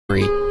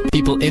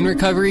People in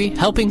recovery,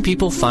 helping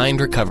people find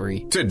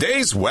recovery.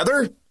 Today's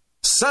weather?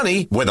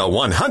 Sunny with a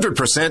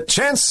 100%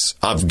 chance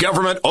of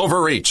government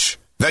overreach.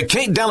 The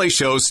Kate Daly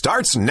Show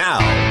starts now.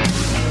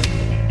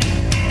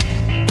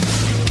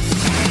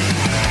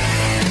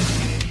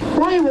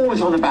 Why are you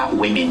always on about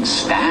women,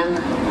 Stan?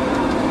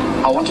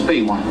 I want to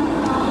be one.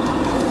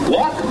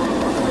 What?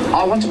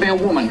 I want to be a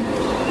woman.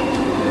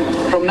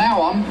 From now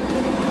on,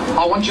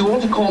 I want you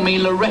all to call me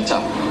Loretta.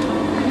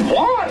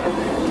 What?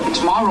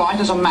 It's my right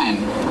as a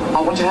man.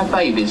 I want to have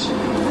babies. You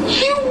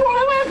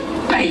want to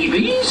have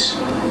babies?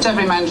 It's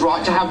every man's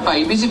right to have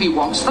babies if he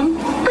wants them.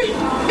 But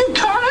you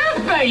can't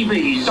have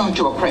babies. Don't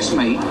you oppress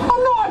me.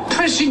 I'm not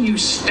oppressing you,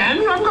 Stan.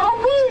 I've got a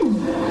womb.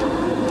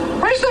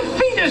 Where's the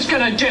fetus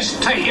gonna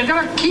gestate? You're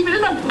gonna keep it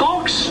in a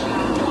box?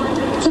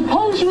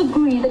 Suppose you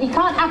agree that he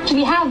can't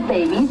actually have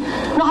babies,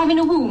 not having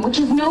a womb, which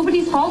is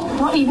nobody's fault,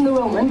 not even the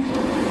Romans,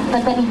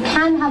 but that he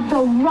can have the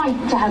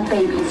right to have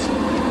babies.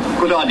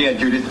 Good idea,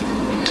 Judith.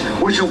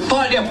 We shall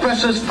fight the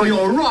oppressors for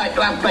your right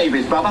to have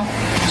babies, brother.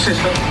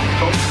 Sister.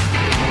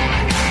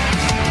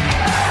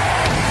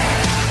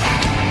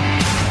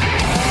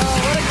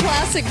 What a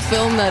classic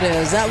film that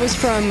is. That was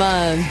from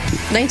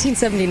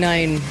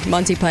 1979,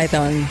 Monty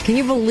Python. Can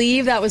you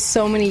believe that was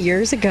so many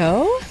years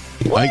ago?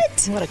 What?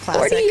 What a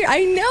classic.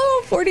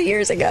 40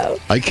 years ago.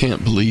 I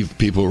can't believe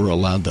people were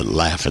allowed to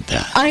laugh at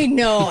that. I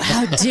know.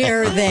 How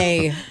dare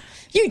they?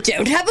 You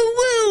don't have a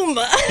womb.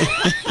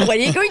 What are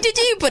you going to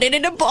do? Put it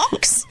in a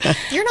box?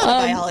 You're not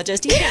a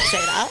biologist. You can't say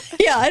that.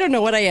 Yeah, I don't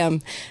know what I am.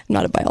 I'm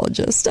not a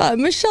biologist.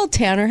 Michelle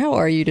Tanner, how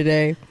are you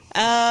today?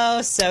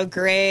 Oh, so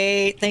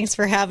great. Thanks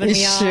for having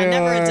me on. Sure.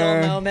 Never a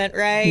dull moment,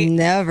 right?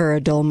 Never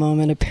a dull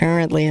moment,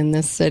 apparently, in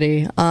this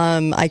city.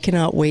 I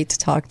cannot wait to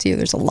talk to you.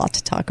 There's a lot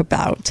to talk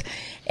about.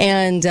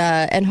 And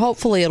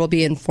hopefully it'll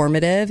be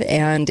informative,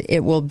 and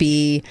it will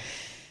be,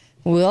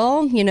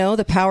 well, you know,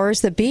 the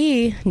powers that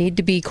be need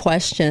to be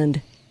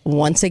questioned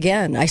once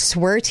again. I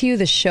swear to you,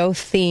 the show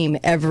theme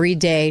every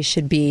day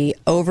should be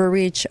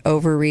overreach,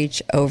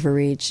 overreach,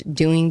 overreach,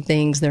 doing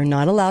things they're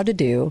not allowed to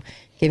do,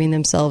 giving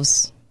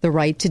themselves the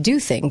right to do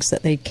things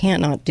that they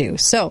cannot do.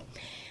 So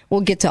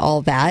we'll get to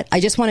all that. I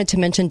just wanted to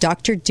mention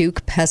Dr.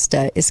 Duke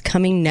Pesta is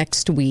coming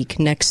next week,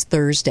 next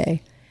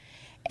Thursday.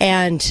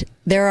 And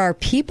there are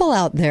people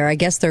out there, I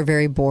guess they're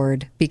very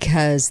bored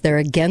because they're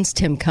against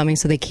him coming,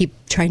 so they keep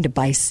trying to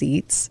buy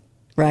seats,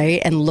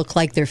 right? And look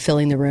like they're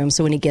filling the room,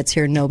 so when he gets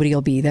here, nobody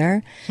will be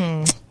there.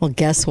 Well,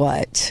 guess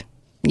what?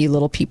 You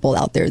little people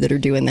out there that are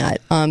doing that,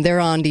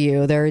 they're on to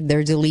you. They're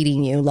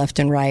deleting you left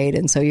and right,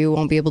 and so you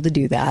won't be able to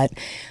do that.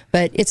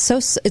 But it's so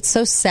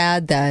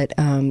sad that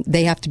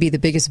they have to be the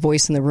biggest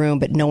voice in the room,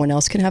 but no one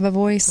else can have a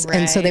voice, right.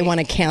 And so they want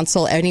to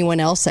cancel anyone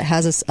else that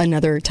has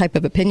another type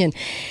of opinion.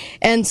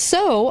 And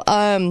so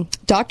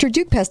Dr.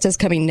 Duke Pesta is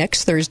coming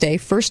next Thursday,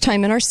 first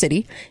time in our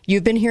city.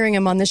 You've been hearing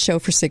him on this show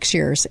for 6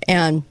 years,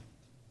 and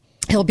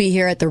he'll be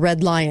here at the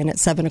Red Lion at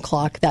 7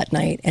 o'clock that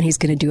night, and he's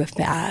going to do a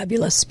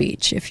fabulous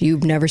speech. If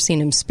you've never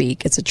seen him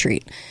speak, it's a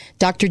treat.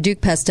 Dr.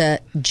 Duke Pesta,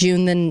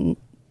 June the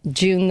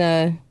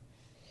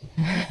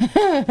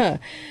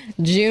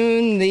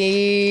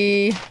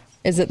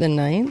is it the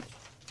 9th?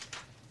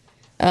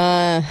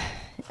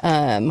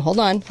 Hold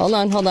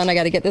on. I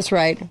got to get this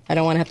right. I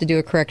don't want to have to do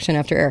a correction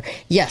after air.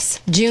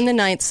 Yes, June the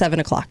 9th, 7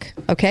 o'clock.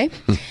 Okay.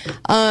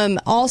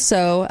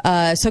 Also,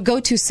 so go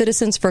to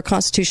Citizens for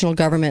Constitutional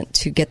Government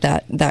to get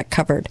that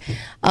covered,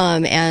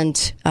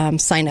 and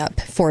sign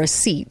up for a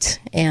seat.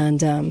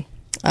 And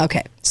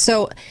okay,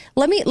 so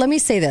let me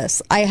say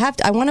this.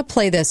 I want to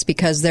play this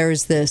because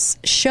there's this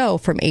show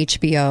from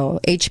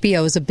HBO.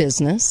 HBO is a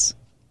business.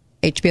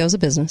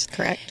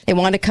 Correct. They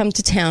want to come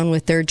to town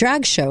with their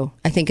drag show.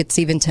 I think it's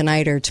even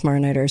tonight or tomorrow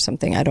night or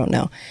something. I don't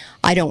know.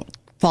 I don't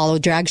follow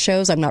drag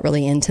shows. I'm not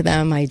really into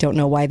them. I don't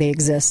know why they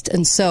exist.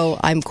 And so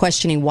I'm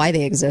questioning why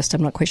they exist.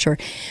 I'm not quite sure.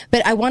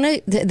 But I want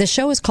to, the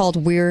show is called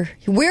We're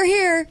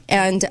Here.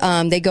 And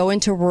they go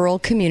into rural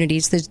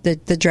communities.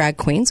 The drag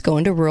queens go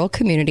into rural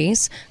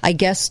communities, I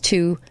guess,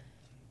 to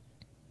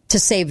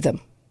save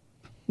them.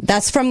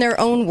 That's from their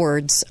own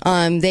words.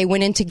 They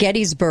went into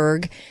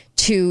Gettysburg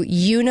to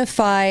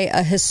unify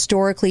a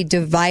historically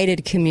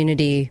divided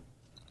community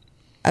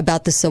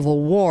about the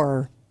Civil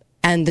War.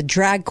 And the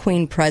drag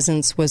queen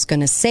presence was going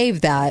to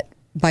save that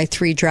by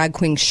 3 drag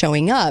queens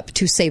showing up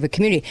to save a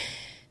community.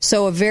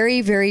 So a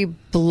very, very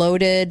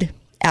bloated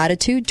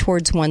attitude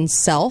towards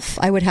oneself.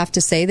 I would have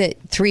to say that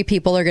 3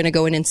 people are going to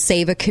go in and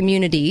save a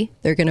community.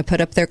 They're going to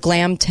put up their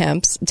glam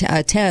tents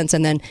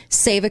and then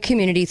save a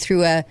community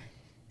through a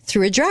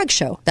drag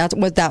show.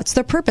 That's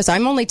their purpose.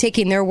 I'm only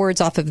taking their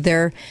words off of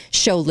their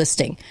show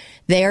listing.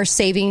 They are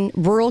saving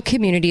rural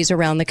communities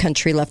around the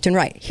country left and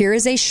right. Here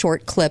is a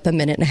short clip, 1.5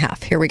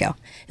 minutes. Here we go.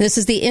 This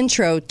is the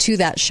intro to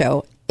that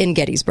show in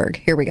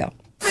Gettysburg. Here we go.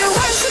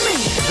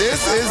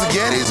 This is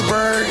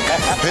Gettysburg,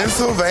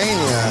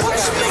 Pennsylvania.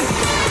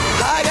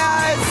 Hi,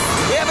 guys.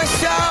 We have a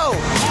show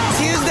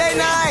Tuesday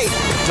night.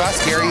 Do I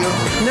scare you?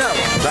 No.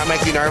 Do I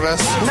make you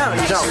nervous? No,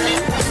 you don't.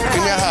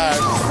 Give me a hug.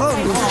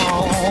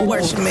 Oh,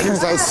 worship me.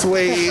 So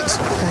sweet.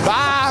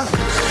 Bye.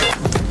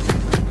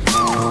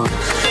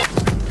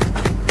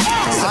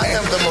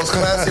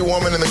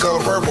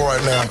 color purple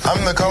right now.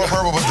 I'm the color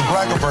purple, but the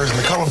blacker version,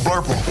 the color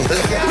blurple.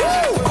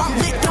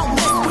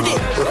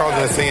 We're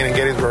causing a scene in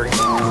Gettysburg.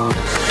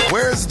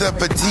 Where's the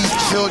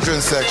petite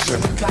children section?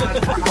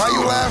 Why are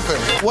you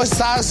laughing? What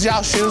size do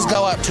y'all shoes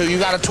go up to? You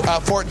got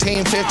a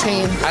 14, 15?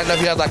 I don't know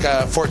if you had like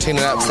a 14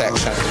 and up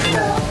section.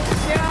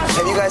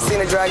 Have you guys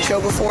seen a drag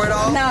show before at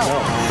all? No.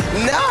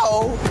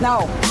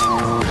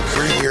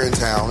 We're here in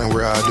town and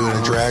we're doing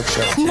a drag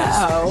show.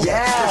 No.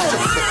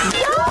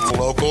 Yes.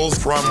 Locals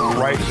from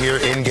right here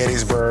in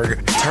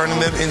Gettysburg, turning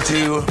them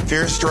into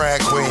fierce drag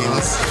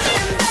queens.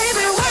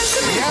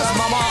 Yes,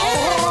 mama.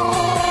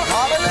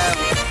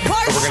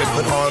 We're going to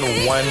put on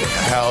one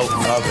hell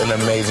of an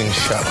amazing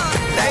show.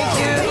 Thank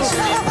you.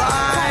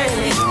 Bye.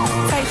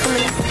 Pray for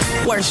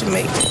me. Worship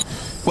me.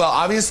 Well,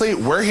 obviously,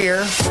 we're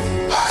here.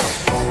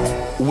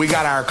 We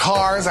got our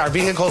cars, our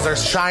vehicles are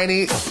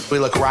shiny. We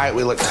look right,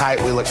 we look tight,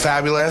 we look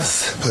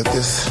fabulous. Put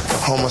this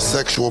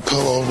homosexual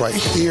pillow right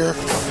here.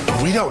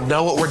 We don't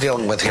know what we're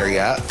dealing with here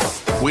yet.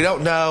 We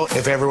don't know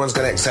if everyone's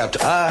going to accept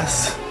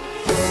us.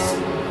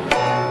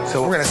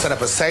 So we're going to set up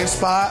a safe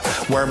spot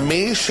where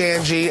me,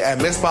 Shanji, and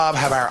Miss Bob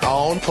have our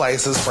own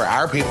places for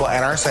our people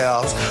and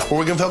ourselves where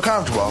we can feel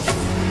comfortable.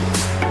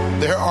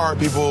 There are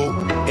people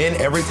in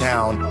every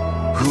town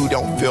who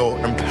don't feel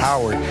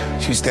empowered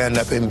to stand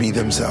up and be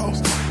themselves.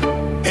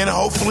 And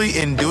hopefully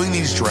in doing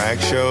these drag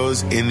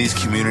shows in these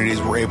communities,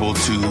 we're able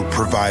to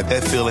provide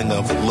that feeling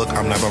of, look,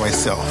 I'm not by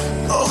myself.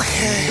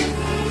 Okay.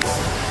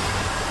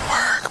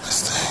 Work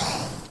this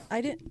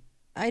thing.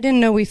 I didn't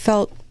know we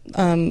felt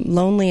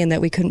lonely and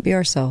that we couldn't be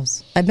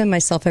ourselves. I've been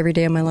myself every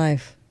day of my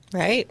life.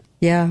 Right.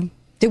 Yeah.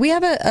 Do we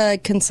have a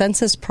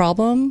consensus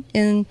problem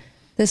in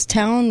this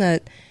town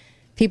that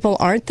people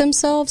aren't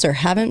themselves or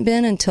haven't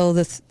been until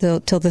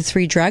the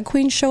three drag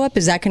queens show up?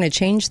 Is that going to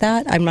change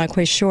that? I'm not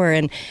quite sure.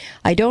 And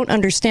I don't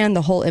understand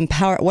the whole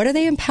what are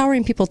they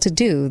empowering people to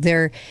do?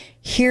 They're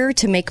here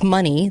to make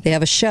money. They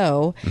have a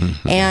show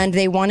and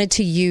they wanted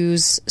to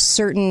use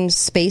certain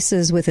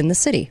spaces within the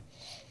city.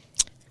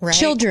 Right.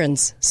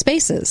 Children's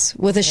spaces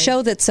with a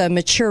show that's a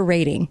mature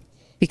rating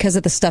because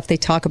of the stuff they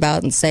talk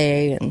about and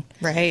say and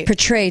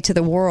portray to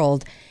the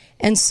world.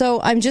 And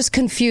so I'm just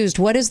confused.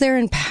 What are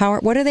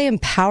they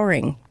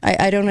empowering?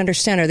 I don't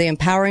understand. Are they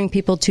empowering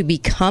people to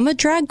become a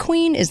drag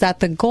queen? Is that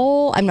the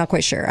goal? I'm not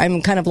quite sure.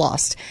 I'm kind of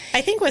lost.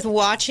 I think with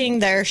watching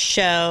their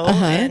show,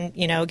 and,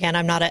 again,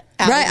 I'm not an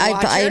avid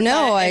watcher, I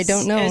know. I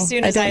don't know. As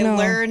soon as I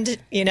learned,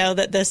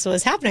 that this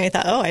was happening, I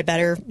thought, I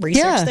better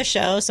research the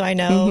show so I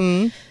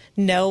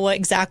know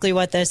exactly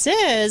what this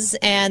is.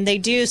 And they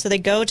do. So they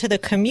go to the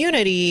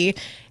community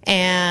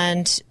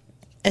and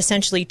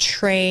essentially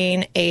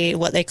train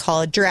what they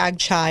call a drag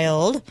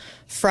child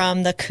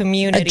from the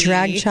community. A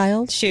drag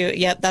child?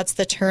 Yep, that's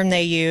the term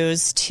they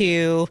use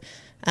to,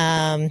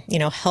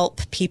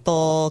 help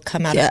people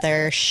come out of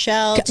their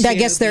shell. I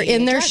guess they're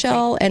in their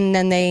shell, and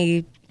then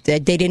they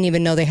didn't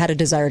even know they had a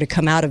desire to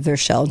come out of their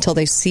shell until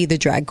they see the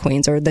drag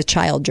queens or the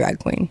child drag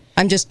queen.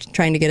 I'm just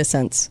trying to get a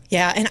sense.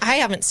 Yeah, and I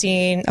haven't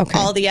seen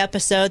all the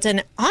episodes,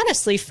 and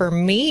honestly, for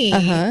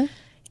me,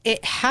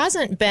 it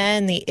hasn't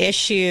been the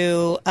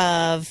issue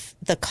of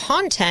the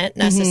content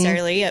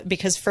necessarily,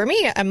 because for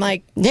me, I'm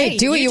like, hey,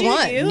 do what you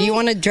want. You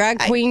want to drag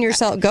queen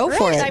yourself? Go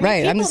for it. I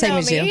mean, I'm the same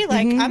as you.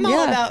 I'm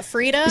all about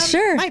freedom.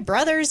 Sure. My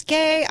brother's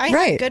gay. I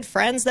have good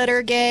friends that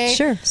are gay.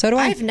 Sure. So do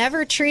I. I've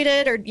never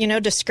treated or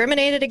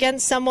discriminated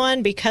against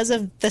someone because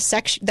of their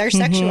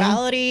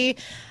sexuality.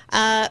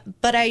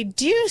 But I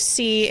do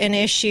see an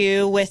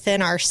issue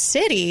within our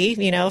city,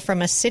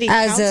 from a city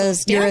council.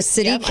 You're a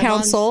city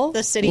council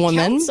the city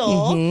woman.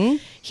 Council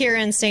here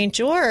in St.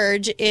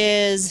 George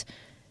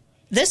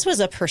this was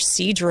a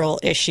procedural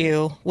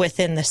issue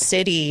within the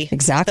city.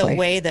 Exactly. The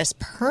way this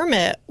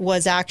permit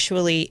was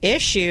actually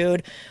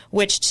issued,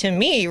 which to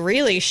me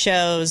really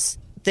shows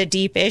the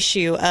deep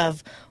issue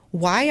of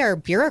why are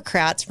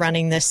bureaucrats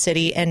running this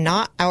city and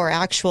not our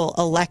actual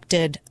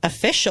elected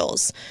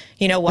officials?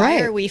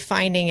 Why are we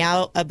finding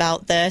out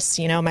about this?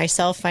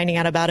 Myself finding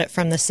out about it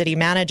from the city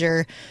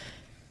manager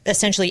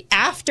essentially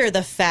after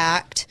the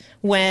fact,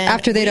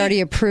 after they'd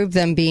already approved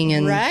them being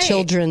in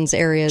children's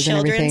areas and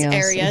everything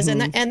else.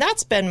 And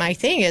that's been my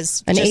thing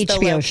is an just HBO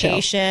the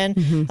location.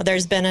 show.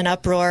 There's been an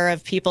uproar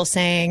of people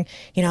saying,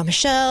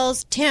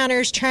 Michelle's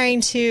Tanner's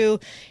trying to,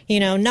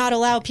 not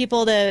allow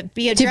people to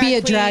be a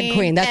drag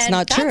queen. That's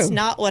not true. That's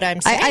not what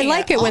I'm saying. I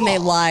like it when they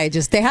lie.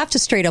 They have to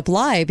straight up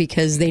lie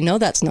because they know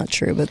that's not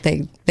true, but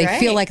they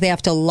feel like they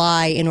have to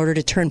lie in order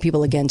to turn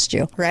people against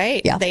you.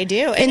 Right. Yeah. They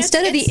do. And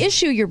instead of the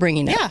issue you're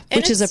bringing up,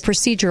 which is a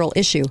procedural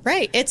issue.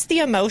 Right. It's the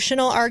emotional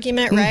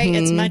argument, right?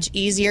 It's much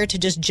easier to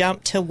just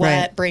jump to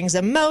what brings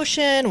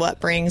emotion, what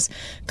brings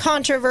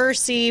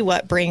controversy,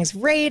 what brings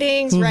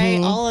ratings,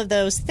 right? All of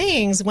those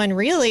things, when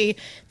really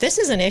this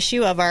is an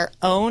issue of our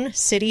own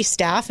city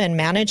staff and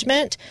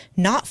management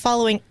not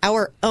following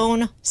our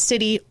own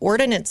city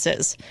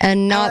ordinances.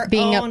 And not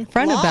being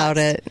upfront about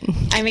it.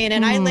 I mean,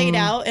 and I laid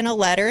out in a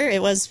letter,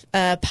 it was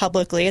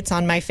publicly, it's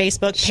on my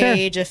Facebook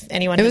page if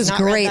anyone has not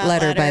read that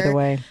letter. It was a great letter, by the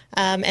way.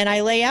 And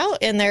I lay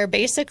out in there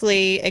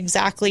basically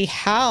exactly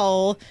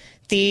how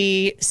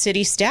the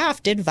city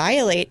staff did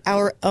violate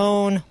our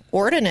own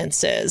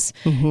ordinances.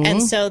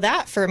 And so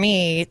that, for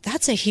me,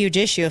 that's a huge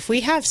issue. If we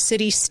have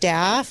city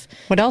staff...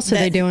 What else are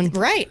they doing?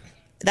 Right.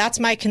 That's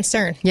my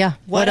concern. Yeah.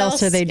 What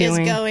else are they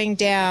doing? Is going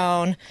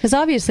down? Because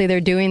obviously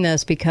they're doing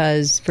this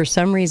because, for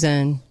some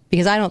reason...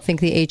 Because I don't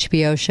think the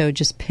HBO show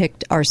just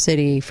picked our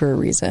city for a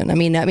reason. I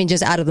mean,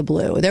 just out of the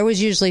blue. There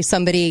was usually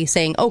somebody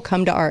saying, "Oh,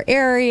 come to our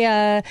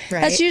area." Right.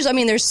 That's usually. I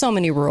mean, there's so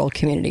many rural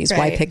communities.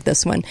 Right. Why pick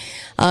this one?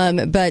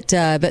 But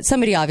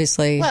somebody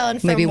obviously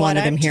maybe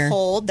wanted him here.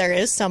 Told, there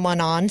is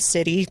someone on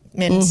city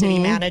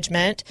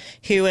management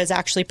who is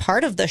actually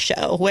part of the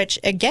show. Which,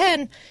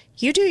 again,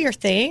 you do your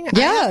thing.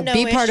 Yeah, I have no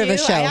be part issue. of a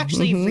show. I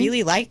actually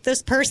really like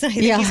this person. I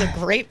think he's a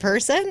great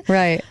person.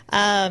 Right.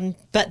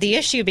 But the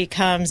issue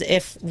becomes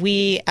if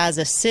we as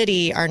a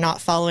city are not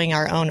following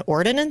our own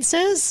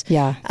ordinances.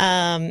 Yeah.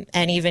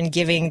 And even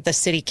giving the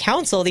city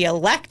council, the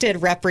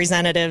elected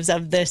representatives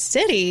of this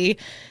city,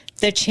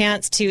 the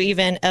chance to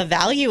even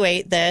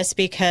evaluate this,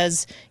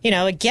 because,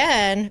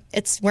 again,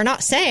 we're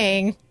not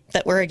saying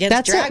that we're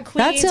against drag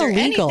queens or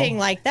anything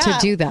like that. To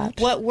do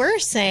that. What we're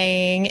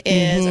saying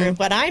is, or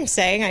what I'm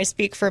saying, I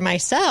speak for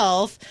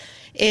myself,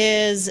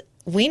 is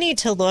we need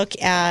to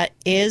look at,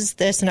 is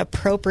this an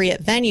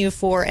appropriate venue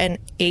for an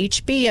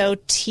HBO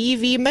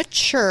TV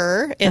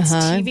mature? It's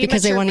TV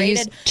because they want to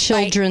use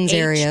children's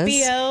areas.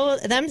 HBO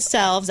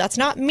themselves. That's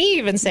not me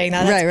even saying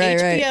that.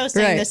 That's HBO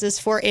saying this is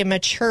for a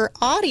mature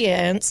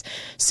audience.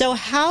 So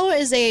how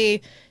is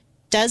a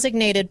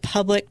designated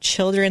public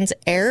children's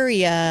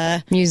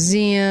area,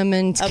 museum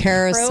and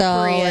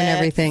carousel and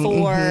everything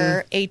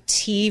for a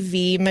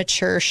TV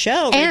mature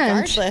show,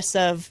 regardless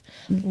of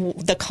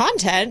the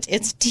content?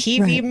 It's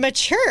TV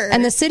mature.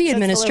 And the city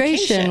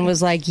administration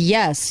was like,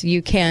 yes,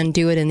 you can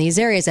do it in these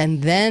areas.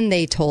 And then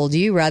they told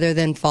you, rather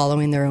than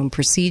following their own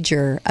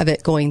procedure of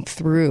it going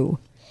through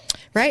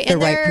the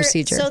right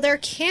procedure. So there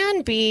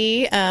can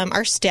be,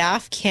 our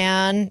staff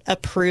can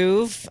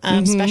approve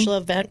special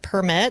event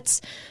permits,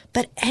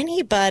 but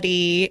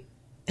anybody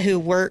who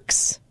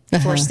works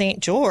for St.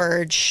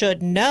 George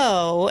should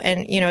know.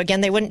 And, again,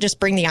 they wouldn't just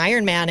bring the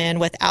Iron Man in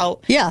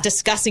without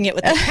discussing it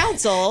with the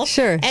council.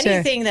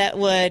 Anything that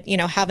would,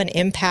 have an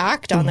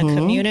impact on the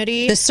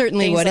community. This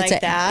certainly would.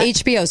 Like that.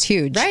 HBO's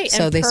huge. Right.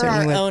 So and they per certainly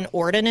our would. own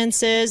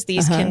ordinances,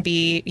 these can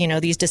be,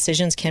 these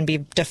decisions can be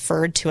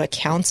deferred to a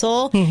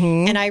council.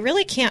 And I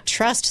really can't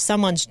trust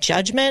someone's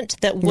judgment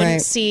that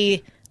wouldn't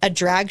see a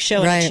drag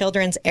show in a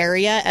children's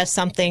area as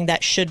something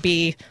that should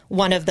be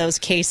one of those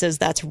cases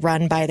that's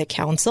run by the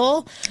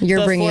council.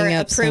 You're bringing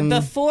up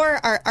before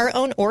our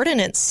own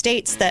ordinance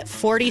states that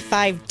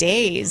 45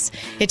 days.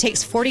 It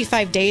takes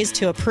 45 days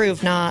to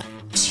approve, not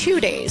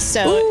 2 days.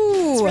 So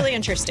it's really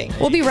interesting.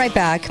 We'll be right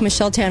back.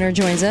 Michelle Tanner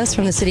joins us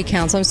from the City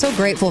Council. I'm so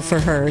grateful for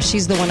her.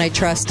 She's the one I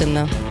trust in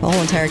the whole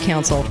entire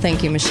council.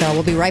 Thank you, Michelle.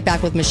 We'll be right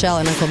back with Michelle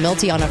and Uncle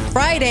Milty on a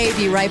Friday.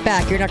 Be right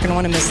back. You're not going to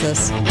want to miss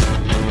this.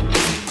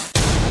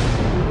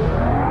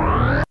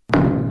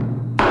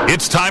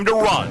 It's time to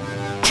run,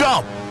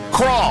 jump,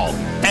 crawl,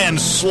 and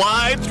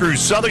slide through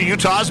Southern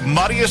Utah's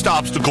muddiest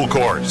obstacle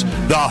course,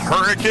 the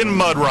Hurricane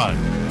Mud Run.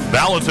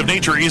 Balance of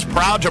Nature is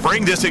proud to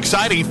bring this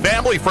exciting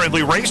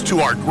family-friendly race to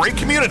our great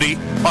community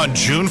on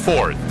June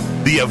 4th.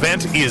 The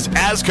event is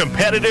as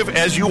competitive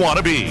as you want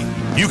to be.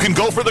 You can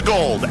go for the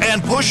gold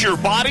and push your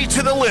body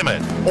to the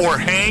limit, or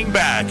hang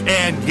back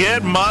and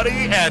get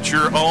muddy at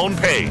your own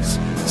pace.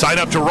 Sign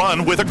up to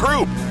run with a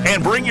group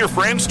and bring your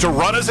friends to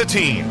run as a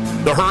team.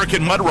 The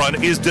Hurricane Mud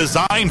Run is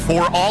designed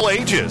for all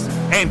ages,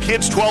 and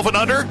kids 12 and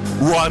under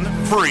run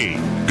free.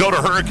 Go to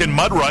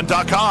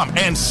hurricanemudrun.com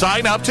and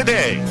sign up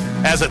today.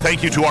 As a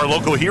thank you to our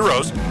local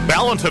heroes,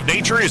 Balance of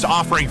Nature is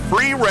offering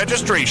free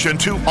registration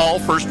to all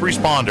first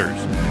responders.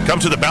 Come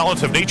to the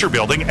Balance of Nature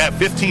building at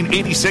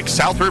 1586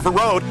 South River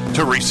Road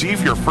to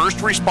receive your first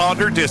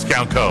responder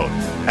discount code.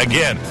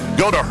 Again,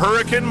 go to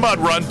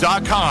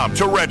hurricanemudrun.com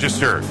to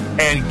register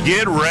and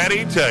get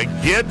ready to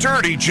get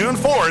dirty June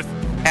 4th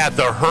at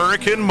the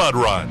Hurricane Mud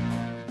Run.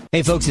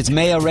 Hey folks, it's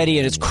May already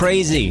and it's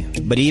crazy,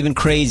 but even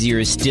crazier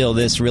is still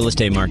this real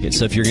estate market.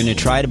 So if you're going to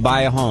try to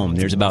buy a home,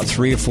 there's about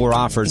 3 or 4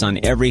 offers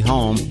on every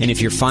home, and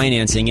if you're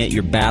financing it,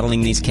 you're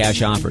battling these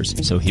cash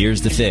offers. So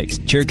here's the fix.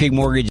 Cherry Creek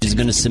Mortgage is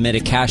going to submit a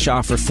cash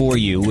offer for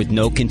you with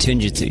no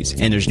contingencies,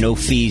 and there's no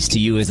fees to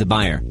you as the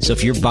buyer. So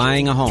if you're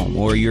buying a home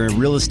or you're a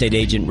real estate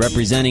agent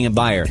representing a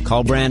buyer,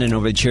 call Brandon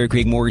over at Cherry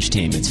Creek Mortgage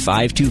Team. It's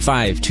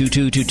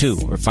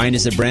 525-2222, or find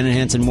us at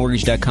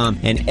BrandonHansonMortgage.com,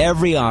 and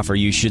every offer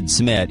you should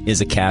submit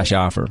is a cash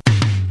offer.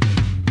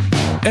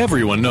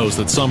 Everyone knows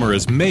that summer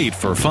is made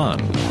for fun.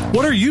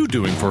 What are you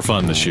doing for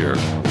fun this year?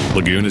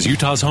 Lagoon is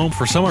Utah's home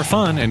for summer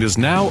fun and is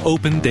now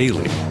open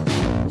daily.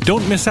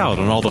 Don't miss out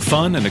on all the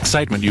fun and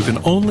excitement you can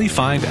only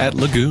find at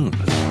Lagoon.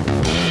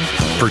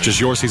 Purchase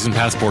your season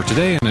passport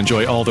today and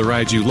enjoy all the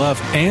rides you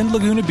love and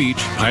Laguna Beach,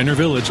 Pioneer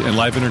Village, and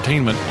live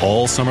entertainment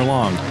all summer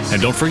long.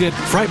 And don't forget,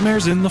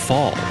 Frightmares in the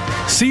fall.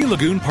 See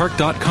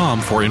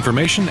lagoonpark.com for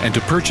information and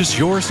to purchase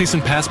your season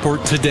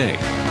passport today.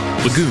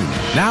 Lagoon,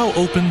 now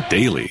open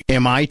daily.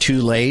 Am I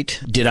too late?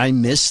 Did I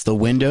miss the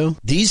window?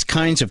 These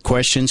kinds of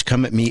questions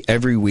come at me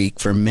every week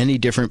from many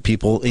different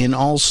people in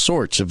all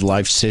sorts of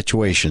life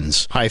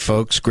situations. Hi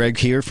folks, Greg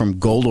here from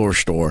Gold Ore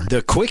Store.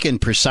 The quick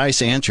and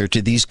precise answer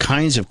to these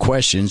kinds of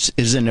questions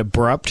is an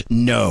abrupt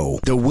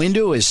no. The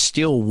window is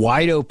still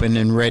wide open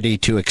and ready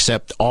to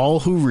accept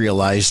all who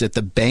realize that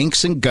the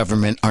banks and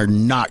government are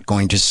not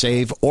going to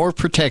save or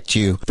protect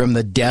you from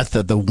the death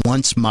of the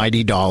once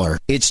mighty dollar.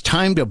 It's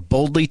time to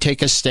boldly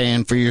take a stand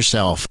for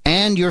yourself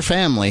and your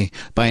family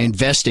by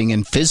investing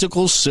in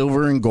physical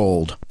silver and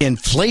gold.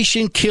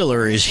 Inflation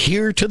Killer is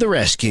here to the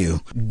rescue.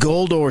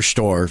 Gold Ore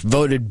Store,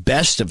 voted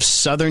best of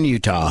Southern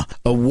Utah.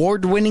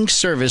 Award-winning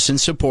service and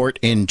support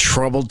in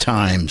troubled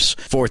times.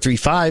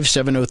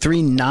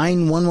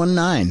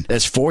 435-703-9119.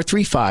 That's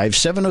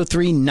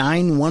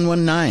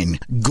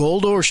 435-703-9119.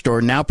 Gold Ore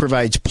Store now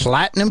provides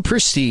platinum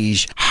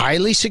prestige,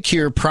 highly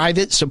secure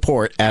private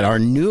support at our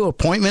new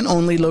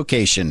appointment-only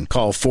location.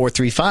 Call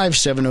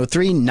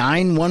 435-703-9119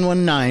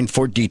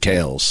 for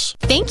details.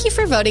 Thank you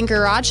for voting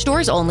Garage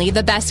Doors Only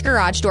the best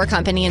garage door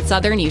company in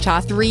Southern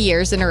Utah 3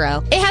 years in a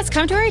row. It has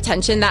come to our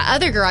attention that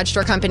other garage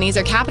door companies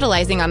are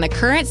capitalizing on the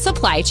current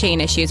supply chain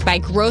issues by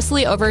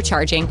grossly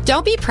overcharging.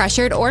 Don't be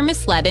pressured or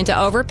misled into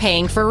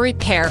overpaying for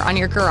repair on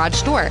your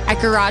garage door.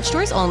 At Garage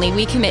Doors Only,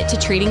 we commit to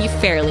treating you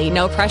fairly,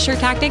 no pressure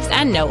tactics,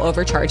 and no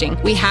overcharging.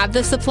 We have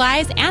the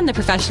supplies and the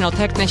professional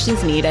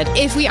technicians needed.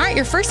 If we aren't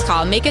your first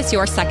call, make us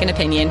your second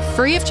opinion,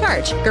 free of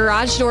charge.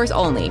 Garage Doors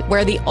Only,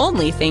 where the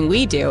only thing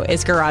we do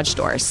is garage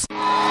doors.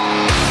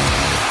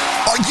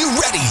 Are you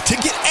ready to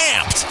get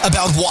amped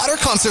about water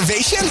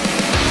conservation?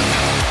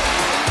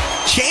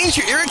 Change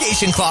your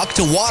irrigation clock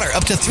to water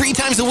up to 3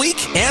 times a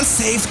week and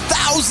save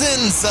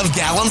thousands of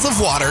gallons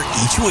of water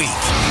each week.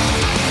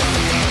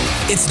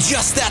 It's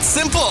just that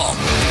simple.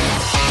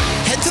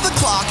 Head to the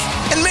clock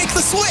and make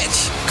the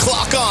switch.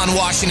 Clock on,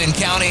 Washington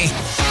County.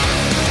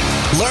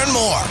 Learn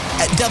more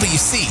at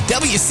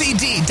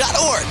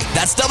WCWCD.org.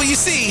 That's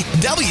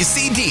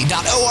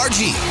WCWCD.org.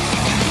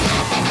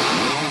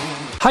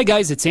 Hi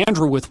guys, it's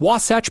Andrew with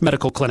Wasatch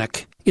Medical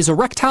Clinic. Is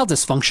erectile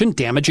dysfunction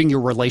damaging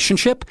your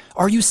relationship?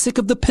 Are you sick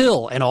of the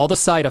pill and all the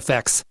side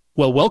effects?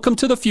 Well, welcome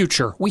to the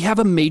future. We have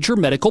a major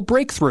medical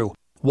breakthrough.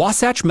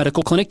 Wasatch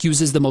Medical Clinic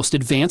uses the most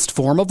advanced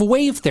form of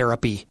wave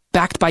therapy.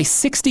 Backed by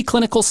 60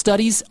 clinical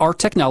studies, our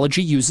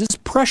technology uses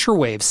pressure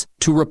waves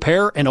to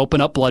repair and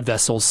open up blood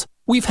vessels.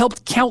 We've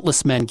helped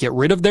countless men get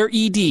rid of their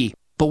ED.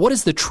 But what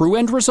is the true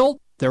end result?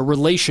 Their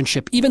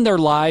relationship, even their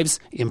lives,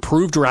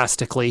 improve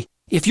drastically.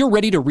 If you're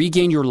ready to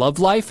regain your love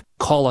life,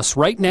 call us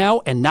right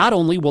now, and not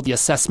only will the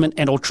assessment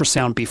and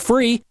ultrasound be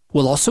free,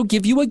 we'll also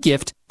give you a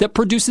gift that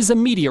produces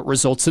immediate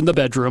results in the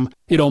bedroom.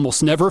 It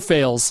almost never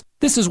fails.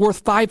 This is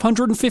worth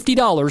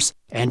 $550,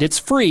 and it's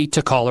free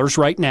to callers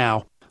right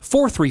now.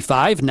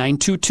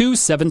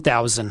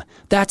 435-922-7000.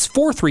 That's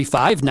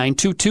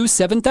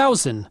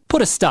 435-922-7000.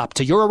 Put a stop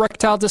to your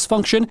erectile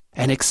dysfunction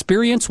and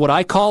experience what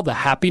I call the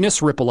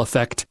happiness ripple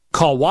effect.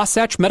 Call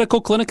Wasatch Medical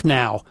Clinic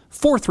now.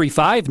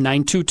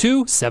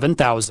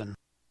 435-922-7000.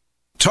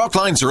 Talk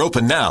lines are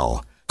open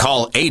now.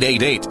 Call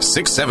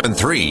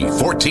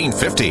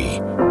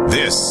 888-673-1450.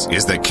 This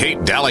is the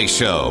Kate Daly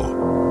Show.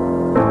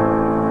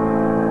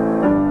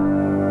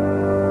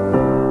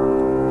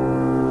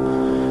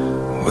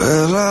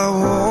 Well, I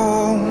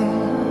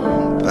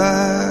won't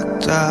back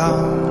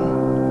down.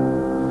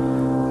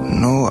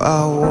 No,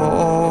 I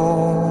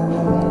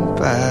won't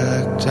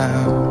back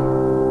down.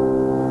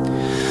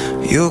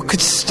 You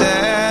could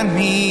stand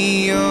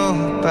me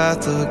up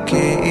at the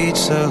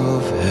gates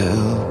of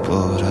hell,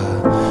 but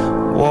I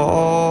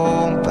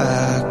won't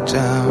back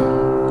down.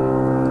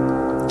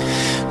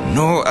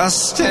 No, I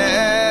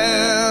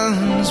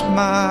stand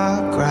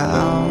my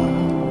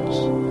ground,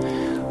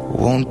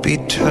 won't be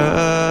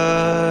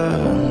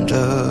turned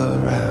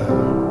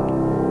around,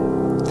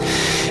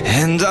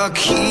 and I'll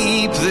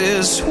keep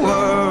this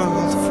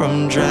world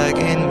from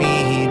dragging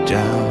me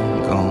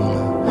down.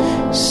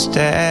 Gonna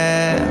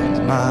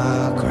stand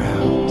my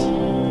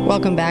ground.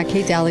 Welcome back,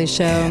 Kate Daly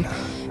Show.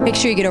 Make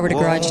sure you get over to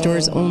Garage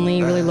Doors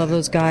Only. Really love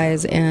those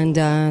guys, and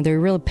they're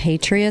real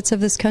patriots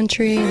of this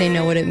country. They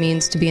know what it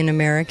means to be an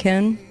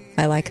American.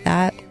 I like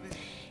that.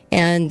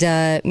 And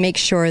make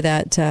sure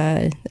that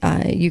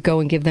you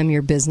go and give them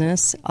your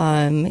business.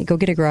 Go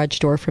get a garage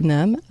door from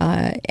them,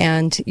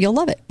 and you'll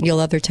love it. You'll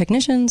love their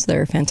technicians.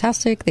 They're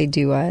fantastic. They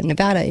do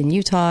Nevada and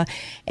Utah,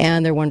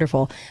 and they're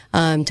wonderful.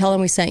 Tell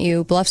them we sent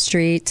you. Bluff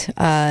Street,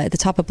 at the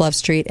top of Bluff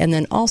Street, and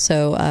then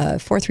also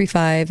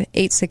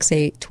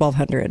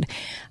 435-868-1200.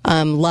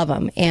 Love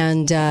them.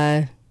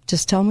 And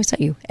just tell them we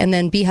sent you. And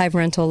then Beehive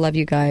Rental, love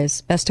you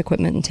guys. Best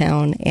equipment in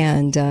town.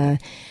 And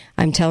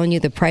I'm telling you,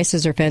 the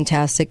prices are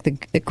fantastic.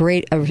 The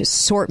great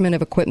assortment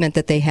of equipment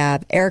that they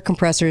have. Air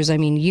compressors, I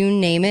mean, you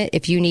name it.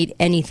 If you need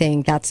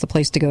anything, that's the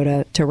place to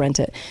go to rent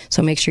it.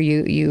 So make sure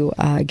you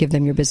give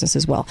them your business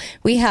as well.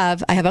 I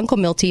have Uncle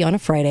Milty on a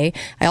Friday.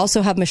 I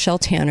also have Michelle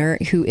Tanner,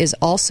 who is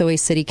also a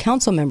city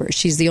council member.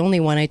 She's the only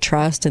one I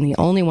trust and the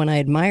only one I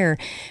admire,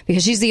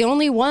 because she's the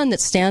only one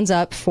that stands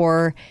up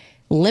for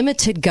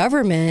limited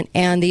government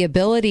and the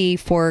ability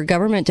for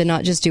government to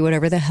not just do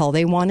whatever the hell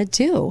they want to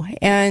do.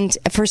 And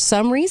for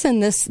some reason,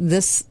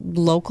 this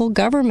local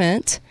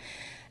government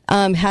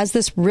has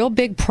this real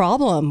big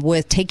problem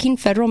with taking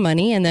federal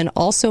money and then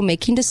also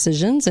making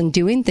decisions and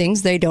doing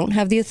things they don't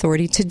have the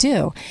authority to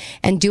do,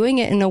 and doing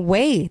it in a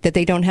way that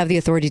they don't have the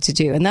authority to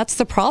do. And that's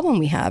the problem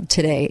we have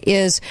today,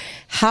 is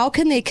how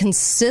can they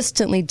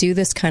consistently do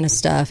this kind of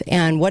stuff,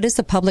 and what is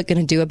the public going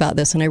to do about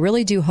this? And I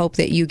really do hope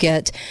that you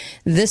get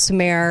this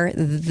mayor,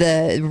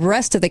 the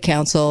rest of the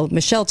council.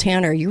 Michelle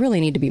Tanner, you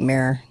really need to be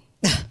mayor.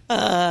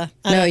 No,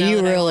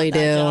 you really do.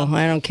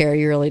 I don't care.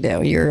 You really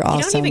do. You're awesome.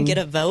 You don't even get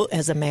a vote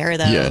as a mayor,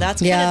 though. Yeah.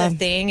 That's kind of the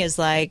thing, is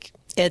like,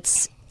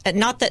 it's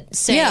not that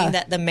saying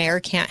that the mayor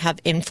can't have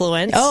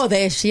influence. Oh,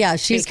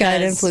 she's got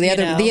influence.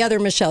 The other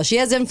Michelle, she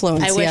has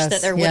influence. I wish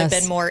that there would have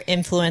been more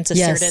influence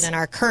asserted in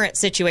our current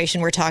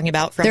situation we're talking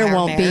about from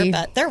our mayor,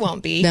 but there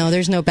won't be. No,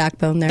 there's no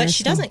backbone there. But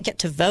she doesn't get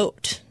to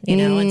vote,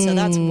 and so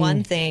that's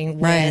one thing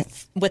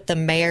with the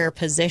mayor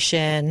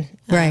position.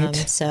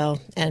 Right.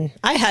 And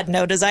I had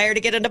no desire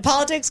to get into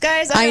politics,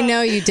 guys. I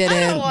know you didn't, I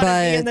don't want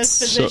to be in this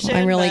position,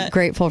 I'm really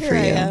grateful for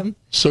you.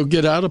 So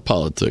get out of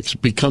politics.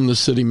 Become the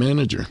city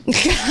manager.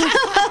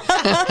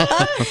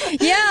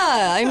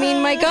 Yeah, I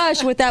mean, my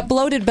gosh, with that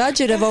bloated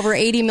budget of over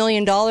 $80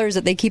 million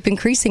that they keep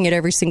increasing it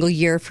every single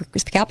year for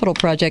capital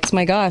projects,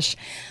 my gosh.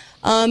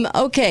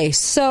 Okay,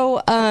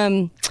 so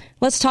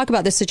let's talk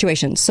about this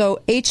situation.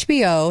 So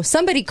HBO,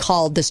 somebody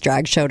called this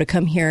drag show to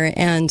come here,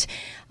 and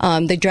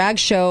the drag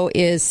show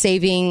is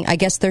saving, I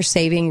guess they're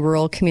saving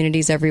rural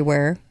communities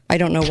everywhere. I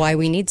don't know why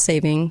we need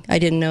saving. I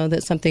didn't know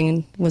that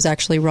something was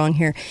actually wrong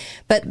here.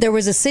 But there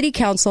was a city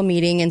council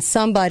meeting, and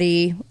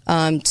somebody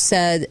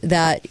said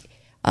that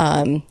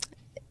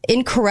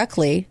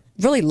incorrectly,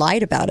 really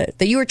lied about it,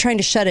 that you were trying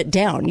to shut it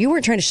down. You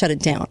weren't trying to shut it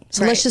down.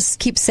 So let's just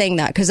keep saying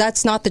that, because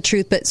that's not the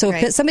truth. But so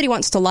if somebody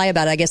wants to lie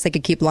about it, I guess they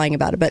could keep lying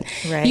about it. But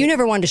you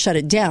never wanted to shut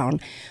it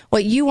down.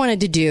 What you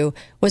wanted to do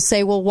was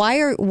say, well, why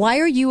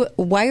are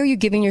you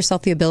giving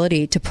yourself the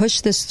ability to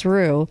push this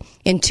through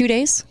in 2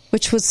 days,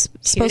 which was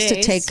supposed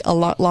to take a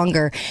lot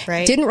longer?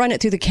 Didn't run it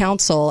through the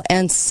council,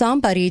 and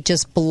somebody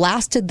just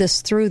blasted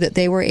this through, that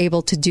they were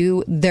able to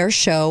do their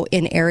show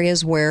in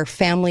areas where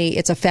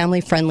it's a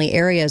family-friendly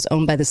area is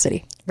owned by the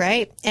city.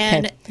 Right.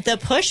 And the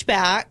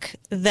pushback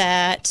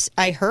that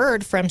I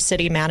heard from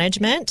city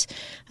management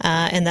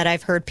and that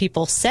I've heard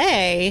people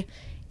say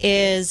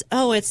is,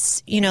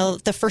 it's,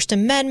 the First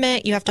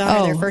Amendment. You have to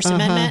honor their First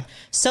Amendment.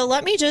 So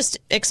let me just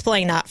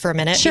explain that for a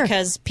minute,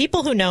 because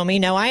people who know me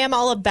know I am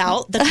all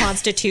about the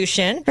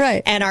Constitution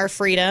and our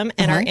freedom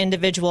and our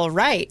individual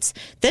rights.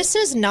 This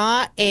is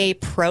not a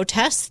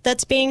protest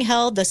that's being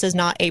held. This is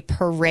not a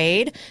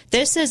parade.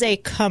 This is a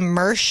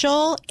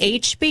commercial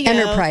HBO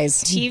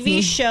enterprise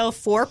TV show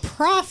for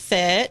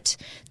profit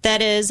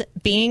that is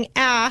being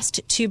asked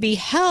to be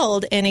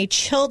held in a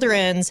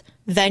children's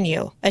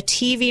venue, a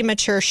TV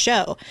mature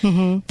show.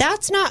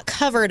 That's not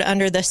covered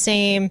under the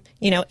same,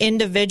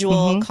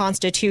 individual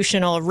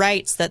constitutional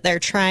rights that they're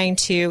trying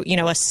to,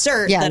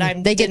 assert that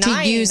I'm they get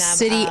to use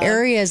city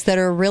areas that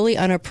are really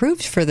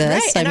unapproved for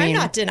this. Right. And I'm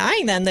not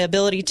denying them the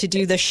ability to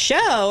do the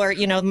show, or,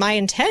 my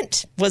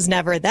intent was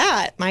never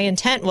that. My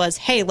intent was,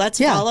 hey, let's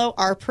follow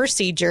our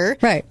procedure.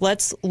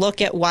 Let's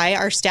look at why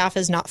our staff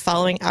is not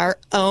following our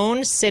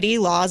own city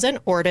laws and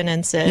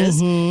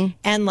ordinances.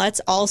 And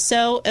let's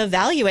also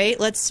evaluate,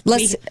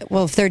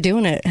 well, if they're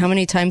doing it, how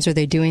many times are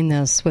they doing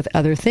this with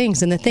other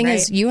things? And the thing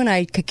is, you and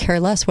I could care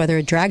less whether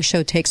a drag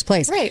show takes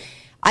place.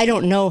 I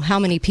don't know how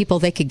many people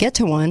they could get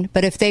to one,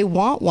 but if they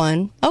want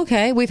one,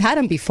 okay, we've had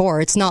them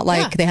before. It's not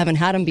like they haven't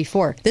had them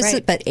before.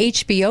 But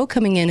HBO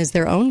coming in is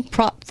their own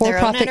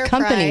for-profit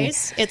company.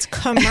 It's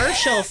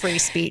commercial free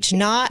speech,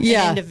 not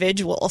an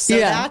individual. So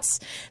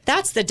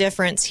that's the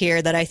difference here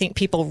that I think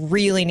people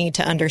really need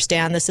to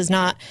understand. This is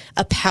not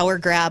a power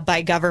grab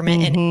by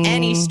government in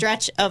any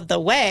stretch of the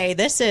way.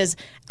 This is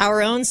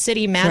our own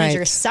city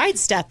manager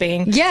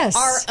sidestepping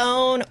our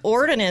own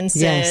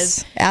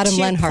ordinances Adam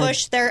to Lenhart.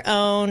 Push their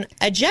own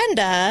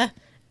agenda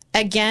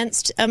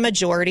against a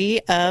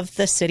majority of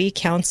the city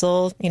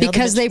council.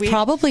 Because they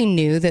probably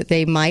knew that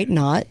they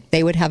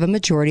would have a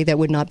majority that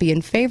would not be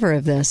in favor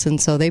of this. And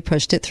so they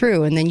pushed it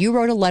through. And then you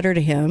wrote a letter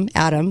to him,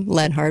 Adam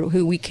Lenhart,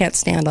 who we can't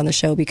stand on the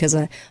show because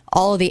of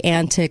all of the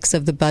antics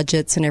of the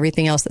budgets and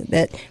everything else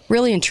that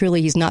really and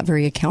truly he's not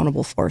very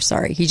accountable for.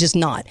 Sorry. He's just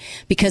not,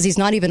 because he's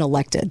not even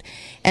elected.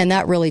 And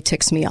that really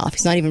ticks me off.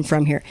 He's not even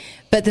from here.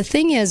 But the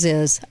thing is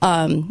that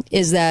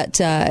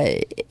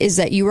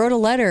you wrote a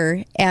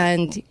letter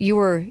and you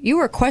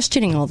were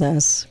questioning all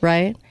this,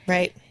 right?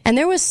 Right. And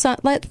there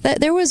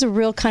was a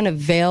real kind of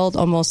veiled,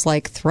 almost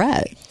like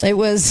threat. It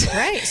was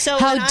So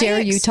how dare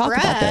you talk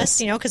about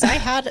this? Because I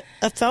had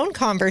a phone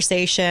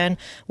conversation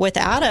with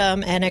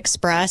Adam and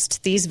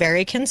expressed these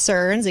very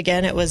concerns.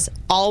 Again, it was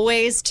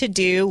always to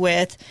do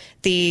with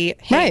the,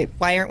 hey,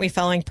 why aren't we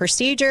following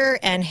procedure?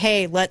 And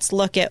hey, let's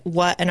look at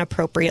what an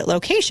appropriate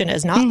location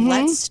is. Not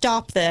let's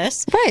stop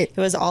this. It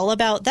was all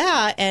about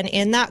that. And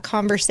in that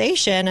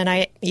conversation, and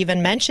I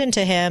even mentioned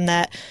to him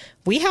that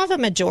we have a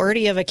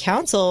majority of a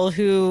council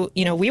who,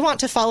 we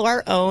want to follow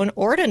our own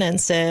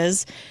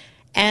ordinances.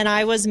 And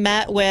I was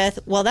met with,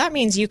 well, that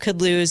means you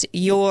could lose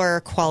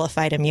your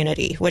qualified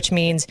immunity, which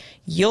means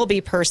you'll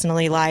be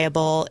personally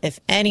liable if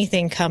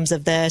anything comes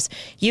of this.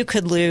 You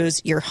could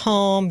lose your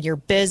home, your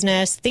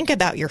business. Think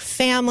about your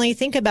family.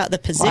 Think about the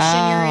position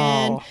you're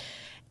in.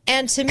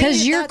 And to me,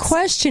 because you're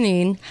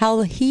questioning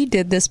how he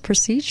did this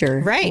procedure,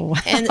 right? Wow.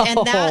 And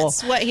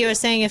that's what he was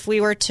saying. If we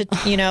were to,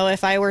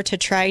 if I were to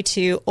try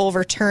to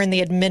overturn the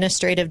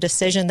administrative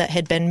decision that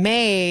had been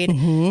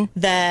made,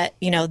 that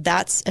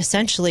that's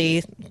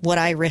essentially what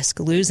I risk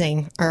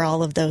losing, are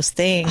all of those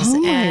things.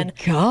 Oh and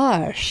my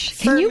gosh!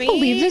 Can you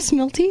believe this,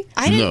 Milty?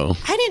 I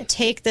didn't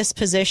take this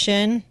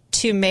position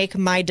to make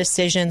my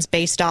decisions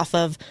based off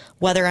of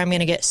whether I'm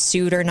going to get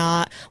sued or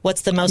not,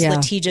 what's the most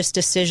litigious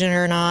decision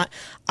or not.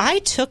 I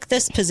took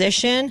this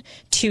position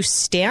to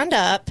stand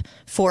up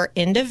for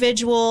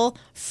individual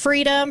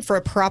freedom, for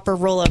a proper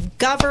role of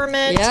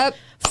government,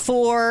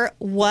 for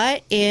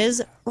what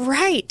is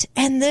right.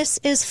 And this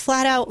is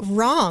flat out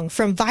wrong,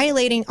 from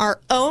violating our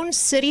own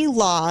city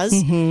laws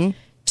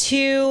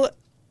to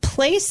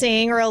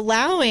placing or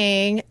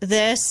allowing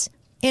this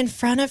in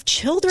front of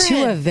children.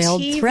 To a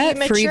veiled threat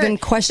for even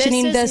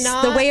questioning this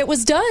the way it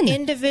was done.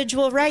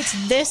 Individual rights.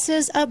 This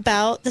is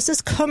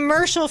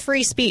commercial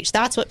free speech.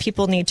 That's what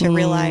people need to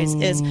realize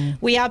is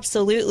we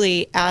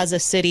absolutely, as a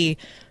city,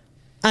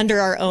 under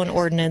our own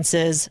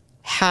ordinances,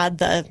 had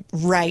the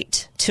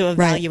right to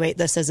evaluate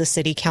this as a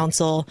city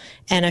council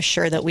and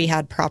assure that we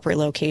had proper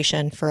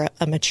location for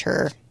a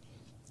mature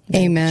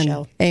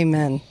show.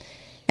 Amen.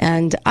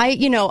 And I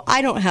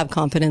don't have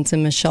confidence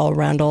in Michelle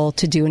Randall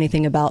to do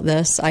anything about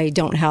this. I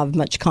don't have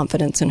much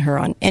confidence in her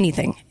on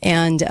anything.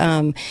 And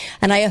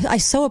I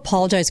so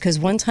apologize, because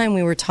one time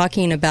we were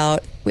talking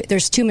about,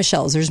 there's two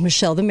Michelles. There's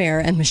Michelle the mayor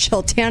and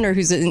Michelle Tanner,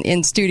 who's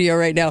in studio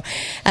right now.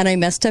 And I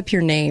messed up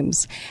your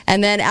names.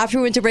 And then after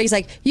we went to break, he's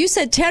like, you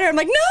said Tanner. I'm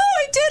like, no,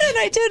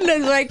 I didn't.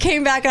 And I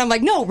came back and I'm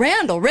like, no,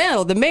 Randall,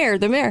 the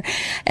mayor.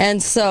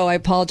 And so I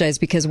apologize,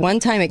 because one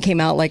time it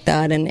came out like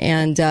that,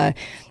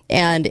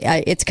 and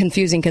it's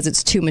confusing because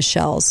it's two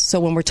Michelles. So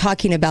when we're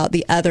talking about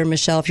the other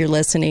Michelle, if you're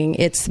listening,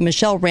 it's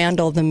Michelle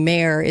Randall, the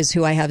mayor, is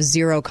who I have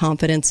zero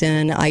confidence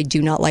in. I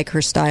do not like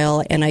her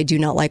style, and I do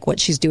not like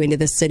what she's doing to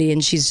this city.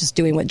 And she's just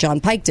doing what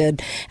John Pike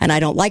did. And I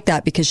don't like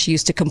that, because she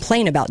used to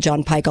complain about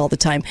John Pike all the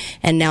time.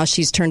 And now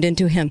she's turned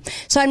into him.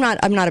 So I'm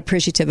not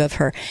appreciative of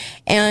her.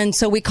 And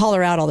so we call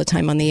her out all the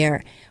time on the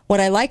air. What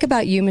I like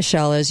about you,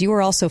 Michelle, is you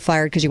were also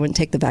fired because you wouldn't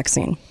take the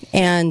vaccine.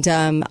 And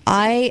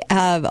I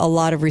have a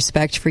lot of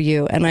respect for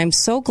you. And I'm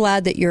so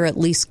glad that you're at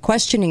least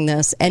questioning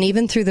this, and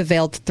even through the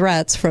veiled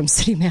threats from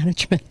city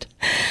management.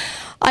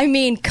 I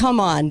mean, come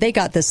on. They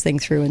got this thing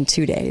through in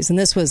 2 days, and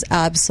this was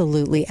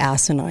absolutely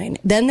asinine.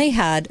 Then they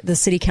had the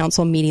city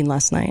council meeting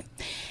last night,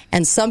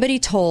 and somebody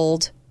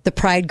told the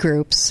pride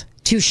groups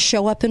to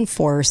show up in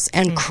force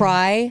and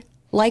cry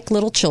like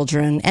little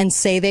children and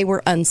say they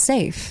were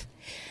unsafe.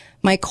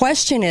 My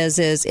question is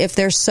if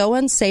they're so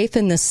unsafe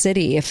in the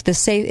city, if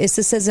this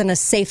isn't a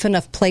safe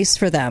enough place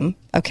for them,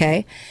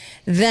 okay,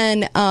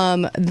 then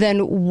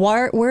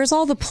where's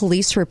all the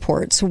police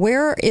reports?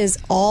 Where is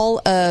all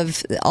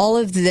of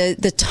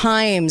the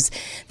times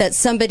that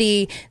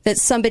somebody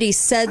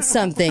said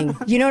something?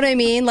 You know what I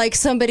mean? Like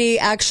somebody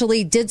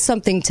actually did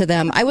something to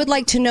them. I would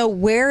like to know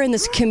where in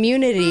this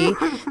community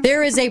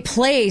there is a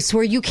place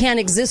where you can't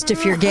exist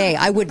if you're gay.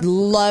 I would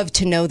love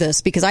to know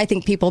this, because I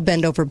think people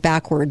bend over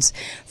backwards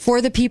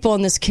for the people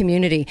in this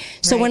community.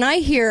 So when I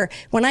hear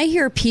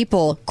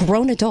people,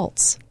 grown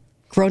adults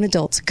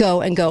go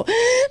and go,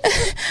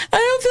 I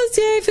don't feel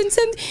safe,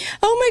 and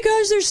oh my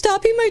gosh, they're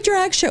stopping my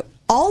drag show.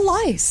 All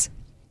lies.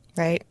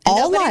 Right.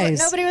 All lies.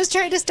 Nobody was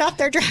trying to stop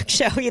their drag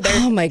show either.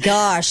 Oh my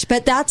gosh.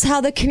 But that's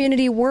how the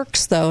community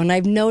works, though. And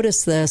I've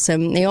noticed this.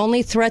 And the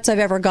only threats I've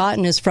ever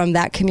gotten is from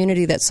that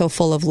community that's so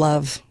full of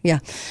love. Yeah.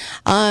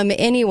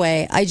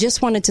 Anyway, I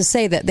just wanted to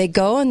say that they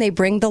go and they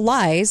bring the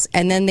lies,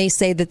 and then they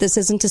say that this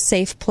isn't a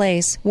safe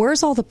place.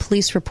 Where's all the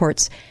police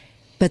reports?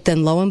 But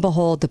then lo and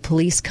behold, the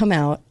police come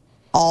out,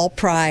 all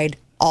pride,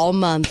 all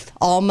month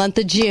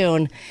of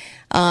June.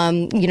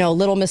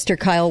 Little Mr.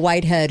 Kyle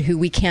Whitehead, who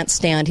we can't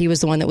stand. He was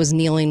the one that was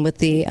kneeling with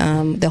the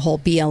whole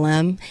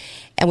BLM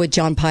and with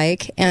John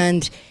Pike.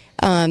 And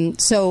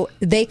so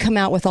they come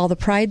out with all the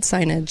pride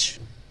signage,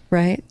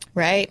 right?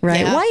 Right.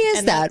 Yeah. Why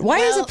is that? Why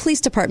is the police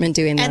department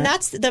doing that? And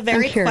that's the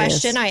very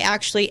question I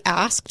actually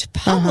asked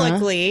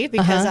publicly,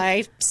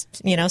 because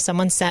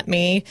someone sent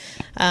me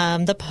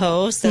the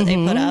post that they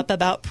put up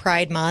about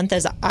Pride Month.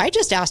 As I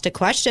just asked a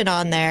question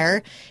on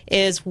there,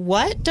 is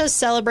what does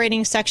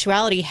celebrating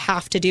sexuality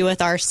have to do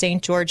with our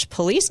St. George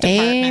Police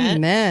Department?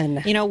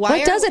 Amen.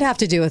 What does it have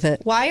to do with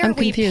it? Why are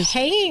we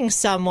paying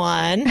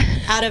someone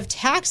out of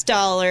tax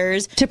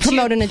dollars to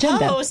promote an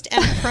agenda, post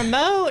and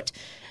promote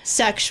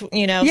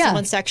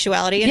someone's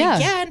sexuality? And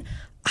again,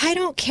 I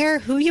don't care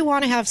who you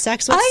want to have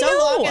sex with,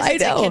 long as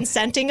it's a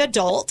consenting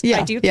adult.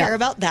 I do care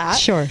about that.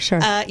 Sure.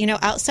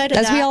 Outside of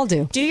that, as we all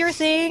do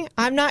thing.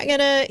 I'm not going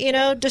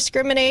to,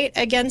 discriminate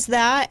against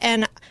that.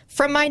 And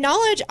from my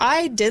knowledge,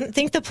 I didn't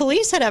think the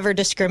police had ever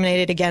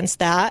discriminated against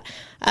that.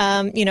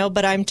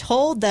 But I'm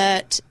told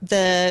that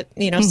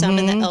some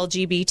in the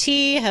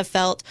LGBT have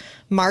felt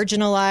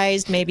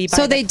marginalized, maybe by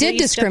so the they did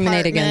police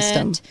discriminate against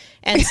them. department.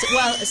 And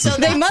so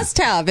they must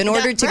have in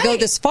order to go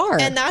this far.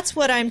 And that's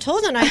what I'm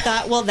told. And I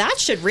thought, well, that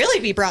should really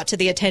be brought to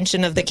the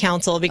attention of the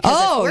council,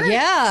 because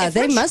if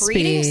they we're must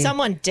treating be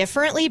someone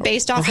differently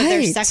based off of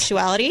their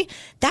sexuality,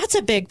 that's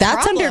a big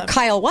That's problem. under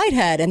Kyle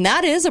Whitehead, and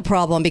that is a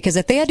problem, because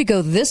if they had to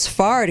go this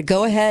far to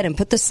go ahead and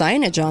put the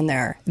signage on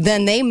there,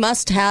 then they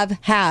must have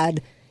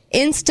had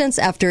instance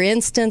after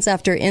instance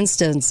after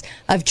instance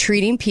of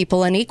treating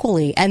people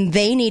unequally, and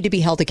they need to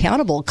be held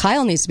accountable.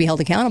 Kyle needs to be held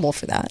accountable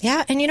for that.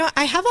 Yeah, and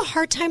I have a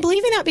hard time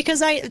believing that,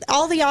 because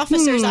all the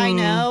officers I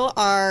know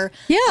are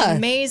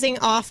amazing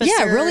officers.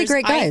 Yeah, really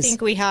great guys. I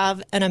think we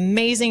have an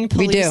amazing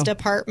police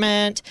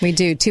department. We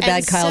do. Too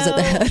bad Kyle's at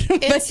the head.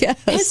 But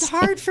yes. It's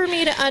hard for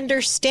me to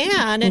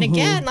understand. And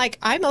again,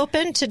 I'm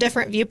open to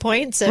different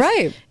viewpoints.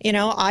 Right.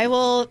 I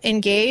will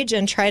engage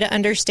and try to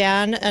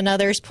understand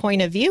another's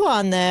point of view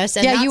on this.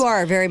 And you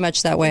are very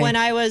much that way. When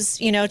I was,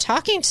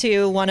 talking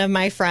to one of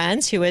my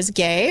friends who is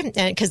gay,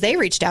 and because they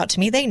reached out to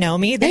me, they know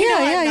me. They know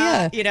I'm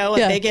not,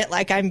 a bigot,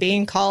 like I'm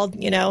being called,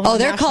 Oh,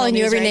 they're calling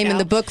you every name in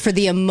the book for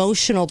the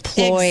emotional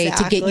ploy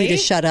to get you to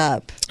shut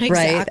up,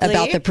 right?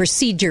 About the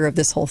procedure of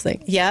this whole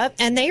thing. Yep.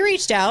 And they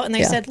reached out and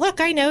they said,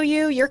 look, I know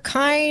you. You're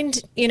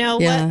kind.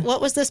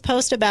 What was this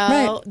post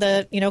about?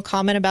 Right. The,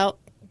 comment about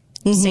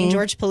St.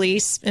 George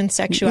Police and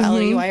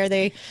sexuality. Why are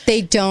they?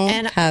 They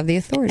don't have the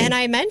authority. And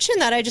I mentioned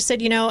that. I just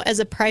said, as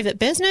a private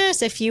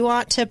business, if you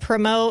want to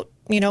promote,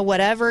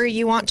 whatever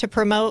you want to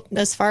promote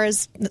as far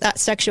as that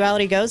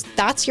sexuality goes,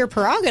 that's your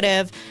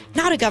prerogative,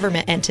 not a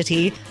government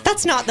entity.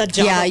 That's not the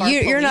job of our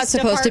you're not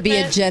supposed to be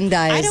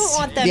agendized. I don't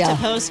want them to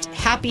post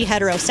Happy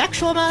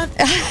Heterosexual Month,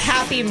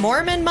 Happy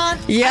Mormon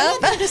Month. I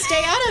want them to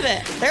stay out of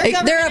it.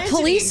 They're a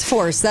police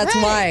force. That's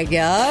why.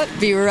 Yep.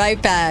 Be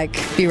right back.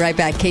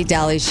 Kate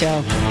Daly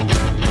Show.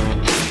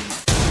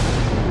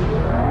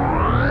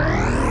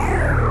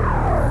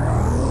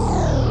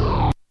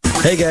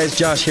 Hey guys,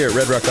 Josh here at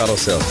Red Rock Auto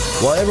Sales.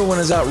 While everyone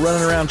is out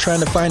running around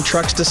trying to find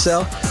trucks to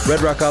sell,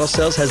 Red Rock Auto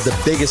Sales has the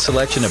biggest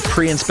selection of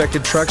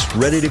pre-inspected trucks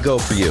ready to go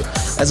for you.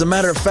 As a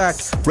matter of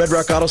fact, Red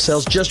Rock Auto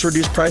Sales just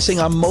reduced pricing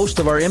on most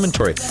of our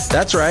inventory.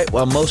 That's right,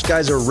 while most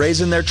guys are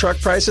raising their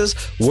truck prices,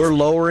 we're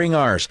lowering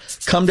ours.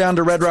 Come down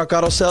to Red Rock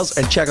Auto Sales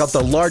and check out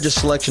the largest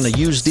selection of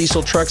used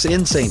diesel trucks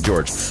in St.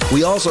 George.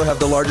 We also have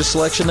the largest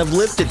selection of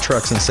lifted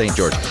trucks in St.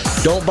 George.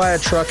 Don't buy a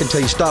truck until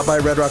you stop by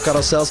Red Rock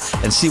Auto Sales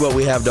and see what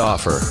we have to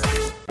offer.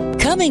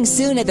 Coming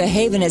soon at the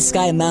Haven at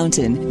Sky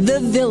Mountain, The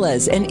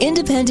Villas, an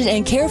independent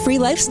and carefree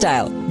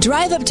lifestyle.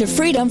 Drive up to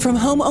freedom from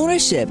home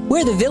ownership,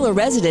 where the villa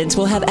residents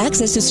will have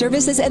access to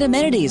services and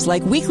amenities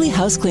like weekly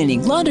house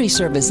cleaning, laundry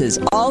services,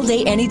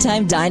 all-day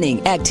anytime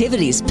dining,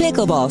 activities,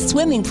 pickleball,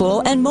 swimming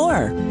pool, and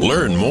more.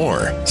 Learn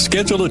more.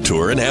 Schedule a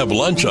tour and have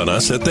lunch on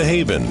us at The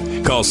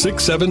Haven. Call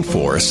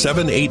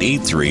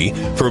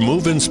 674-7883 for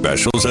move-in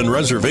specials and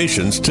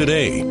reservations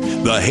today.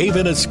 The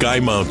Haven at Sky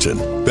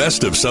Mountain,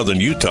 Best of Southern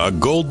Utah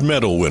Gold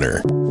Medal winner.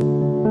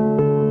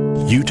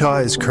 Utah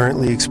is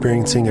currently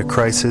experiencing a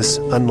crisis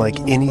unlike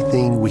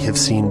anything we have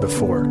seen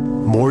before.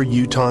 More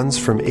Utahns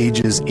from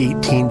ages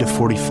 18 to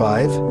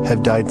 45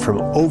 have died from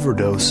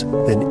overdose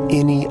than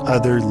any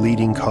other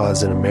leading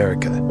cause in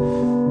America.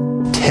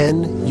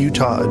 10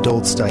 Utah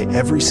adults die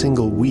every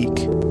single week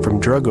from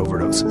drug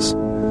overdoses.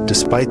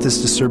 Despite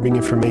this disturbing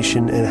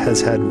information, it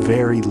has had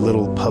very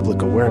little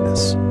public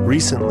awareness.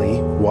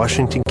 Recently,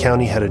 Washington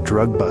County had a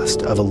drug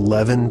bust of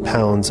 11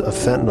 pounds of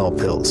fentanyl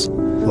pills.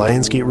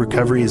 Lionsgate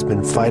Recovery has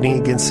been fighting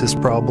against this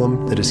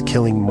problem that is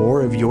killing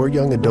more of your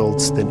young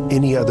adults than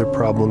any other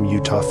problem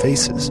Utah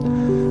faces.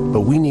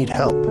 But we need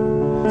help.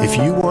 If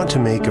you want to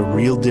make a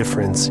real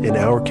difference in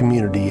our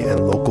community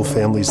and local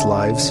families'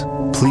 lives,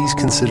 please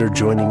consider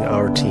joining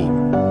our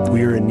team.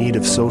 We are in need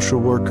of social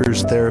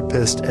workers,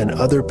 therapists, and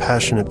other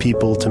passionate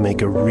people to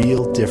make a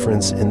real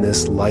difference in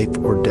this life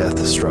or death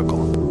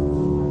struggle.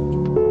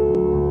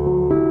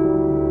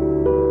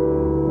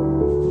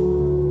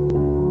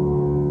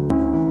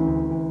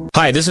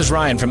 Hi, this is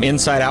Ryan from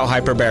Inside Out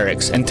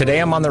Hyperbarics, and today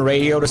I'm on the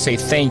radio to say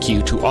thank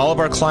you to all of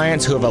our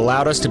clients who have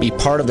allowed us to be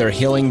part of their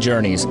healing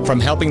journeys,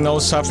 from helping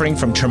those suffering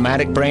from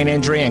traumatic brain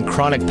injury and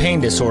chronic pain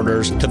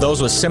disorders to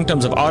those with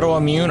symptoms of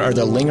autoimmune or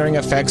the lingering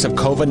effects of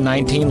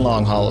COVID-19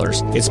 long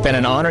haulers. It's been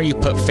an honor you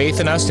put faith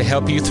in us to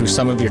help you through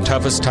some of your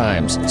toughest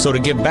times. So to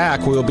give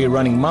back, we will be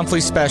running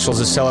monthly specials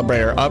to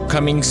celebrate our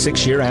upcoming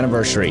 6-year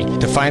anniversary.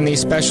 To find these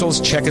specials,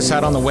 check us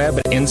out on the web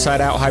at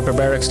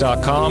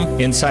InsideOutHyperbarics.com.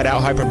 Inside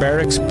Out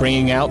Hyperbarics,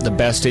 bringing out the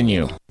best in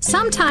you.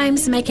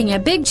 Sometimes making a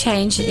big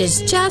change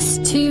is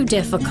just too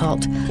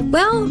difficult.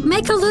 Well,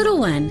 make a little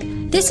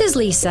one. This is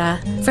Lisa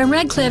from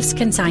Red Cliffs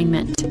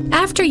Consignment.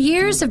 After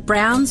years of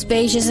browns,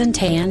 beiges, and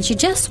tans, you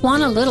just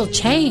want a little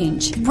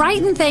change.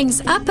 Brighten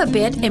things up a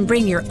bit and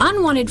bring your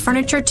unwanted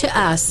furniture to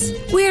us.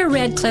 We're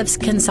Red Cliffs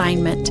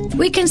Consignment.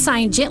 We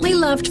consign gently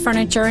loved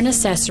furniture and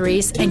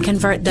accessories and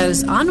convert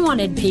those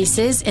unwanted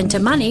pieces into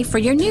money for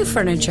your new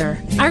furniture.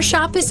 Our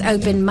shop is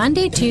open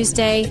Monday,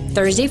 Tuesday,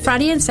 Thursday,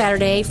 Friday, and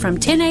Saturday from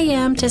 10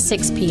 a.m. to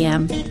 6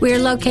 p.m. We are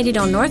located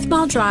on North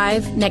Mall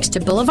Drive next to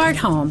Boulevard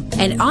Home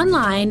and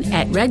online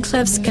at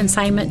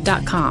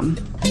redcliffsconsignment.com.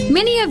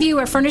 Many of you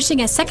are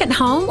furnishing a second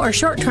home or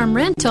short-term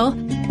rental.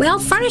 Well,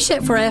 furnish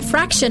it for a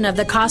fraction of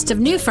the cost of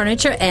new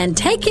furniture and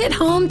take it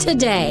home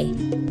today.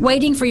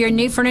 Waiting for your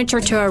new furniture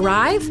to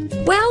arrive?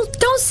 Well,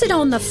 don't sit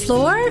on the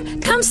floor.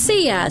 Come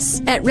see us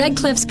at Red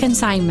Cliffs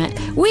Consignment.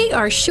 We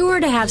are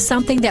sure to have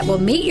something that will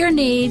meet your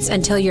needs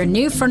until your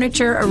new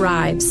furniture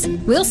arrives.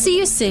 We'll see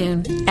you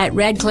soon at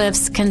Red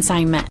Cliffs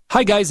Consignment.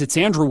 Hi guys, it's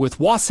Andrew with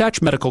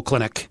Wasatch Medical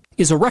Clinic.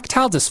 Is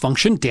erectile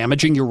dysfunction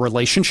damaging your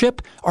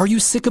relationship? Are you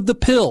sick of the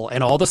pill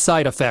and all the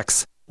side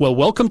effects? Well,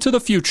 welcome to the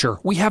future.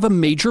 We have a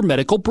major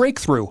medical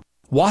breakthrough.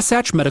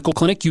 Wasatch Medical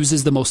Clinic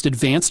uses the most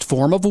advanced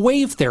form of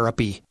wave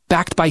therapy.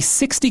 Backed by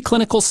 60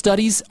 clinical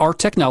studies, our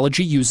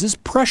technology uses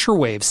pressure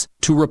waves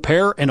to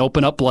repair and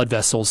open up blood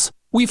vessels.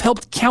 We've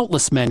helped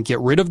countless men get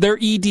rid of their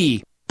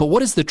ED. But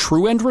what is the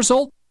true end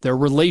result? Their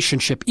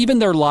relationship, even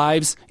their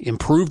lives,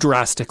 improve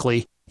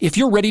drastically. If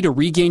you're ready to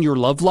regain your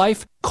love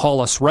life,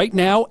 call us right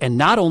now, and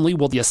not only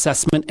will the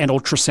assessment and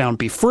ultrasound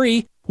be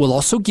free, we'll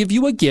also give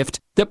you a gift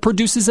that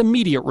produces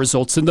immediate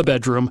results in the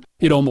bedroom.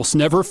 It almost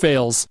never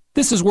fails.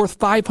 This is worth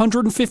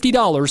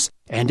 $550,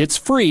 and it's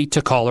free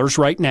to callers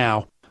right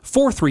now.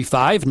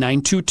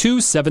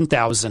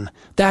 435-922-7000.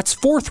 That's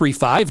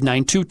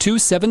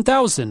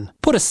 435-922-7000.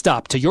 Put a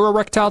stop to your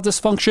erectile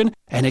dysfunction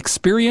and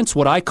experience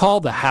what I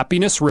call the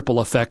happiness ripple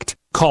effect.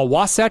 Call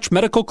Wasatch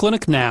Medical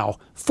Clinic now.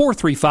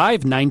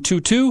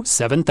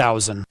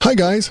 435-922-7000. Hi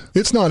guys,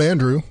 it's not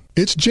Andrew.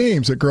 It's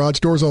James at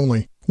Garage Doors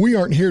Only. We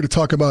aren't here to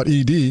talk about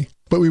ED,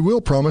 but we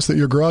will promise that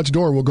your garage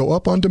door will go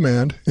up on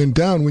demand and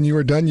down when you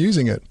are done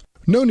using it.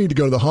 No need to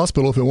go to the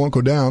hospital if it won't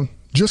go down.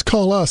 Just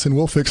call us and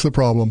we'll fix the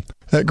problem.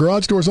 At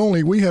Garage Doors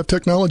Only, we have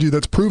technology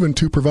that's proven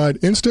to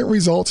provide instant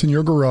results in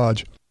your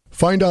garage.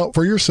 Find out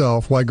for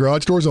yourself why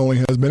Garage Doors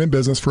Only has been in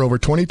business for over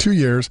 22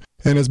 years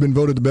and has been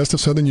voted the best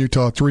of Southern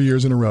Utah 3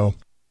 years in a row.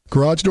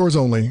 Garage Doors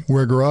Only,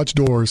 where garage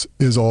doors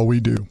is all we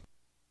do.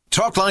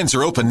 Talk lines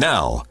are open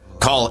now.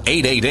 Call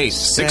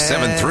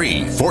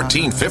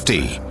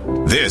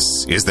 888-673-1450.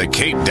 This is the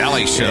Kate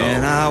Daly Show.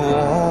 And I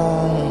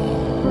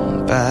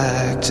won't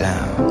back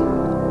down.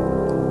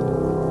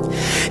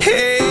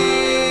 Hey,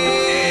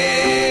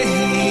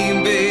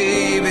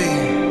 baby.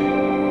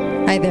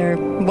 Hi there.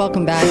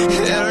 Welcome back to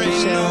the Daly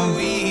Show.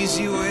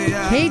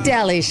 Hey,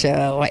 Daly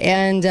Show.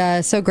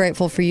 And so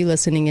grateful for you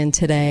listening in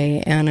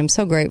today. And I'm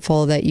so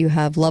grateful that you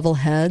have level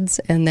heads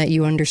and that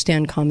you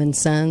understand common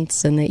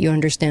sense and that you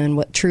understand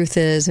what truth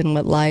is and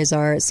what lies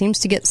are. It seems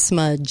to get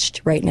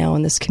smudged right now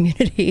in this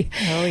community.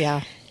 Oh,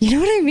 yeah. You know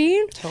what I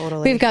mean?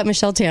 Totally. We've got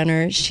Michelle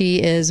Tanner.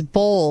 She is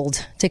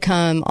bold to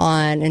come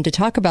on and to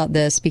talk about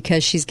this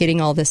because she's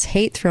getting all this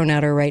hate thrown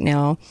at her right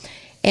now.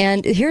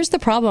 And here's the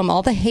problem.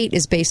 All the hate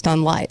is based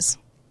on lies.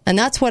 And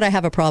that's what I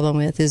have a problem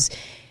with is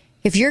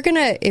if you're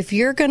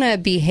gonna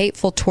be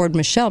hateful toward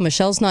Michelle,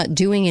 Michelle's not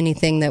doing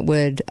anything that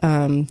would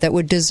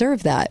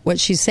deserve that. What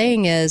she's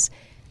saying is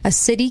a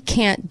city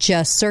can't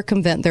just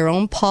circumvent their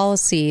own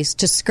policies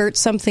to skirt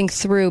something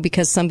through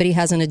because somebody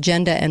has an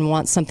agenda and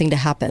wants something to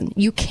happen.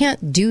 You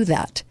can't do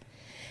that.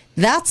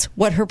 That's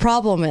what her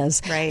problem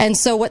is. Right. And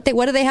so what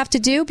do they have to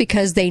do?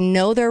 Because they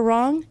know they're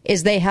wrong,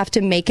 is they have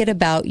to make it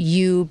about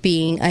you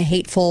being a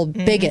hateful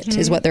bigot,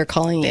 is what they're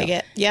calling you.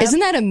 Bigot. Yep. Isn't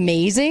that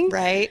amazing?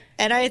 Right.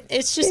 And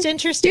it's just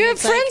interesting. You have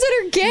It's friends like,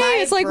 that are gay. my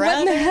It's like,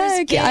 what in the brother's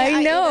heck? gay.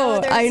 I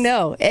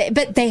know.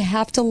 But they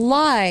have to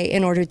lie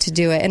in order to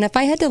do it. And if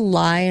I had to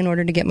lie in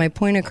order to get my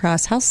point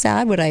across, how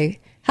sad would I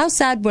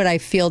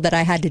feel that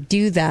I had to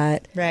do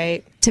that?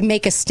 Right. To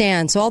make a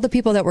stand. So all the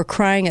people that were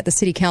crying at the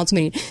city council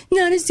meeting,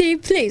 not a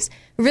safe place.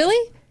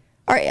 Really?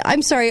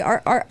 I'm sorry.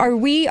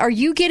 Are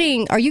you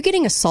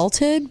getting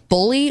assaulted,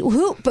 bullied?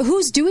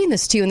 Who's doing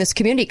this to you in this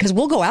community? Because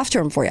we'll go after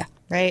them for you.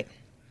 Right.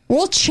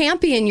 We'll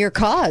champion your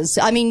cause.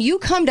 I mean, you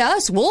come to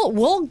us,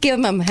 we'll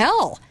give them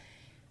hell.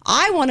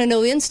 I want to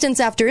know instance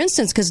after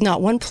instance because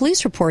not one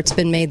police report's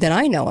been made that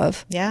I know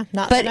of. Yeah,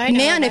 not but that I know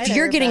man, of if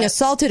you're either, getting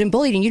assaulted and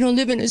bullied and you don't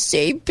live in a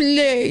safe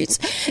place,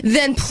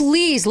 then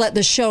please let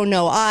the show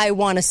know I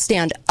want to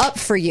stand up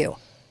for you.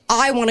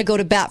 I want to go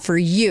to bat for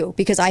you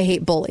because I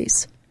hate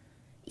bullies.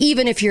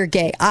 Even if you're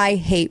gay, I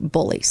hate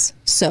bullies.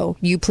 So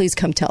you please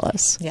come tell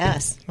us.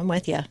 Yes, I'm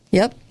with you.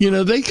 Yep. You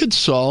know, they could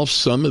solve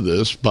some of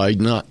this by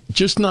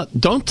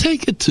don't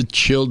take it to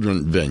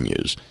children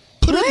venues.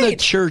 Put it in the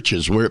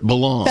churches where it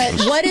belongs. But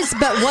what is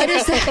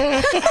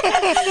that?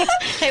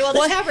 Hey, well,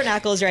 the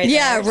tabernacle's right there.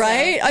 Yeah,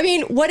 right? So. I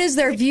mean, what is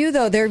their view,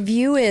 though? Their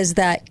view is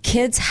that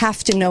kids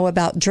have to know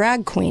about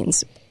drag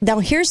queens. Now,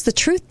 here's the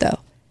truth, though.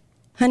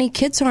 Honey,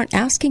 kids aren't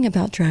asking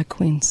about drag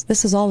queens.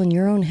 This is all in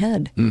your own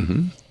head.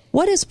 Mm-hmm.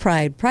 What is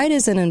pride? Pride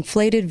is an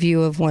inflated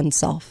view of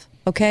oneself,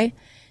 okay?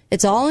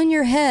 It's all in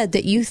your head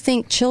that you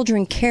think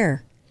children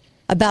care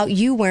about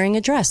you wearing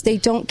a dress. They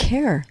don't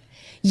care.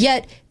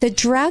 Yet the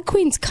drag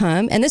queens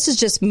come, and this is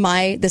just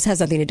this has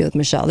nothing to do with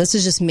Michelle. This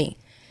is just me.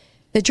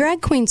 The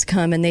drag queens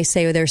come and they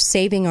say they're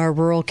saving our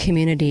rural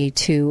community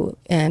to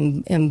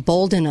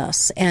embolden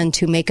us and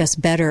to make us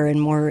better and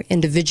more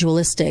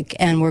individualistic.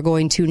 And we're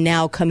going to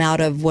now come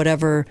out of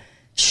whatever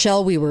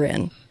shell we were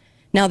in.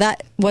 Now,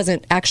 that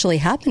wasn't actually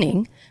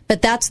happening,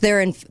 but that's their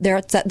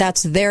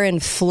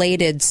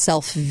inflated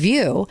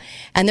self-view.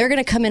 And they're going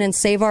to come in and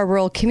save our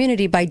rural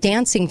community by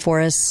dancing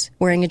for us,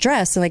 wearing a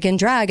dress, and like in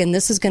drag. And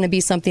this is going to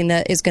be something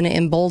that is going to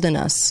embolden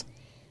us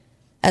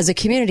as a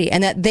community,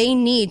 and that they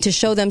need to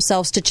show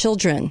themselves to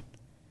children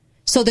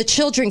so the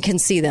children can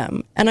see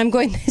them. And I'm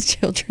going, the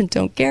children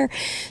don't care.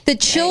 The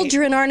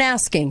children aren't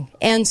asking.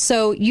 And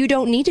so you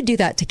don't need to do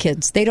that to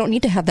kids. They don't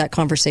need to have that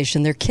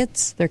conversation. They're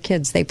kids. They're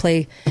kids. They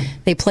play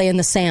in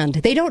the sand.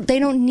 They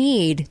don't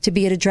need to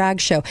be at a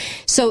drag show.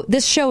 So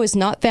this show is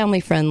not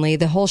family friendly.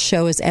 The whole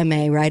show is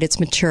MA, right? It's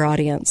mature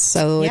audience.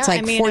 So it's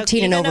like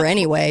 14 and over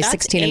anyway,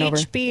 16 and over.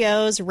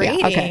 HBO's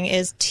rating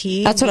is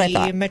TV that's what I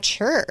thought.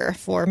 Mature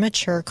for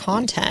mature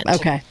content.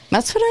 Okay.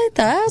 That's what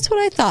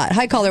I thought.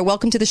 Hi, caller.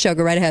 Welcome to the show.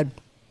 Go right ahead.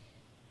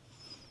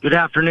 Good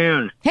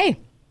afternoon. Hey,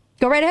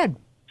 go right ahead.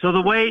 So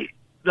the way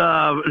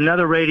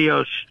another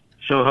radio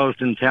show host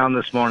in town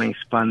this morning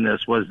spun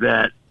this was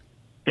that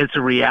it's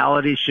a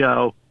reality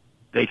show.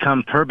 They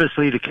come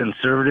purposely to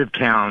conservative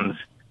towns,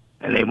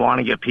 and they want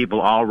to get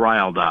people all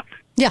riled up.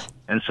 Yeah.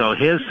 And so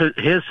his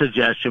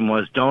suggestion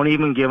was, don't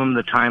even give them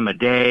the time of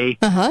day.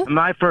 Uh-huh. And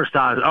my first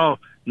thought is,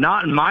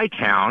 not in my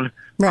town.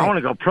 Right. I want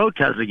to go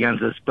protest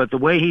against this. But the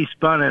way he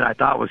spun it, I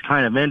thought was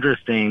kind of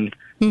interesting.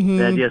 Mm-hmm.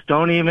 That just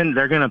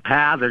they're going to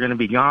pass, they're going to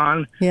be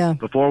gone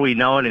before we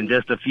know it in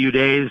just a few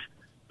days.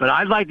 But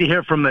I'd like to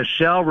hear from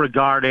Michelle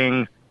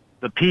regarding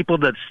the people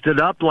that stood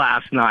up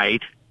last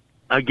night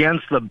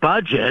against the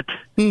budget,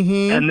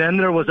 and then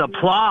there was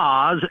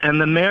applause,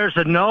 and the mayor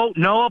said, no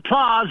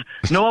applause,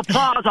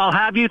 I'll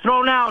have you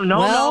thrown out.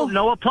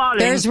 No applauding.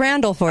 There's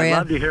Randall for you. I'd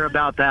love to hear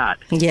about that.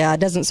 Yeah,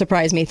 it doesn't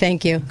surprise me.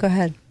 Thank you. Go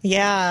ahead.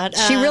 Yeah.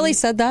 She really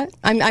said that?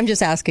 I'm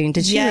just asking.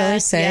 Did she really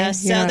say?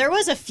 Yes. So there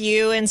was a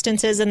few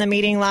instances in the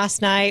meeting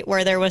last night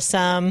where there was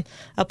some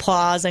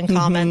applause and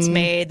comments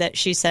made that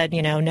she said,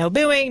 no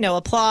booing, no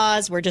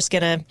applause. We're just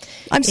going to...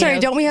 I'm sorry,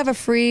 don't we have a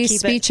free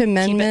speech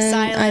amendment?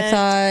 I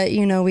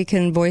thought, we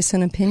can voice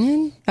an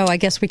opinion. Oh, I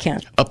guess we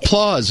can't.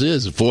 Applause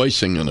is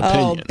voicing an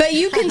opinion. Oh, but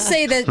you can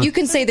say that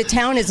the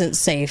town isn't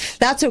safe.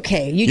 That's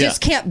okay. You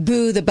just can't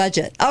boo the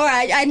budget. All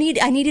right, I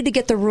needed to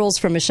get the rules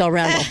from Michelle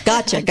Randall.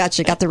 Gotcha.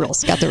 Got the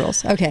rules.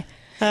 Okay.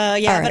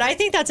 But I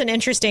think that's an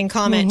interesting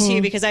comment,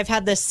 too, because I've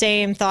had the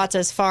same thoughts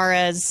as far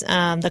as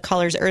the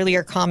caller's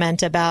earlier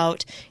comment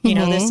about,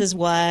 this is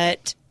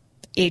what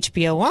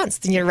HBO wants.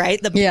 You're right.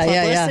 The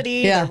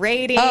publicity, the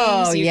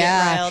ratings, you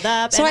get riled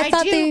up. So and I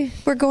thought they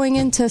were going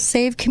in to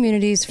save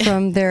communities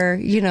from their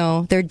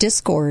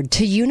discord,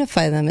 to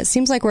unify them. It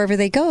seems like wherever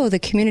they go, the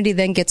community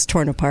then gets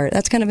torn apart.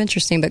 That's kind of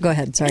interesting, but go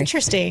ahead. Sorry.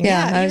 Interesting.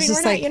 Yeah. I was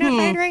just we're not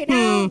unified right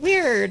now.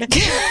 Weird.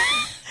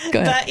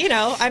 But,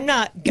 I'm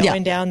not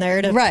going down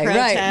there to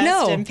protest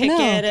and picket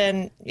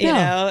and,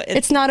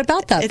 it's not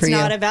about that for you.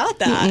 It's not about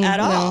that at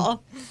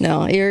all.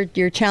 No,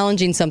 you're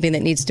challenging something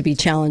that needs to be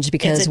challenged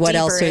because what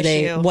else are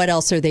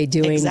they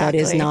doing that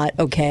is not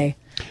okay?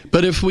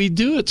 But if we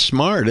do it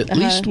smart, at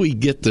least we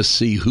get to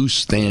see who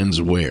stands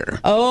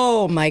where.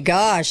 Oh, my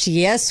gosh.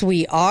 Yes,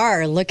 we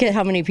are. Look at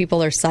how many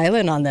people are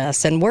silent on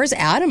this. And where's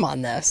Adam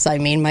on this? I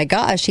mean, my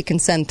gosh, he can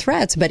send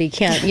threats, but he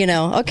can't,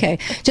 Okay.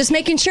 Just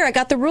making sure I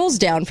got the rules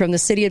down from the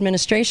city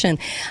administration.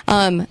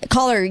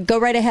 Caller, go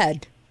right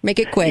ahead. Make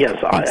it quick.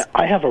 Yes,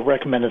 I have a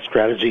recommended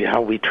strategy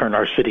how we turn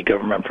our city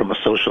government from a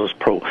socialist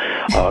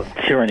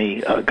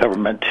pro-tyranny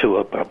government to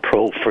a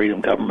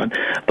pro-freedom government.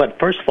 But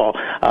first of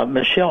all,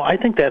 Michelle, I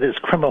think that is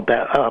criminal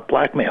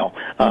blackmail.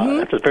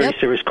 It's a very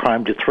serious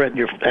crime to threaten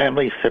your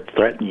family,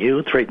 threaten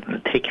you, threaten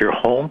to take your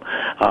home.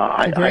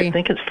 I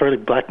think it's fairly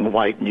black and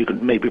white, and you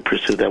can maybe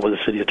pursue that with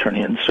a city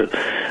attorney and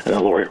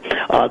a lawyer.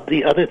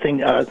 The other thing,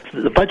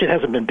 the budget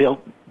hasn't been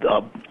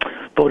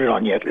voted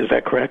on yet. Is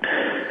that correct?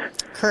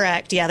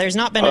 Correct. Yeah, there's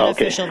not been an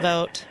official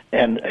vote.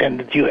 And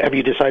have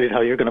you decided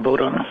how you're going to vote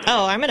on it?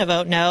 Oh, I'm going to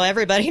vote no.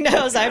 Everybody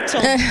knows. That's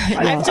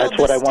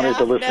what I wanted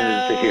the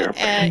listeners to hear.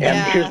 And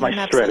here's my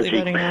strategy.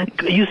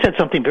 You said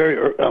something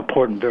very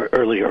important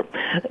earlier.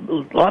 A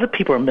lot of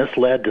people are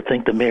misled to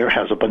think the mayor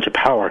has a bunch of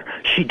power.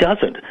 She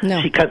doesn't.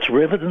 No. She cuts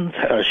ribbons.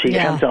 She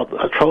hands out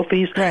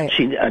trophies. Right.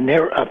 She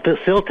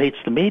facilitates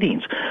the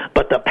meetings.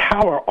 But the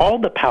power, all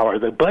the power,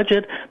 the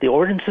budget, the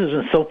ordinances,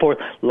 and so forth,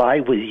 lie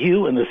with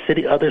you and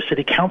the other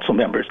city council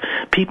members.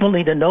 People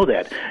need to know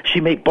that.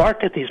 She may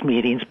bark at these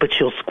meetings, but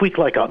she'll squeak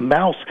like a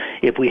mouse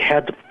if we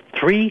had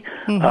three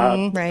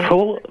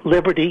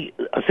pro-liberty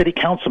city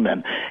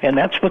councilmen. And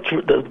that's what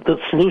the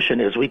solution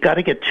is. We've got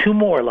to get 2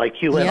 more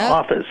like you in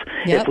office.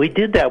 If we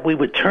did that, we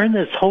would turn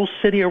this whole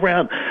city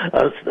around.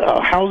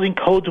 Housing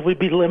codes would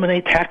be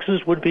eliminated,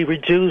 taxes would be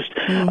reduced.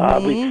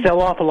 We'd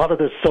sell off a lot of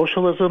this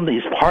socialism,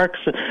 these parks,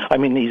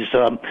 these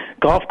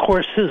golf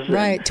courses,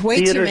 and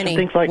theaters and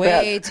things like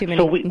that. Way too many.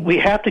 So we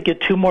have to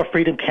get 2 more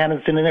freedom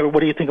candidates in there.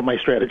 What do you think of my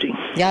strategy?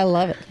 Yeah, I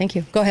love it. Thank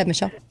you. Go ahead,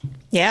 Michelle.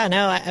 Yeah,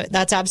 no,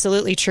 that's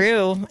absolutely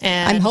true.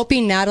 And I'm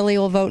hoping Natalie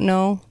will vote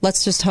no.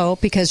 Let's just hope,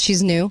 because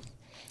she's new.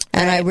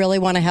 And I really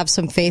want to have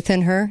some faith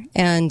in her.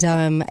 And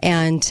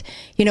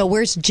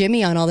where's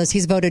Jimmy on all this?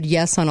 He's voted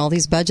yes on all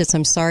these budgets.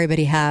 I'm sorry, but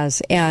he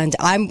has. And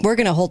we're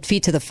going to hold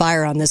feet to the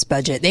fire on this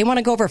budget. They want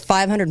to go over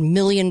 $500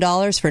 million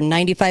for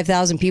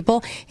 95,000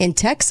 people. In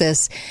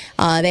Texas,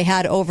 they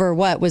had over,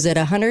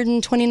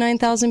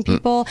 129,000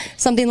 people?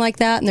 Something like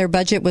that. And their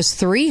budget was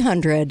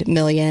 $300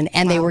 million,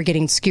 and they were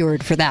getting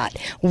skewered for that.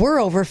 We're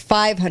over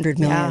 $500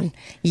 million.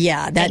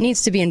 Yeah, that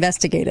needs to be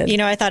investigated.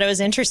 I thought it was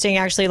interesting.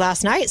 Actually,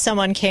 last night,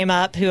 someone came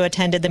up who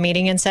attended the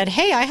meeting and said,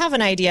 hey, I have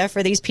an idea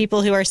for these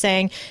people who are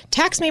saying,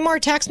 tax me more. I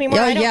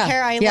don't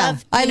care. I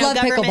love government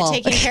pickleball.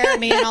 Taking care of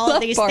me and all of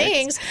these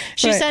things.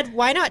 She said,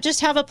 why not just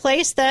have a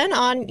place then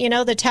on,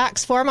 the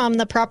tax form, on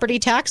the property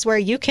tax, where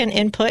you can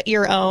input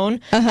your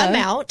own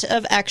amount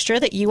of extra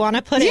that you want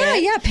to put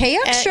in. Yeah, pay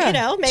extra.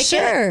 And, make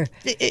it,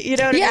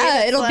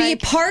 it'll be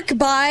park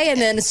by, and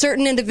then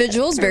certain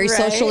individuals, very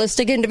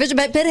socialistic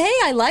individuals. But hey,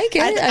 I like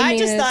it. I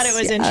just thought it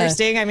was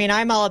interesting.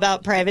 I'm all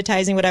about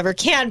privatizing whatever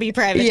can be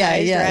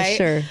privatized. Right?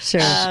 Sure.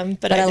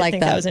 But I like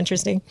think that was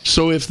interesting.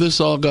 So if this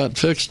all got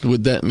fixed,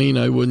 would that mean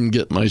I wouldn't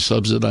get my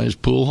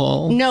subsidized pool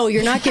hall? No,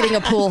 you're not getting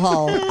a pool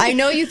hall. I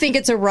know you think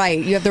it's a right.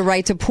 You have the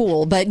right to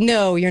pool, but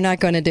no, you're not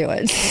going to do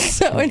it.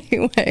 So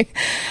anyway,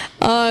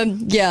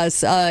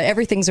 yes,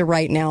 everything's a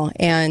right now,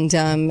 and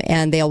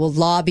they will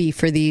lobby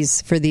for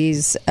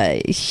these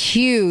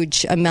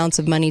huge amounts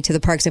of money to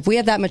the parks. If we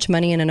have that much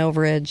money in an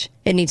overage,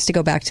 it needs to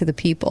go back to the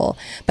people.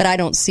 But I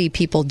don't see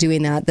people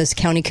doing that. The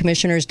county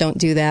commissioners don't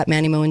do that.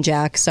 Manny Mo and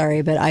Jack,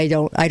 sorry, but I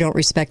don't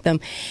respect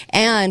them.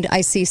 And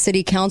I see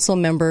city council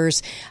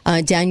members,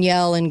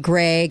 Danielle and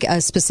Greg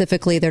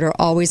specifically, that are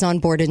always on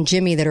board, and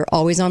Jimmy, that are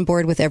always on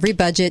board with every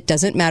budget.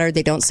 Doesn't matter.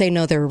 They don't say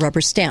no. They're a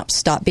rubber stamp.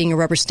 Stop being a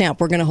rubber stamp.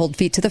 We're going to hold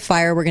feet to the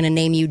fire. We're going to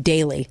name you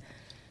daily,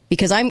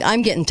 because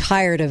I'm getting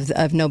tired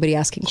of nobody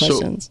asking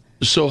questions.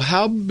 So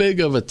how big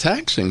of a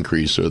tax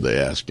increase are they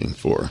asking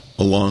for,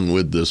 along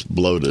with this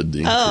bloated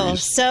increase? Oh,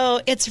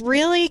 so it's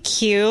really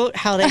cute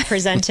how they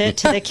present it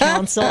to the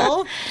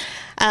council.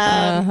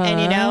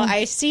 And,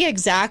 I see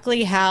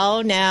exactly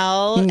how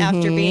now,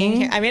 after being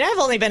here. I've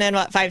only been in,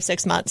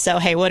 5-6 months, so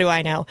hey, what do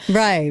I know?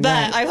 Right.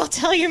 But I will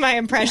tell you my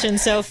impression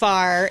so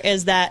far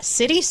is that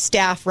city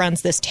staff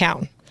runs this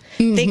town.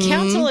 The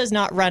council is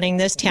not running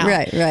this town.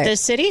 Right. The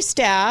city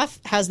staff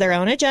has their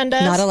own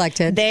agendas. Not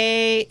elected.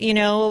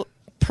 They,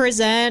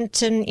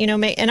 present and,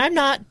 and I'm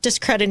not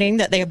discrediting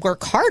that they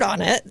work hard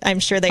on it.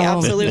 I'm sure they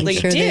absolutely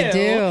do. They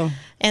do.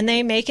 And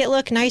they make it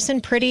look nice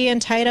and pretty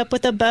and tied up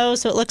with a bow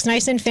so it looks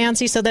nice and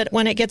fancy, so that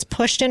when it gets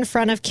pushed in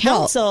front of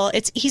council,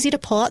 it's easy to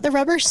pull out the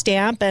rubber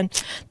stamp and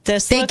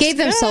They gave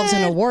themselves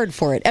an award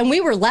for it. And we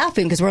were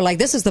laughing because we're like,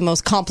 this is the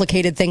most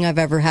complicated thing I've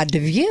ever had to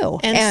view.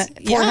 And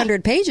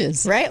 400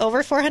 pages. Right,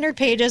 over 400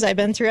 pages. I've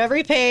been through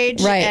every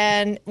page. Right.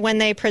 And when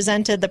they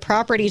presented the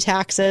property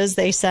taxes,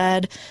 they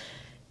said,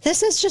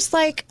 this is just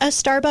like a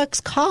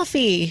Starbucks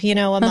coffee, a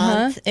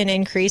month an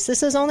increase.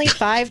 This is only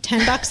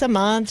 $5-10 a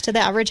month to the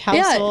average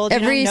household. Yeah,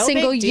 every no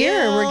single big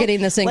year deal. we're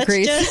getting this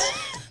increase.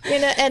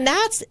 And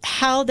that's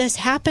how this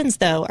happens,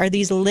 though, are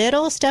these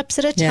little steps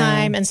at a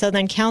time. And so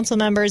then council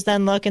members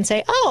then look and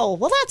say, oh,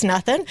 well, that's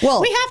nothing.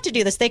 Well, we have to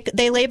do this.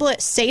 They label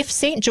it Safe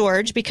St.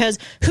 George, because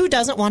who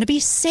doesn't want to be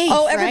safe?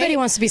 Oh, everybody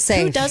wants to be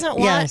safe. Who doesn't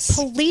want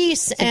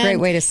police? It's a great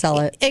way to sell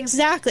it.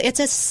 Exactly.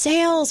 It's a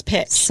sales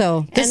pitch.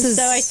 So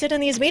so I sit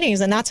in these meetings,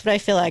 and that's what I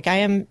feel like. I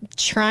am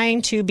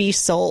trying to be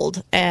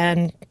sold,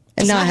 and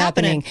it's not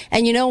happening.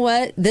 And you know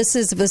what? This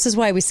is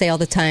why we say all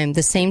the time,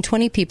 the same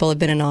 20 people have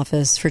been in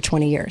office for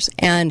 20 years.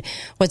 And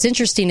what's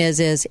interesting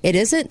is it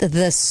isn't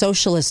the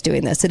socialists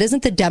doing this. It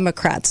isn't the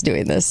Democrats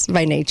doing this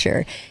by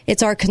nature.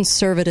 It's our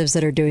conservatives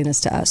that are doing this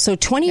to us. So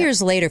 20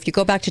 years later, if you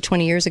go back to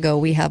 20 years ago,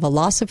 we have a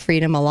loss of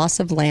freedom, a loss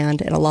of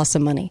land, and a loss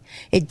of money.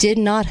 It did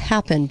not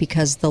happen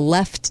because the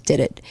left did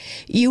it.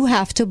 You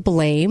have to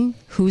blame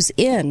who's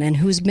in and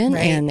who's been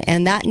in,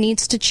 and that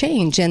needs to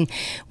change. And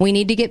we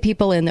need to get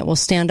people in that will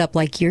stand up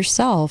like yourself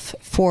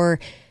for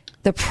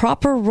the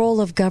proper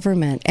role of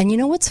government. And you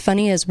know what's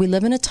funny is we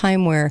live in a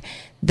time where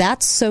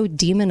that's so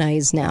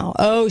demonized now.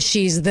 Oh,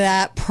 she's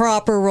that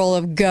proper role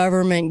of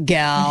government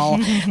gal.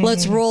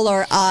 Let's roll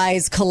our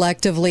eyes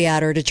collectively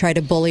at her to try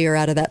to bully her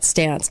out of that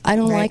stance. I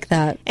don't like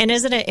that. And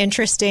isn't it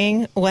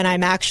interesting when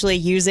I'm actually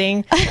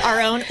using our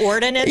own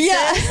ordinances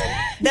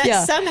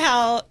that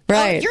somehow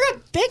you're a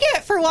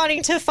bigot for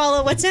wanting to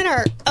follow what's in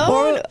our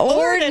own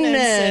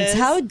ordinances.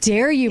 How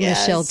dare you,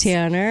 Michelle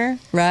Tanner,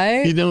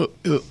 right?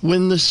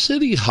 When the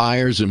city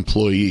hires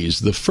employees,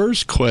 the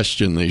first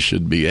question they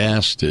should be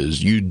asked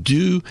is, you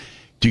do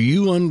Do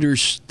you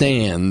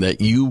understand that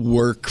you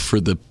work for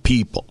the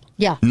people?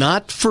 Yeah.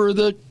 Not for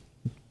the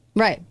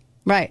Right.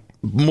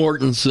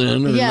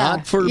 Mortensen, or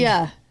not for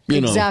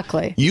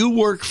exactly. You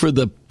work for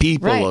the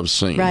people of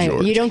St.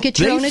 George. You don't get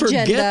your own agenda. They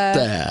forget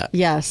that.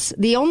 Yes.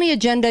 The only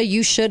agenda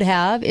you should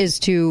have is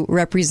to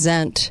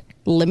represent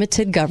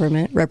limited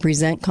government,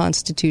 represent the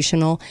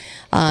Constitution,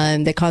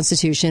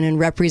 and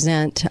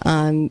represent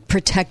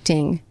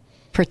protecting,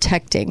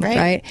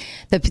 right?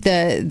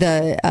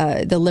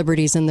 The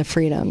liberties and the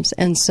freedoms.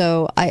 And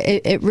so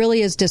it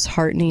really is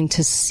disheartening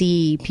to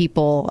see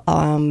people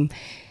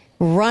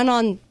run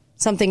on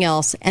something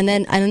else, and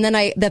then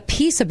the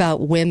piece about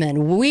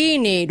women. We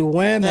need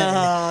women.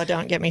 Oh,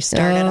 don't get me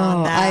started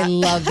on that. I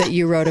love that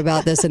you wrote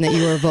about this and that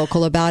you were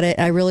vocal about it.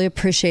 I really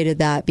appreciated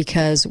that,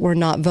 because we're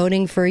not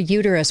voting for a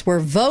uterus. We're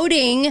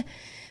voting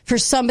for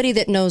somebody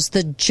that knows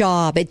the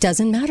job. It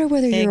doesn't matter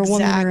whether you're a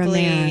woman or a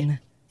man.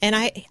 And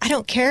I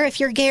don't care if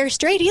you're gay or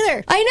straight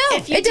either. I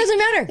know. It doesn't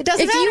matter. It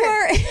doesn't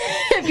matter.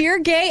 If you're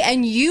gay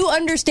and you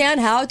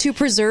understand how to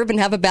preserve and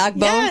have a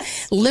backbone,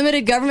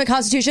 limited government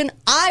constitution,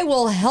 I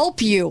will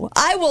help you.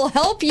 I will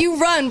help you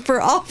run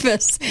for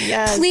office.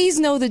 Yes.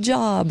 Please know the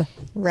job.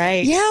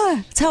 Right.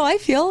 Yeah, that's how I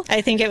feel. I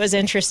think it was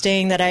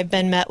interesting that I've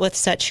been met with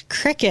such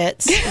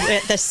crickets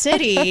at the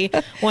city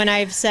when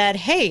I've said,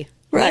 hey,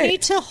 we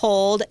need to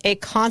hold a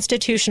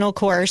constitutional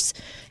course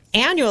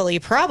annually,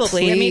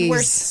 probably. Please. I mean,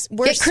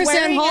 we're Get Chris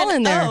swearing Hall an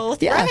in there.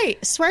 oath, Yeah. right?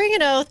 Swearing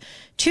an oath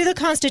to the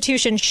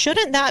Constitution.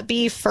 Shouldn't that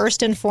be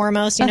first and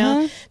foremost? You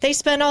know, they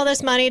spend all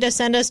this money to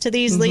send us to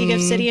these League of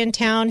City and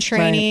Town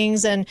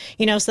trainings, and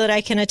so that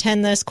I can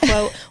attend this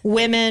quote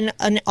women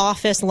in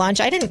office lunch.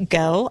 I didn't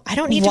go. I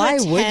don't need Why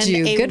to attend would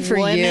you? a Good for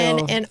women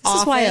you. in This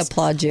office is why I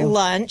applaud you.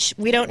 lunch.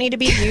 We don't need to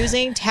be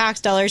using tax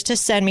dollars to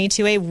send me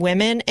to a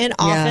women in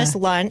office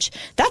lunch.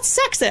 That's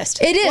sexist.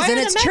 It is, Why and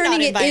are it's the men turning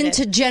not it invited?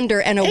 into gender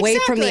and away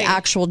from the Exactly.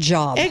 actual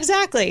job.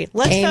 Exactly.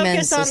 Let's Amen,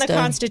 focus on the sister.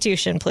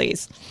 Constitution,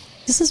 please.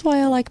 This is why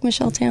I like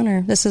Michelle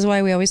Tanner. This is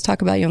why we always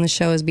talk about you on the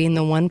show as being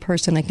the one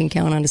person I can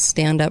count on to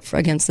stand up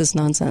against this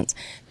nonsense.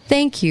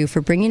 Thank you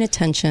for bringing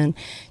attention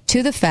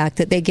to the fact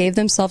that they gave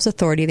themselves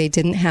authority they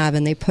didn't have,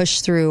 and they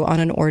pushed through on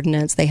an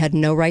ordinance they had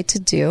no right to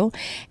do.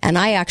 And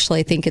I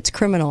actually think it's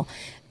criminal.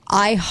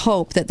 I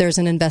hope that there's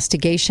an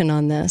investigation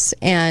on this,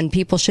 and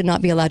people should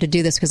not be allowed to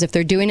do this, because if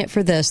they're doing it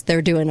for this,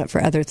 they're doing it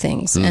for other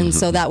things. And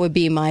so that would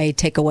be my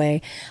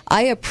takeaway.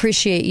 I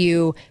appreciate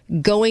you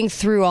going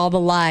through all the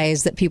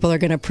lies that people are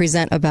going to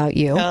present about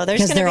you. Oh, there's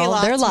going to be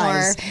lots they're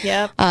lies. more.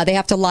 Yep. They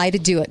have to lie to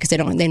do it, because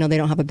they know they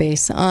don't have a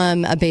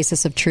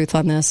basis of truth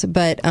on this.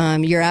 But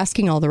you're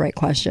asking all the right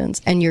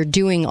questions, and you're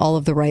doing all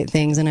of the right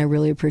things, and I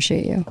really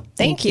appreciate you.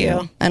 Thank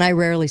you. And I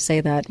rarely say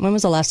that. When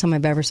was the last time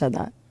I've ever said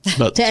that?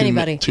 About to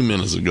anybody. 2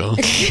 minutes ago.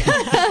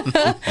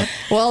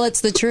 Well, it's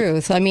the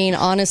truth. I mean,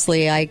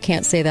 honestly, I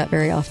can't say that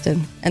very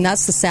often. And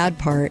that's the sad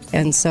part.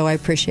 And so I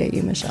appreciate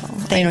you, Michelle.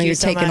 I know you you're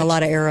so taking a much.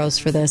 lot of arrows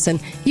for this.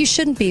 And you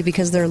shouldn't be,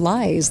 because they're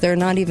lies. They're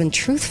not even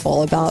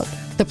truthful about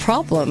the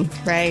problem.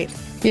 Right.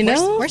 You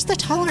know? Where's the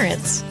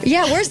tolerance?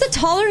 Yeah, where's the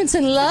tolerance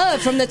and love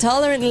from the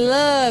tolerant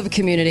love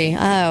community?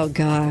 Oh,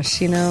 gosh.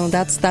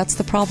 That's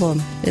the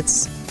problem.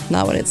 It's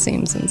not what it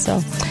seems. And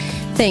so...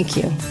 thank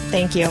you.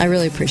 Thank you. I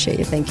really appreciate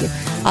you. Thank you.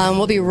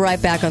 We'll be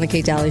right back on the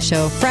Kate Daly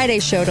Show. Friday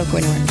show. Don't go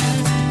anywhere.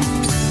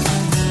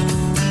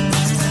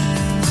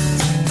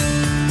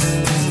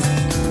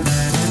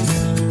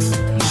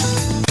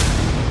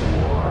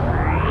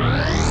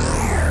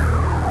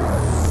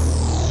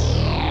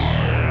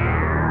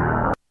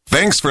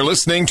 Thanks for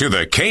listening to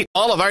the Kate,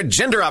 all of our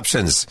gender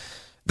options.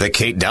 The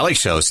Kate Daly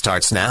Show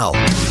starts now.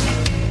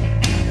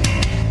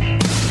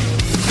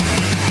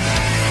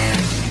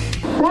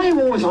 Why are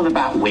you always on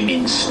about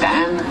women,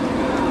 Stan?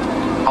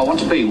 I want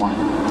to be one.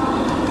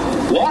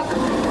 What?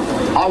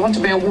 I want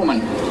to be a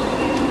woman.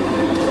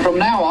 From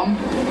now on,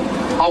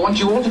 I want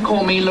you all to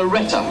call me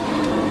Loretta.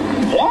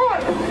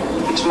 What?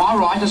 It's my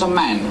right as a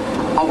man.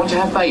 I want to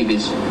have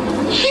babies.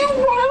 You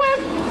want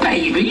to have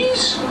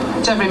babies?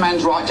 It's every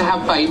man's right to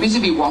have babies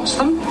if he wants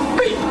them.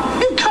 But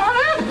you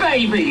can't have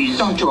babies.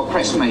 Don't you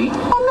oppress me.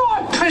 I'm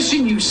not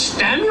oppressing you,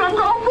 Stan. I've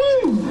got a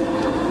womb.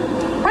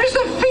 Where's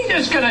the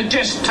fetus going to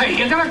just take?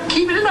 You're going to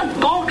keep it in a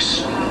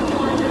box?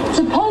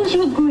 Suppose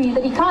you agree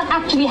that he can't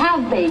actually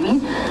have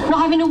babies, not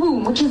having a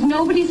womb, which is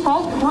nobody's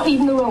fault, not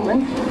even the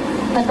Romans,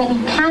 but that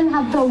he can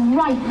have the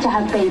right to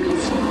have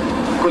babies.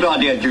 Good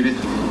idea, Judith.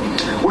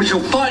 We shall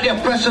fight the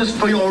oppressors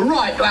for your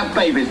right to have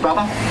babies,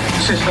 brother,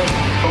 sister.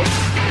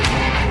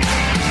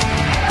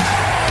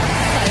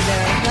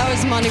 That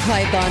was Monty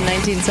Python,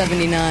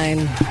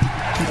 1979.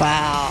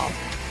 Wow.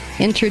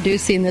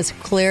 Introducing this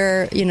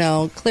clear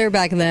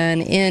back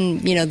then in,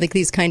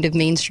 these kind of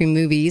mainstream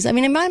movies. I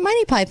mean,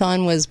 Monty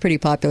Python was pretty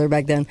popular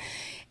back then.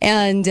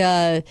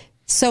 And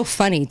so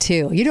funny,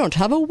 too. You don't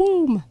have a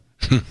womb.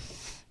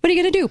 What are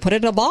you going to do? Put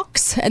it in a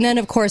box? And then,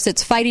 of course,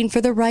 it's fighting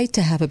for the right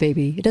to have a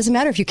baby. It doesn't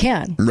matter if you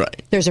can.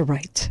 Right. There's a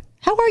right.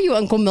 How are you,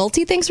 Uncle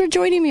Milty? Thanks for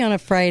joining me on a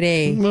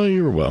Friday. Well,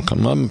 you're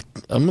welcome. I'm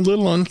a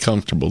little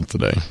uncomfortable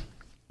today.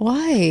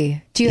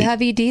 Why? Do you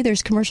have ED?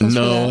 There's commercials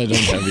for that. No, I don't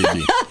have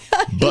ED.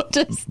 But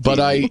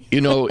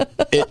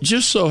it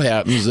just so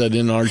happens that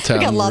in our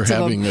town we're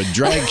having a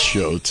drag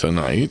show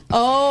tonight.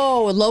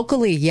 Oh,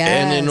 locally, yes.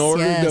 And in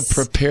order to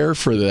prepare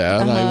for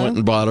that, I went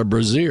and bought a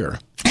brassiere.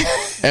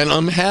 And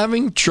I'm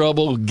having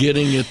trouble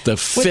getting it to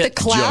fit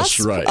just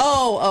right.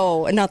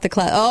 Oh, not the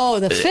clasp. Oh,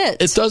 the fit.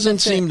 It doesn't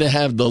seem to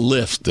have the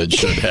lift it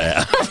should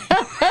have.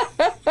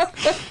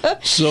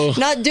 So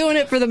not doing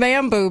it for the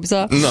man boobs,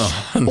 huh? No.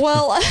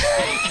 Well,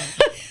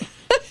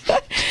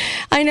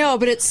 I know,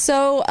 but it's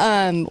so.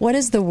 What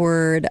is the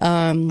word?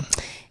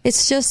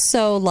 It's just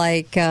so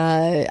like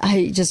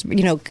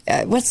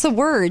what's the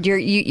word?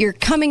 You're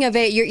coming of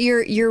age.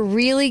 You're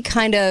really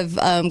kind of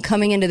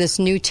coming into this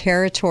new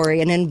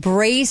territory and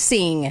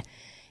embracing,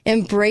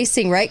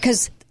 right?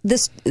 Because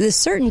this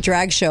certain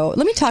drag show.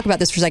 Let me talk about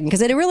this for a second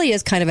because it really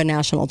is kind of a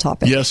national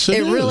topic. Yes,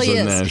 it really is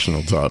a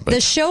national topic.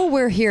 The show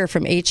We're Here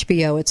from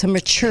HBO. It's a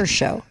mature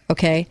show.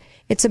 Okay.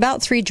 It's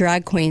about 3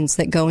 drag queens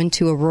that go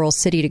into a rural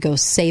city to go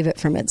save it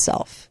from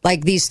itself.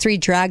 Like these 3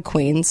 drag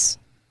queens.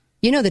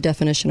 You know the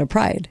definition of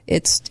pride.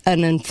 It's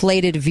an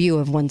inflated view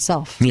of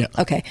oneself. Yeah.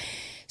 Okay.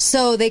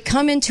 So they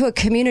come into a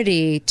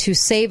community to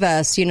save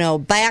us,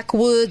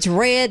 backwoods,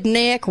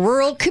 redneck,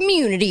 rural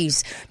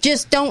communities.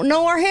 Just don't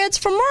know our heads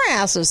from our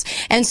asses.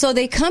 And so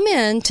they come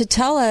in to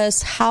tell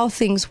us how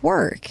things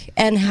work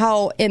and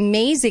how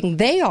amazing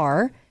they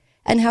are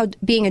and how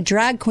being a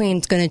drag queen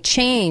is going to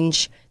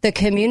change the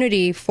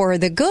community for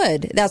the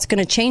good. That's going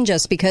to change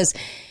us because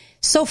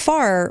so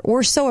far,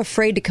 we're so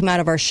afraid to come out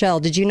of our shell.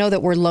 Did you know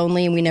that we're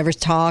lonely and we never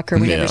talk or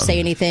we never say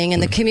anything?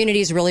 And the community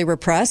is really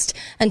repressed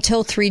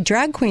until 3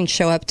 drag queens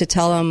show up to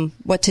tell them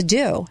what to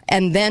do.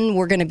 And then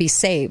we're going to be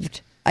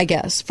saved, I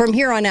guess. From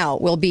here on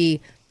out, we'll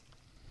be,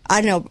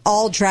 I don't know,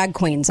 all drag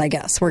queens, I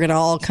guess. We're going to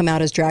all come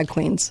out as drag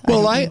queens.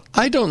 Well,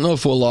 I don't know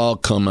if we'll all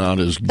come out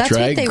as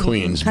drag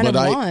queens,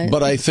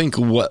 but I think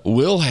what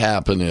will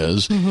happen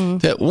is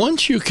that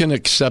once you can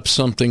accept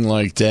something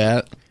like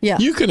that,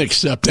 you can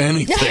accept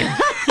anything.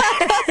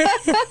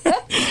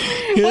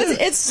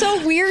 It's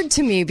so weird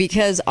to me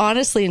because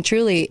honestly and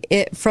truly,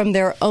 from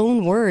their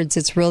own words,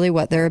 it's really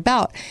what they're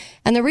about.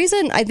 And the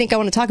reason I think I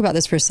want to talk about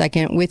this for a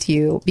second with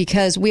you,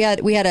 because we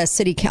had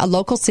a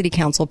local city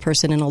council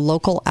person in a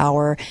local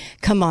hour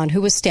come on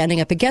who was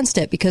standing up against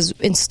it because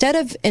instead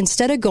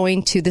of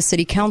going to the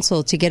city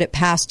council to get it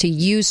passed to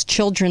use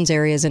children's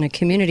areas in a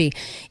community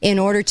in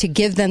order to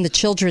give them the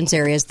children's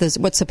areas,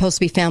 what's supposed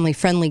to be family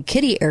friendly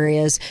kiddie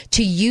areas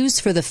to use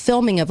for the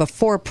filming of a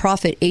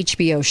for-profit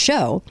HBO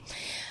show,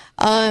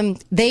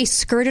 they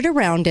skirted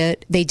around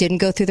it. They didn't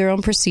go through their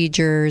own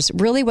procedures.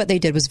 Really what they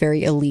did was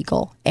very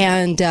illegal.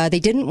 And they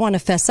didn't want to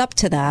fess up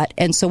to that.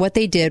 And so what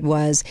they did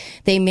was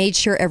they made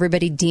sure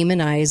everybody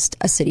demonized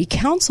a city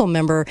council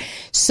member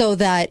so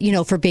that,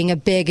 for being a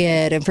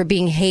bigot and for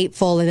being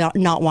hateful and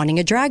not wanting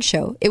a drag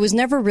show. It was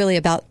never really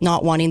about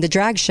not wanting the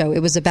drag show. It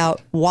was about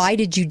why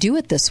did you do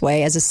it this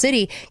way as a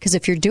city? Because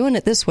if you're doing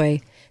it this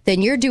way,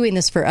 then you're doing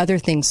this for other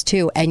things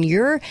too. And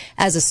you're,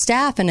 as a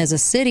staff and as a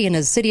city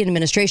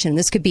administration,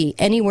 this could be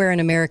anywhere in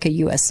America,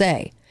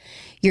 USA,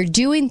 you're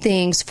doing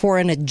things for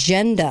an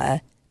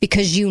agenda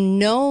because you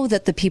know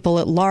that the people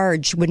at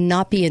large would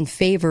not be in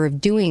favor of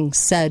doing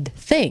said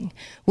thing,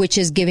 which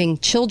is giving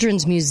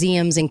children's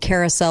museums and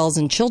carousels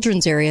and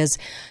children's areas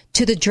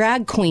to the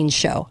drag queen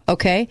show.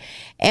 Okay.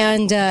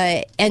 And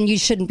you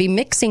shouldn't be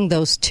mixing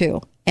those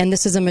two. And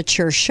this is a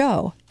mature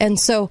show. And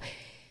so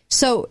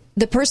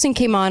the person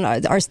came on,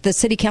 the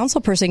city council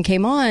person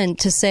came on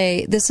to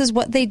say, this is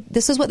what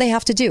they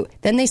have to do.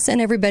 Then they sent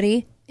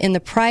everybody in the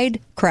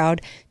Pride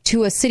crowd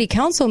to a city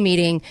council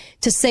meeting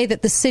to say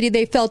that the city,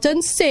 they felt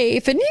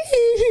unsafe and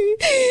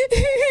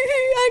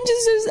I'm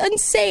just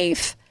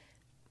unsafe.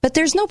 But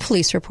there's no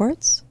police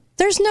reports.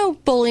 There's no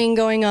bullying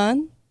going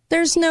on.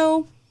 There's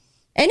no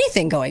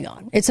anything going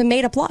on. It's a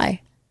made up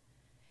lie.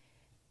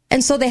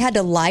 And so they had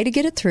to lie to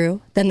get it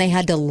through. Then they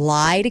had to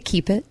lie to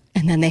keep it.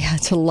 And then they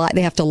have to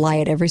lie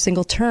at every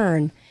single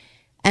turn.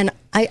 And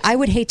I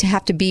would hate to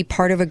have to be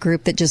part of a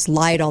group that just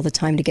lied all the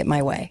time to get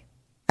my way.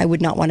 I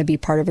would not want to be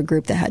part of a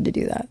group that had to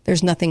do that.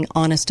 There's nothing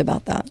honest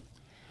about that.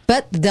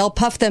 But they'll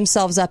puff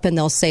themselves up and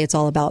they'll say it's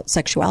all about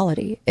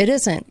sexuality. It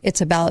isn't. It's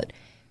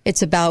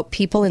about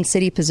people in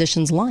city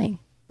positions lying.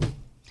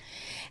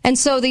 And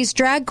so these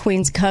drag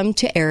queens come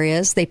to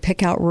areas, they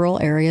pick out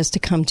rural areas to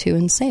come to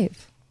and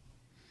save.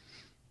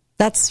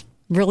 That's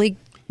really...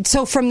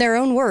 So from their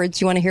own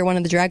words, you want to hear one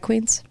of the drag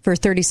queens for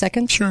 30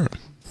 seconds? Sure.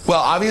 Well,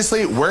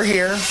 obviously, we're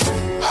here.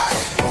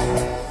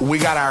 We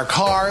got our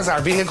cars, our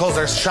vehicles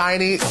are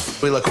shiny.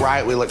 We look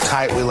right, we look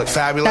tight, we look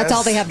fabulous. That's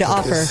all they have to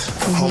offer. This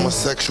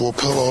homosexual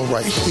pillow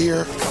right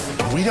here.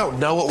 We don't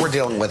know what we're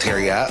dealing with here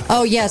yet.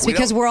 Oh, yes,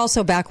 because we're all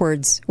so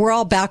backwards. We're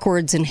all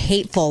backwards and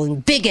hateful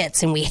and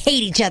bigots, and we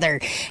hate each other.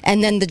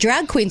 And then the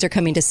drag queens are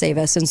coming to save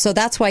us. And so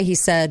that's why he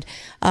said...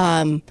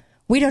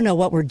 we don't know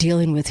what we're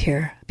dealing with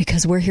here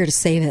because we're here to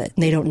save it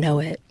and they don't know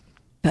it.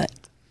 But,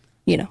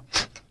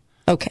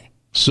 okay.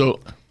 So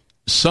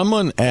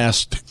someone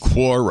asked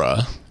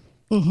Quora,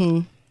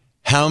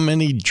 how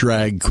many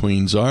drag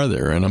queens are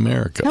there in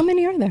America? How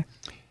many are there?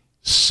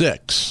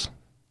 6.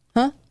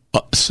 Huh?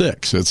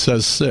 6. It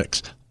says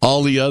 6.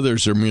 All the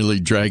others are merely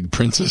drag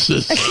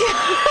princesses.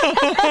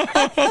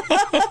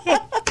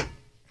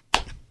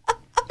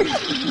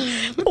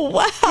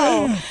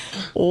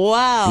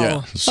 Wow.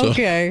 Yeah,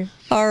 okay.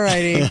 All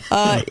righty.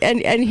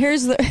 And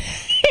here's the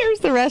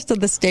rest of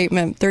the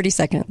statement. 30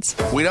 seconds.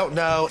 We don't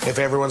know if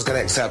everyone's going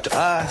to accept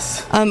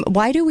us.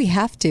 Why do we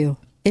have to?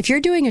 If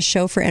you're doing a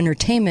show for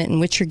entertainment in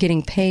which you're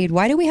getting paid,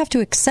 why do we have to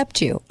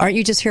accept you? Aren't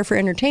you just here for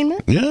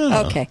entertainment?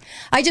 Yeah. Okay.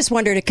 I just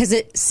wondered, because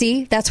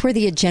that's where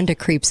the agenda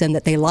creeps in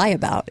that they lie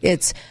about.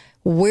 It's,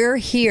 we're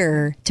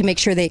here to make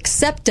sure they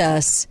accept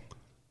us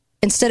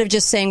instead of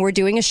just saying we're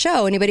doing a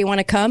show. Anybody want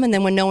to come? And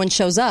then when no one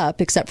shows up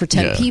except for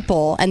 10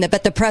 people,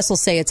 but the press will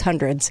say it's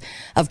hundreds,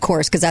 of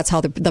course, because that's how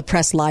the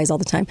press lies all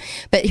the time.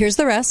 But here's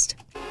the rest.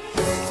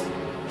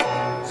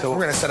 So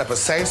we're going to set up a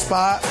safe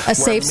spot. A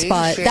safe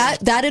spot.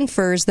 That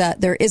infers that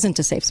there isn't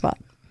a safe spot.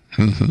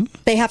 Mm-hmm.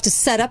 They have to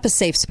set up a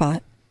safe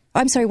spot.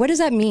 I'm sorry, what does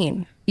that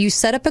mean? You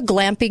set up a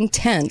glamping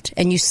tent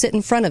and you sit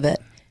in front of it,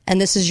 and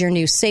this is your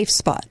new safe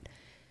spot.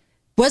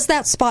 Was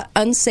that spot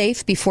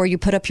unsafe before you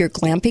put up your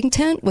glamping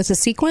tent with the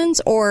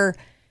sequins? Or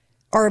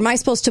am I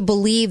supposed to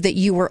believe that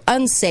you were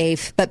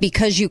unsafe, but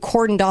because you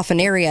cordoned off an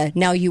area,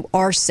 now you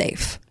are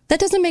safe? That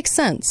doesn't make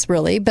sense,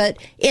 really. But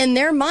in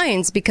their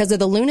minds, because of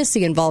the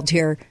lunacy involved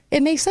here,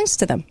 it makes sense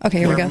to them. Okay,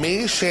 here we go.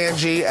 Me,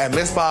 Shanji, and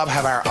Miss Bob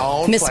have our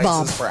own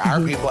places for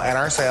our people and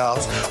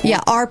ourselves. Yeah,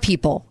 our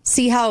people.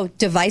 See how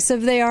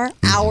divisive they are?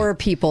 Our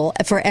people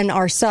and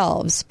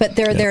ourselves. But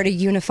they're there to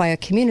unify a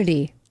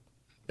community.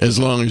 As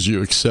long as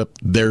you accept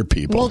their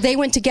people. Well, they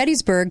went to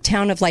Gettysburg,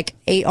 town of like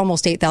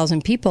almost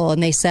 8,000 people,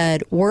 and they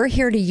said, we're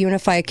here to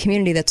unify a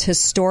community that's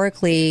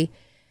historically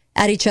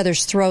at each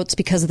other's throats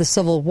because of the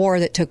Civil War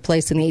that took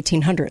place in the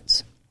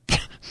 1800s.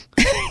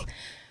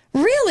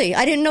 Really?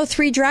 I didn't know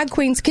 3 drag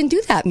queens can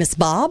do that, Miss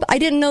Bob. I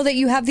didn't know that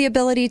you have the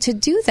ability to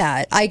do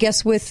that. I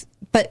guess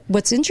but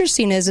what's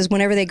interesting is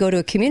whenever they go to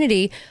a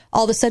community,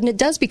 all of a sudden it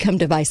does become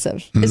divisive.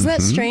 Mm-hmm. Isn't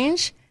that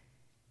strange?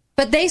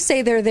 But they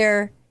say they're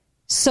there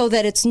so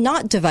that it's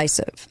not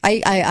divisive.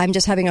 I'm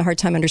just having a hard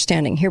time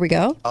understanding. Here we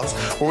go.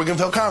 Where we can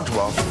feel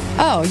comfortable.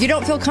 Oh, you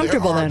don't feel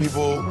comfortable then? There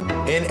are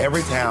people in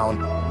every town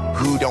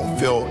who don't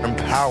feel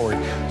empowered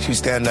to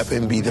stand up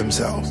and be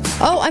themselves.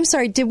 Oh, I'm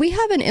sorry. Did we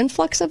have an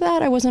influx of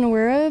that I wasn't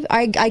aware of?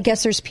 I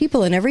guess there's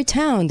people in every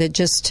town that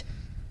just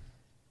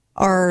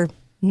are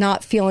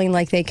not feeling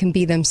like they can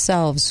be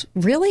themselves.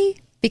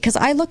 Really? Because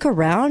I look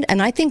around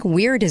and I think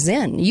weird is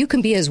in. You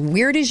can be as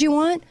weird as you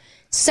want.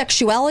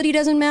 Sexuality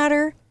doesn't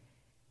matter.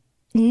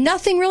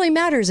 Nothing really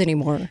matters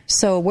anymore.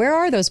 So where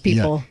are those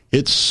people? Yeah.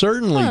 It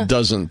certainly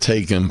doesn't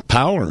take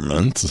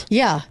empowerment.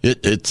 Yeah.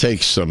 It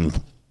takes some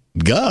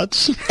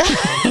guts.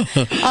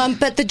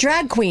 But the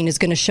drag queen is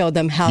going to show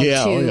them how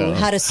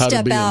to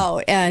step out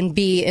and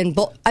be in.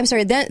 I'm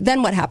sorry.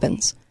 Then what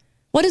happens?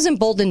 What does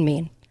emboldened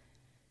mean?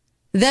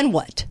 Then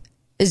what?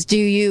 Do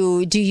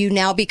you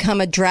now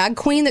become a drag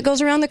queen that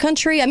goes around the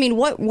country? I mean,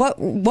 what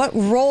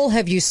role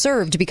have you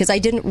served? Because I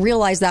didn't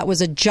realize that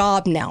was a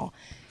job now.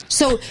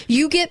 So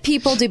you get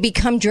people to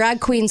become drag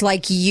queens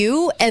like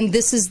you, and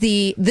this is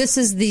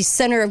the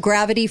center of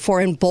gravity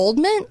for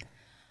emboldenment?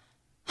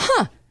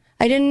 Huh.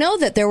 I didn't know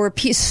that there were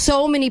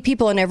so many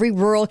people in every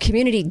rural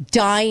community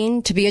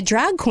dying to be a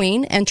drag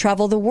queen and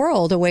travel the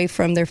world away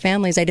from their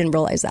families. I didn't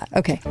realize that.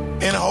 Okay.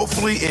 And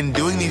hopefully in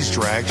doing these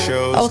drag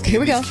shows, here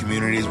we go.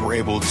 Communities were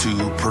able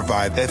to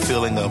provide that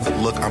feeling of,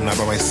 look, I'm not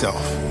by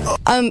myself.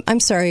 I'm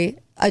sorry.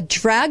 A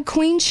drag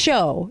queen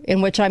show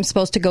in which I'm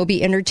supposed to go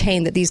be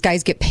entertained that these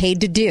guys get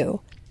paid to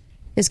do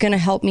is going to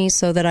help me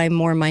so that I'm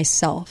more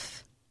myself.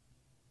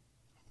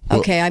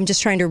 Okay, I'm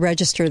just trying to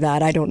register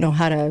that. I don't know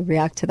how to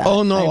react to that.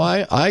 Oh, no,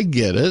 I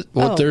get it.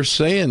 What they're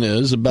saying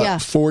is about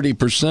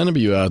 40% of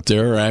you out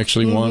there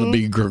actually want to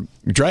be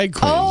drag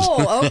queens.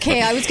 Oh,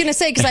 okay. I was going to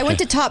say, because I went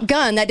to Top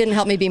Gun. That didn't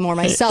help me be more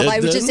myself. I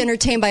was just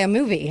entertained by a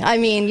movie. I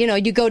mean,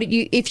 you go to,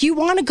 if you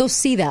want to go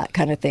see that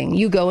kind of thing,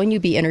 you go and you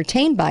be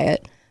entertained by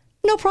it.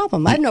 No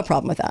problem. I have no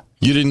problem with that.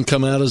 You didn't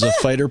come out as a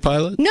fighter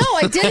pilot? No,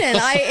 I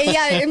didn't.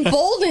 It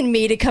emboldened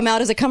me to come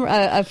out as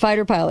a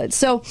fighter pilot.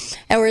 So,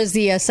 or as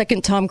the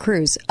second Tom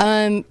Cruise.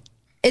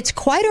 It's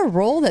quite a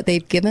role that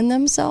they've given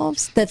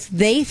themselves, that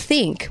they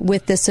think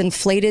with this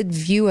inflated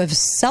view of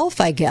self,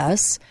 I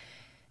guess,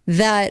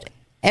 that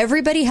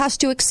everybody has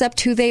to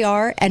accept who they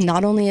are, and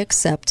not only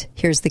accept,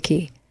 here's the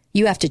key,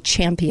 you have to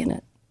champion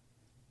it.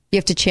 You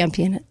have to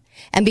champion it.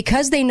 And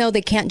because they know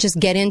they can't just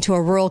get into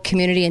a rural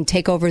community and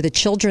take over the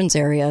children's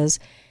areas,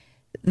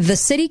 the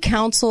city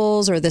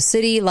councils or the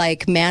city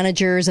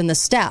managers and the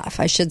staff,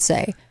 I should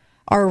say,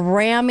 are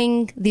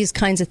ramming these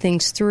kinds of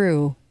things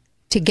through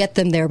to get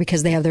them there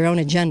because they have their own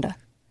agenda.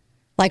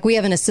 Like we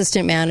have an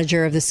assistant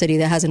manager of the city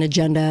that has an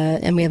agenda,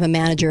 and we have a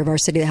manager of our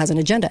city that has an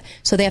agenda.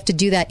 So they have to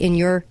do that in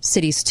your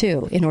cities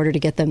too in order to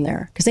get them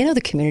there. Because they know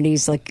the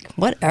community's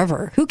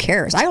whatever. Who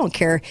cares? I don't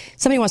care.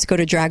 Somebody wants to go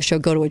to a drag show,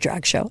 go to a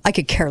drag show. I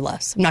could care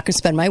less. I'm not going to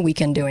spend my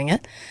weekend doing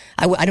it.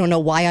 I don't know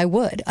why I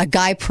would. A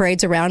guy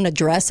parades around in a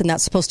dress and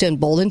that's supposed to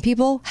embolden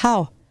people?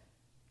 How?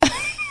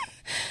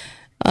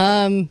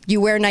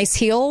 You wear nice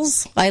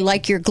heels. I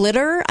like your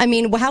glitter. I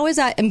mean, how is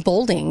that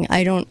emboldening?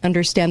 I don't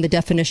understand the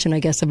definition, I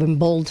guess, of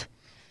emboldening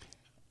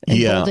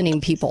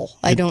people.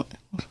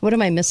 What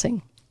am I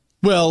missing?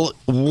 Well,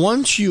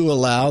 once you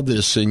allow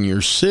this in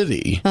your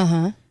city,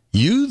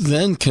 you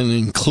then can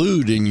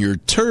include in your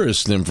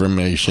tourist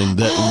information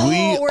that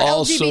we we're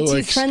also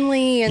LGBT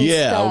friendly and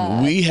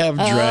stuff. We have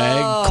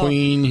drag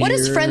queen here. What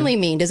does friendly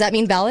mean? Does that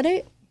mean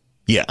validate?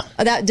 Yeah.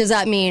 Does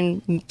that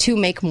mean to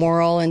make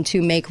moral and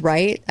to make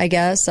right, I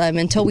guess?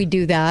 Until we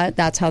do that,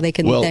 that's how they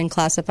can then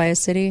classify a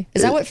city?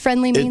 Is that what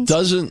friendly means? It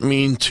doesn't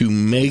mean to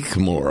make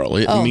moral.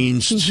 It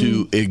means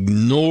to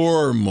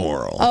ignore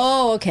moral.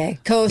 Oh, okay.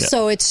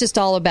 So it's just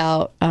all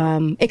about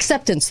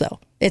acceptance, though.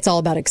 It's all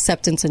about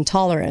acceptance and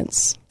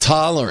tolerance.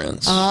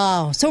 Tolerance.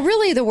 Oh, so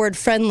really the word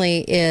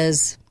friendly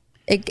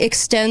it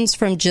extends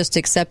from just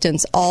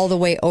acceptance all the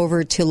way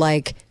over to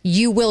like,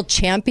 you will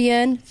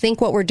champion, think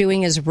what we're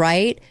doing is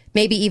right,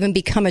 maybe even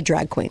become a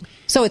drag queen.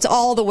 So it's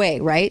all the way,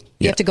 right?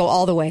 You have to go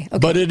all the way. Okay.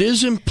 But it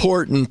is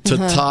important to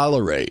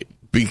tolerate,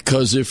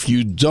 because if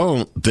you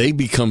don't, they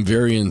become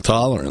very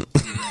intolerant.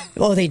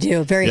 Oh, they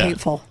do. Very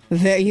hateful.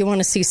 You want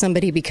to see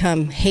somebody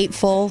become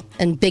hateful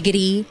and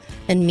bigoty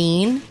and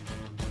mean?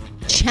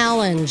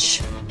 Challenge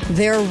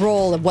their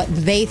role of what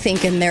they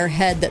think in their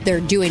head that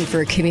they're doing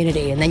for a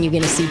community, and then you're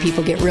going to see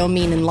people get real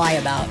mean and lie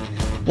about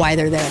why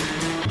they're there.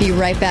 Be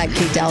right back,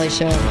 Kate Daly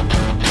Show.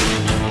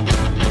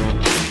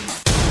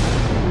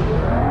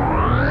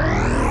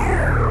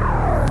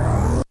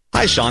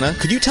 Hi, Shauna.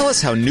 Could you tell us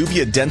how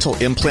Nuvia Dental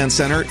Implant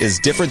Center is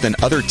different than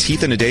other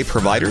teeth-in-a-day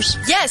providers?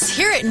 Yes,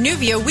 here at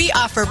Nuvia, we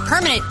offer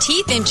permanent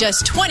teeth in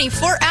just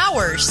 24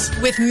 hours.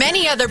 With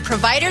many other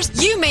providers,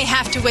 you may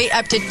have to wait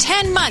up to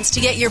 10 months to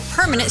get your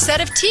permanent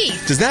set of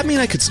teeth. Does that mean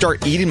I could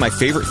start eating my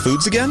favorite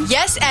foods again?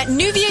 Yes, at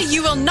Nuvia,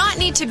 you will not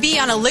need to be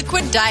on a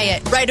liquid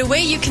diet. Right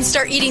away, you can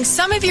start eating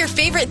some of your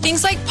favorite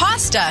things like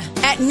pasta.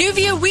 At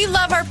Nuvia, we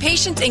love our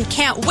patients and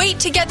can't wait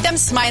to get them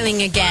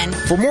smiling again.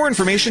 For more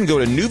information, go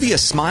to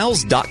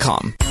nuviasmiles.com.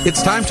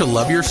 It's time to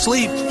love your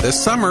sleep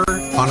this summer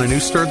on a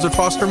new Stearns &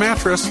 Foster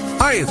mattress.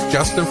 Hi, it's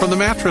Justin from the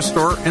Mattress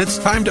Store, and it's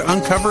time to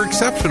uncover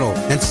exceptional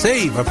and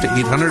save up to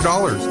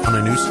 $800 on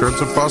a new Stearns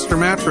 & Foster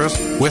mattress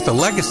with a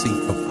legacy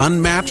of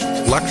unmatched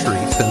luxury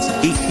since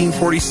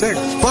 1846.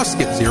 Plus,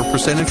 get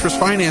 0% interest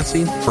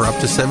financing for up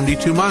to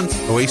 72 months.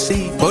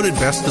 OAC, voted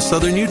best of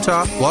Southern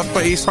Utah, Bluff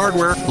by Ace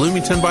Hardware,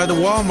 Bloomington by the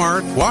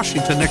Walmart,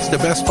 Washington next to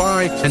Best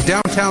Buy, and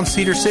downtown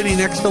Cedar City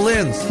next to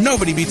Lynn's.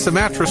 Nobody beats the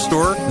Mattress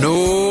Store.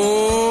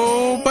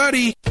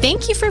 Nobody.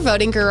 Thank you for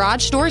voting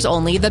Garage Doors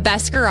Only the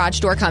best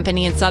garage door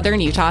company in Southern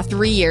Utah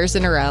 3 years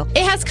in a row.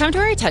 It has come to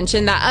our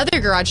attention that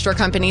other garage door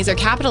companies are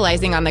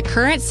capitalizing on the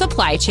current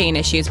supply chain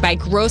issues by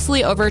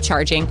grossly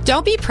overcharging.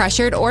 Don't be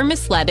pressured or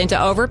misled into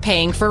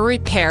overpaying for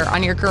repair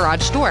on your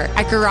garage door.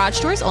 At Garage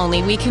Doors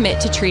Only, we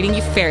commit to treating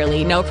you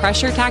fairly, no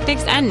pressure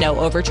tactics, and no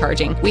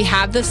overcharging. We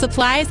have the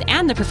supplies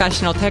and the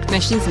professional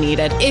technicians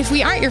needed. If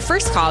we aren't your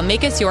first call,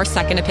 make us your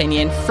second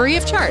opinion, free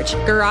of charge.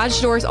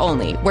 Garage Doors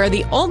Only, where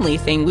the only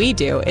thing we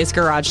do is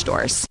garage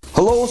doors.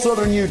 Hello,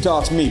 Southern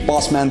Utah. It's me,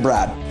 Bossman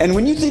Brad. And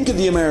when you think of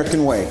the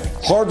American way,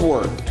 hard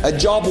work, a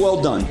job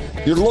well done,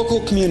 your local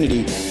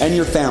community, and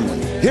your family.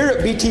 Here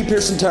at BT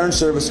Pearson Tire and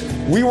Service,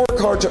 we work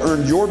hard to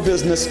earn your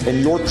business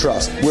and your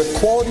trust with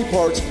quality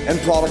parts and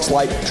products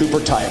like Cooper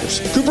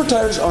Tires. Cooper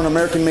Tires are an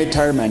American-made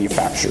tire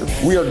manufacturer.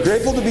 We are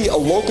grateful to be a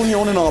locally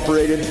owned and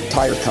operated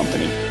tire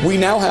company. We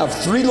now have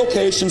 3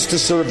 locations to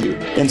serve you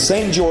in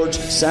St. George,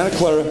 Santa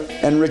Clara,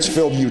 and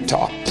Richfield,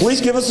 Utah.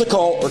 Please give us a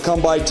call or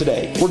come by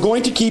today. We're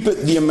going to keep it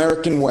the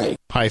American way.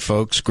 Hi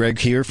folks, Greg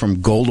here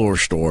from Gold Ore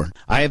Store.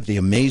 I have the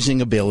amazing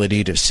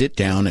ability to sit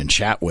down and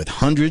chat with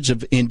hundreds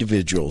of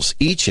individuals.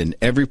 Each and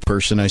every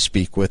person I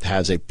speak with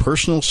has a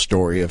personal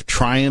story of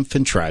triumph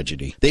and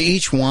tragedy. They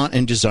each want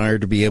and desire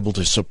to be able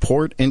to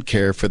support and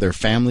care for their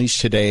families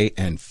today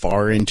and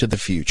far into the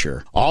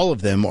future. All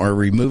of them are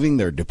removing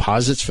their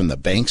deposits from the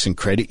banks and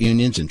credit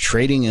unions and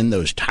trading in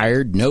those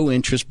tired, no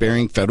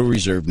interest-bearing Federal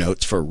Reserve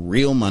notes for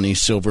real money,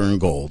 silver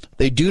and gold.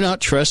 They do not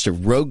trust a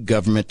rogue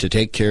government to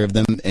take care of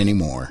them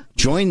anymore.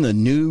 Join the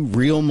new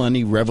real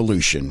money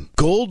revolution.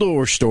 Gold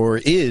Ore Store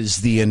is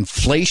the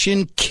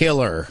inflation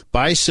killer.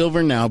 Buy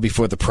silver now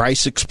before the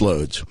price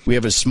explodes. We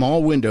have a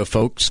small window,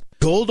 folks.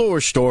 Gold Ore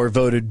Store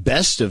voted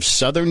best of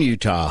Southern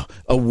Utah.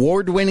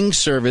 Award-winning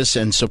service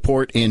and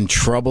support in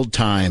troubled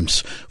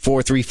times.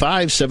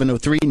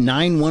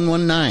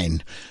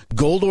 435-703-9119.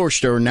 Gold Ore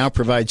Store now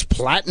provides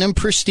platinum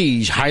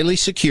prestige, highly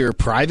secure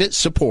private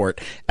support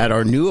at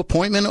our new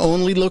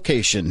appointment-only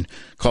location.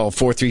 Call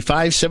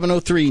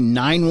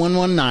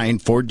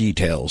 435-703-9119 for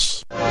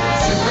details.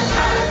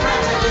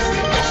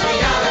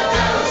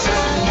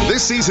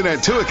 This season at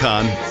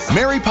Tuacahn,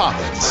 Mary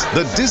Poppins,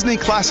 the Disney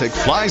classic,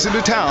 flies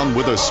into town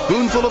with a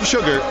spoonful of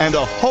sugar and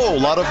a whole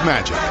lot of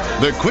magic.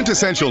 The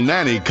quintessential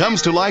nanny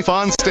comes to life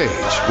on stage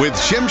with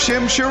Shim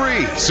Shim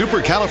Cherie,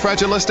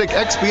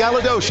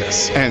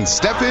 Supercalifragilisticexpialidocious, and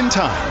Step in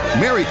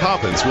Time. Mary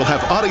Poppins will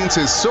have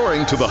audiences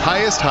soaring to the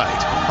highest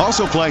height.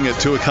 Also playing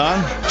at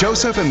Tuacahn,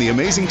 Joseph and the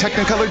Amazing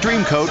Technicolor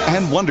Dreamcoat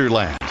and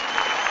Wonderland.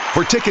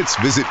 For tickets,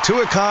 visit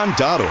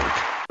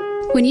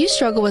tuacon.org. When you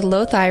struggle with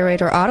low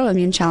thyroid or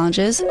autoimmune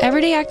challenges,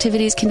 everyday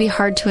activities can be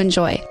hard to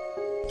enjoy.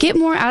 Get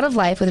more out of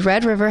life with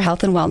Red River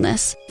Health and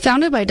Wellness.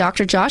 Founded by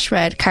Dr. Josh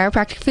Red,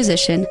 chiropractic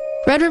physician,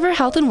 Red River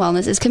Health and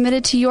Wellness is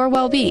committed to your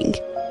well-being.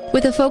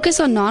 With a focus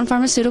on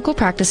non-pharmaceutical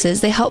practices,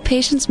 they help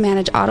patients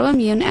manage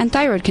autoimmune and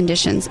thyroid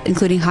conditions,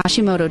 including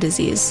Hashimoto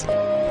disease.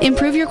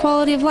 Improve your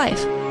quality of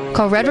life.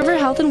 Call Red River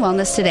Health and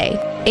Wellness today,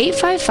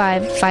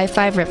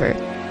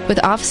 855-55-RIVER,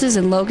 with offices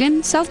in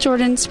Logan, South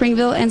Jordan,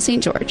 Springville, and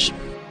St. George.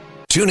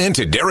 Tune in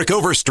to Derek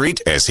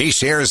Overstreet as he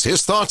shares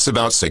his thoughts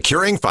about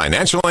securing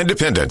financial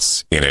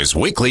independence in his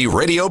weekly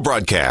radio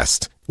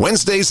broadcast,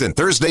 Wednesdays and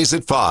Thursdays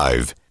at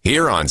 5.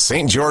 Here on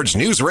St. George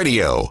News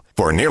Radio.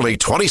 For nearly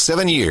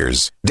 27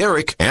 years,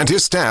 Derek and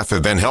his staff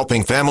have been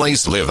helping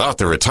families live out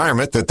the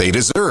retirement that they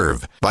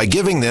deserve by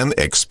giving them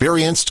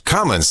experienced,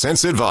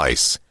 common-sense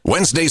advice.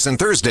 Wednesdays and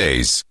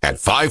Thursdays at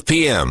 5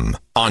 p.m.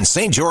 on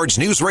St. George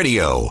News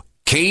Radio,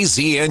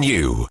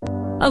 KZNU.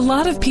 A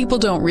lot of people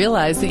don't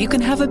realize that you can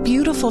have a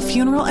beautiful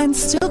funeral and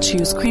still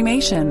choose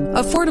cremation.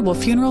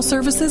 Affordable Funeral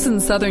Services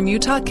in Southern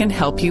Utah can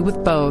help you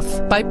with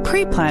both. By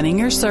pre-planning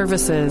your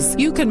services,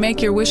 you can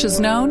make your wishes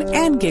known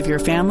and give your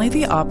family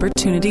the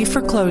opportunity for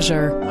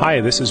closure.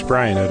 Hi, this is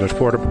Brian at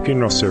Affordable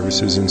Funeral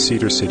Services in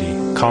Cedar City.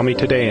 Call me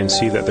today and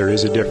see that there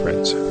is a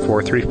difference.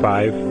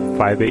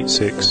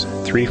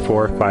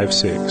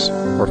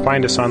 435-586-3456. Or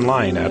find us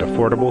online at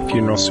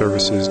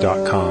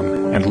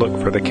affordablefuneralservices.com and look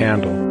for the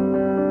candle.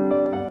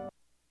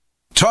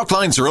 Talk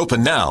lines are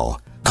open now.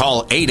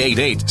 Call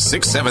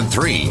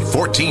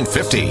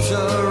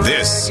 888-673-1450.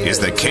 This is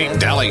the Kate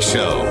Daly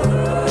Show.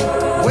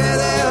 Where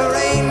there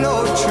ain't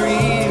no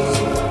trees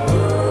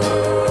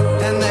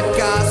and that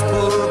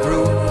gospel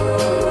group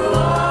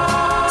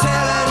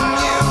telling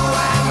you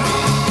and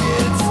me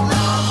it's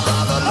love,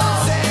 brother,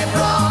 love, say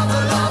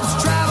brother, love's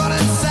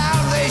traveling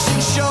salvation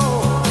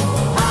show.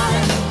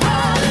 Pack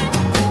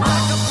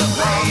up the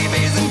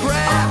babies and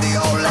grab the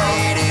old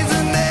ladies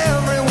and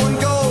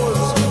everyone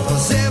goes,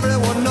 'cause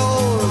everyone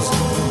knows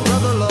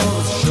brother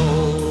loves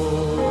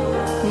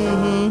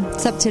show.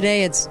 Except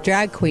today it's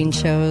drag queen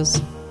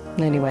shows.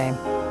 Anyway.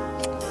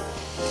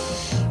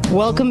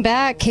 Welcome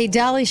back, Kate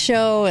Daly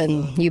Show,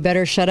 and you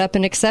better shut up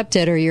and accept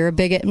it or you're a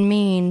bigot and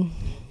mean.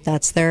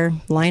 That's their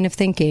line of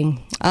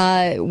thinking.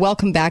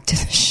 Welcome back to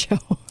the show.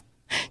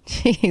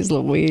 Jeez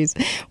Louise,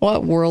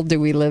 what world do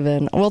we live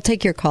in? We'll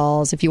take your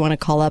calls if you want to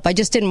call up. I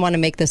just didn't want to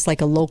make this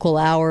like a local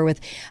hour with...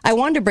 I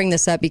wanted to bring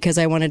this up because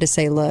I wanted to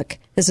say, look,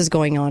 this is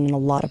going on in a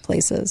lot of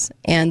places,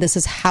 and this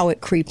is how it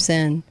creeps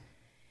in,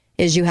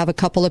 is you have a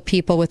couple of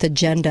people with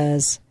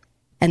agendas,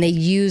 and they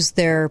use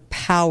their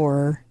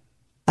power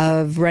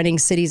of running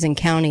cities and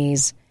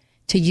counties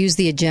to use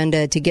the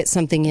agenda to get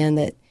something in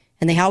that,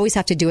 and they always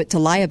have to do it to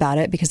lie about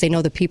it because they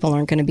know the people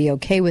aren't going to be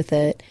okay with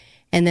it.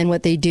 And then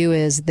what they do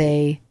is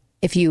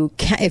if you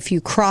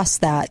cross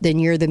that, then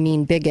you're the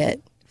mean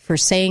bigot for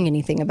saying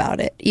anything about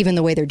it, even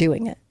the way they're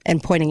doing it,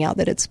 and pointing out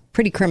that it's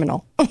pretty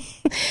criminal.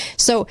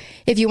 So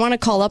if you want to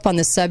call up on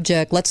this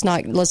subject, let's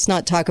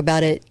not talk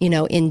about it,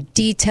 in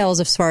details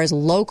as far as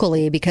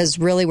locally, because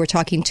really we're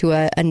talking to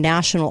a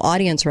national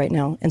audience right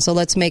now. And so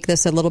let's make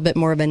this a little bit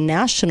more of a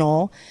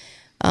national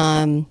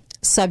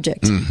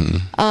subject.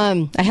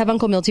 Mm-hmm. I have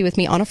Uncle Milty with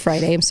me on a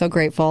Friday. I'm so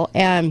grateful.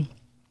 And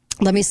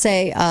let me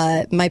say,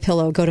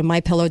 MyPillow, go to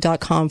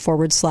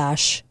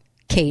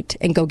mypillow.com/Kate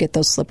and go get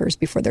those slippers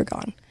before they're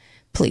gone.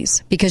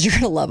 Please, because you're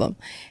going to love them.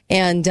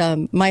 And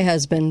my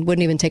husband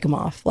wouldn't even take them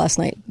off last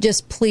night.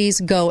 Just please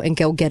go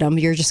get them.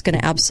 You're just going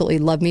to absolutely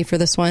love me for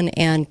this one.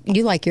 And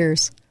you like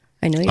yours.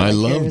 I know you like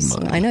yours.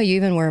 Mine. I know you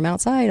even wear them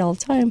outside all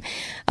the time.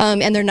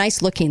 And they're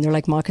nice looking. They're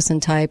like moccasin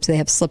types. They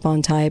have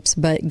slip-on types.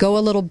 But go a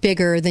little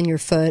bigger than your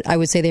foot. I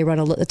would say they run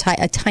a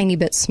tiny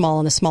bit small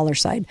on the smaller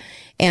side.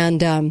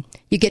 And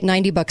you get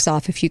 $90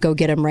 off if you go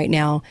get them right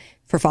now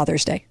for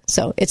Father's Day.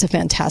 So it's a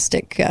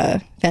fantastic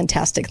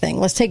thing.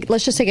 Let's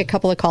just take a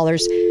couple of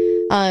callers.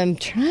 I'm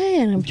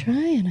trying.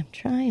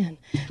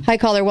 Hi,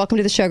 caller. Welcome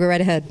to the show. Go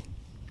right ahead.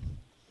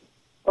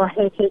 Well,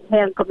 hey, Kate.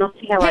 Hey, Uncle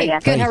Milty. How are you?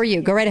 Good. How are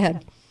you? Go right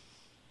ahead.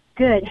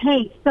 Good.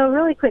 Hey, so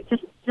really quick,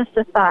 just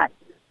a thought.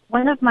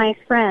 One of my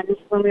friends,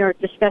 when we were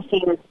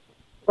discussing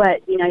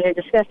what you're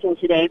discussing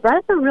today, brought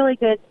up a really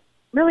good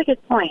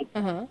point.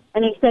 Uh-huh.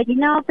 And he said,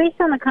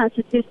 based on the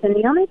Constitution,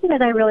 the only thing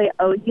that I really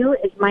owe you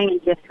is my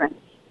indifference.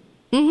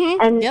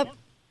 Mm-hmm. And yep.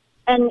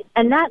 and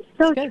that's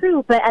so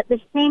true. But at the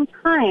same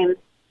time,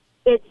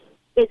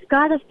 it's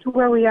got us to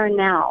where we are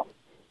now.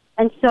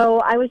 And so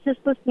I was just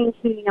listening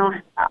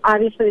to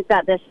obviously we've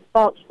got this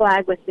false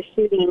flag with the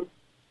shootings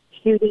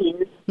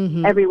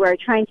mm-hmm. everywhere,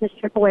 trying to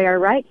strip away our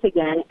rights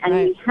again. And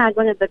we had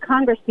one of the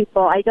Congress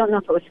people, I don't know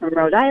if it was from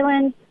Rhode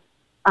Island,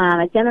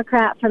 a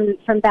Democrat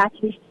from back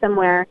east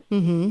somewhere,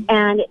 mm-hmm.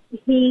 and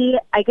he,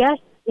 I guess,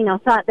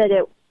 thought that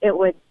it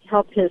would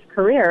help his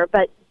career,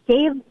 but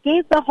gave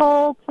the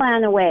whole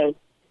plan away.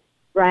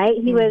 Right?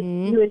 He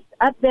mm-hmm. was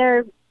up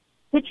there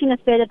pitching a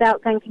fit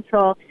about gun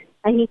control,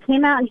 and he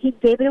came out and he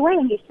gave it away,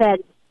 and he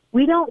said,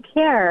 "We don't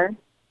care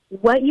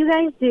what you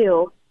guys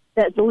do.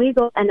 that's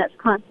legal and that's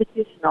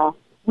constitutional,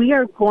 we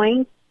are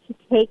going to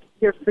take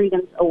your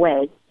freedoms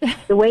away.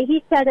 The way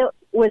he said it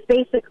was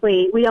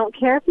basically, we don't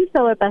care if you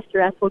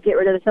filibuster us, we'll get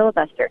rid of the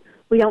filibuster.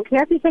 We don't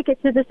care if you take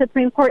it to the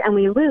Supreme Court and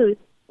we lose,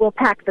 we'll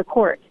pack the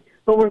court.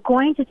 But we're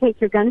going to take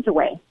your guns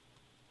away.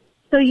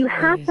 So you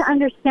have to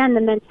understand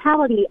the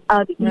mentality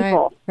of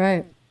evil.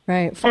 Right.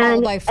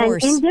 All by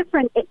force.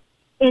 And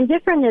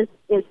indifferent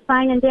is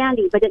fine and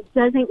dandy, but it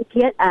doesn't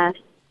get us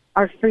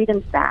our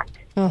freedoms back.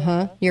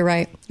 You're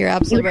right. You're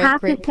absolutely right.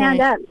 You have to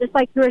stand up, just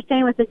like you were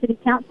saying with the city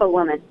council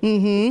woman.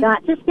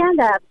 Got to stand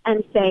up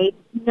and say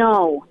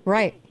no.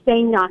 Right.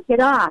 Say knock it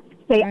off.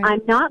 Say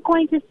I'm not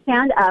going to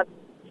stand up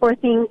for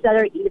things that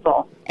are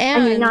evil.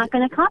 And you're not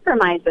going to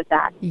compromise with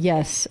that.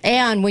 Yes.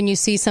 And when you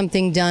see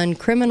something done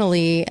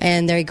criminally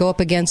and they go up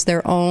against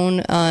their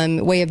own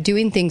way of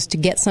doing things to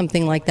get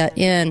something like that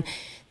in,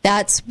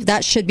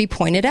 that should be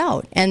pointed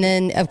out. And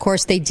then, of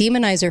course, they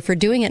demonize her for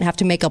doing it and have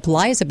to make up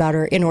lies about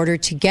her in order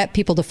to get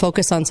people to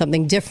focus on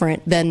something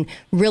different than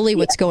really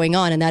what's going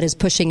on, and that is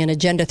pushing an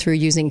agenda through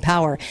using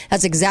power.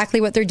 That's exactly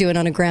what they're doing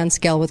on a grand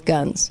scale with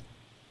guns.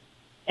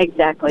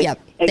 Exactly. Yep.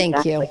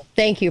 Thank you.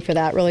 Thank you for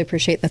that. Really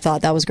appreciate the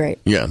thought. That was great.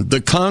 Yeah.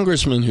 The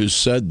congressman who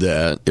said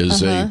that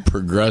is a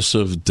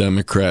progressive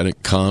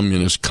Democratic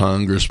communist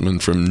congressman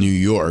from New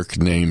York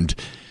named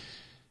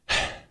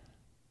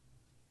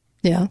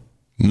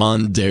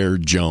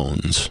Mondaire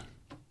Jones.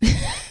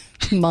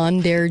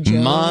 Mondaire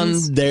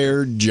Jones.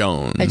 Mondaire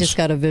Jones. I just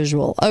got a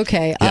visual.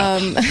 Okay. Yeah.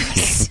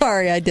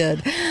 Sorry, I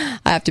did.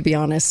 I have to be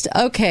honest.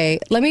 Okay.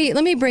 Let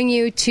me bring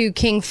you to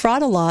King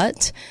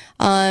Fraudalot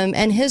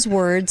and his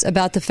words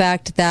about the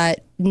fact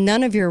that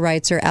none of your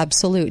rights are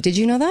absolute. Did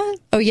you know that?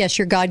 Oh, yes,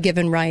 your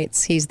God-given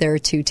rights. He's there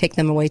to take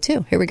them away,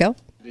 too. Here we go.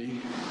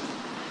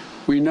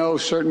 We know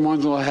certain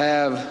ones will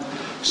have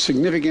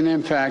significant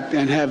impact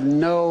and have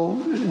no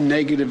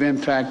negative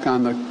impact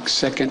on the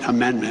Second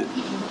Amendment.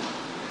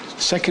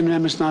 Second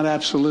Amendment's not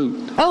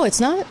absolute. Oh, it's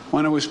not?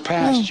 When it was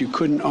passed, you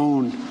couldn't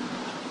own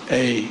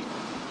a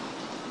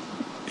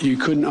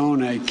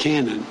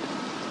cannon.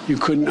 You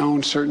couldn't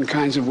own certain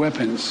kinds of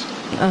weapons.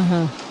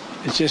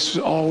 It's just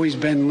always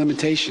been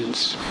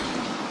limitations.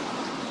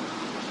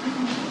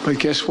 But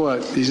guess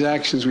what? These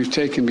actions we've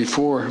taken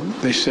before,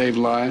 they saved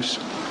lives.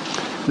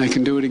 And they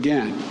can do it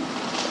again.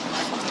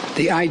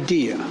 The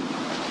idea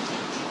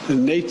that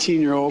an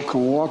 18-year-old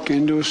can walk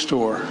into a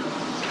store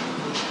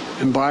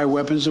and buy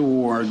weapons of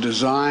war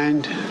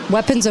designed...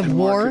 Weapons of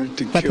war?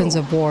 Weapons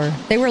of war.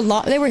 They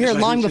were here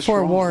long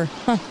before war.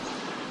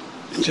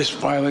 It just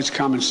violates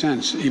common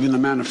sense, even the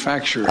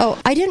manufacturer. Oh,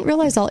 I didn't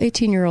realize all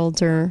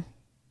 18-year-olds are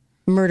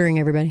murdering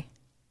everybody.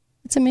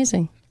 It's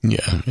amazing.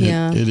 Yeah.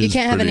 You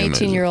can't have an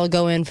 18-year-old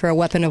go in for a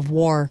weapon of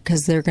war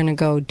because they're going to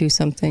go do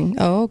something.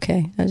 Oh,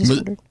 okay. I just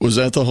wondered. Was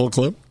that the whole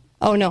clip?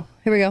 Oh, no.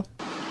 Here we go.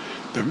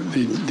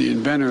 The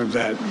inventor of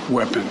that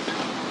weapon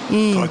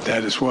thought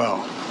that as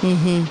well.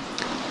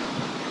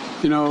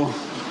 You know,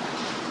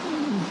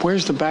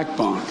 where's the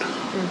backbone?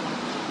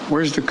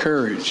 Where's the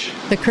courage?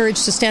 The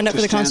courage to stand up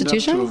for the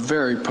Constitution? To a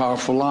very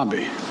powerful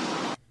lobby.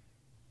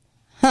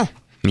 Huh.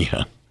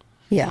 Yeah.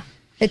 Yeah.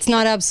 It's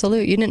not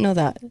absolute. You didn't know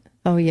that.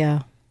 Oh,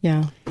 yeah.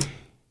 Yeah.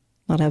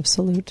 Not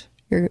absolute.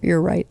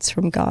 Your rights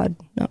from God.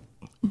 No.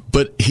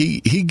 But he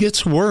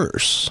gets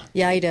worse.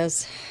 Yeah, he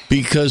does.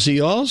 Because he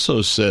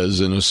also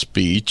says in a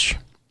speech,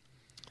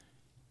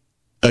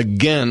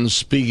 again,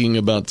 speaking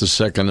about the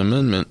Second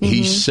Amendment,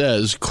 he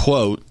says,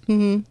 quote,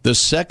 the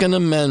Second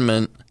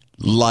Amendment,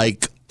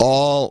 like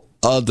all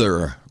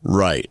other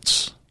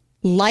rights.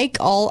 Like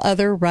all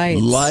other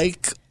rights.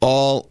 Like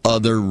all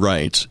other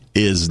rights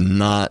is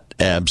not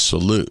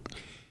absolute.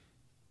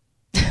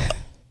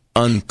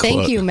 Unquote.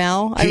 Thank you,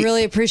 Mal. I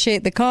really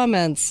appreciate the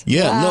comments.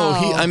 Yeah,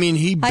 wow.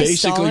 He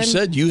basically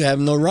said you have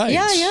no rights.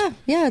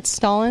 Yeah, it's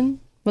Stalin.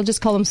 We'll just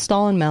call him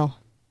Stalin Mal.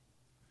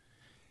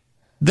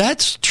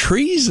 That's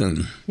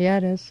treason. Yeah,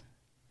 it is.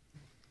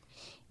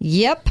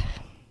 Yep,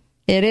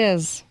 it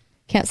is.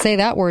 Can't say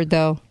that word,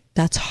 though.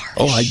 That's harsh.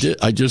 Oh, I did.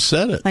 I just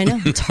said it. I know.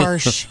 It's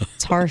harsh.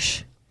 It's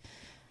harsh.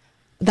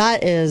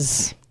 That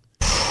is...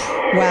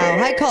 Wow.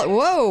 Hi, caller.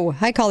 Whoa.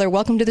 Hi, caller.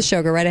 Welcome to the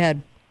show. Go right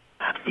ahead.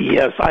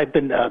 Yes, I've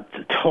been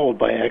told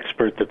by an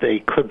expert that they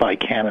could buy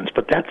cannons,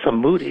 but that's a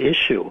moot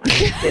issue.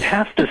 It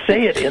has to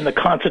say it in the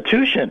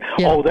Constitution.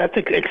 Yeah. Oh, that's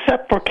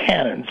except for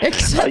cannons.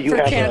 You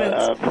have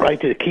a right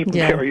to keep and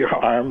carry your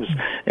arms.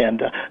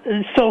 And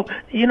so,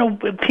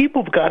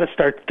 people have got to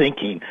start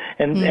thinking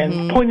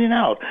and pointing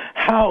out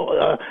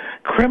how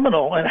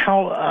criminal and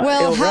how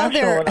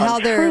irrational and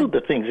untrue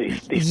the things these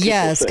people say.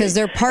 Yes, because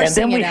they're parsing it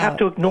out. And then we have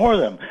to ignore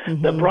them.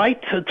 The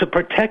right to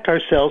protect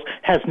ourselves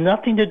has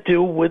nothing to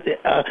do with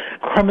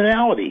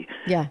criminality.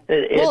 Yeah.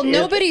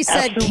 Nobody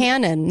said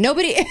cannon.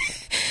 Nobody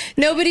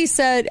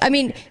said,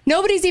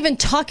 nobody's even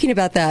talking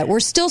about that. We're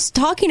still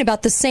talking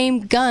about the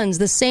same guns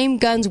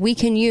we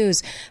can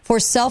use for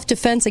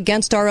self-defense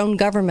against our own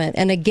government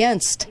and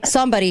against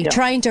somebody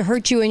trying to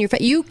hurt you in your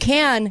face. You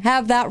can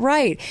have that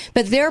right.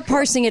 But they're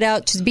parsing it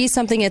out to be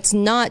something it's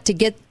not, to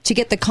get to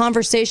get the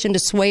conversation to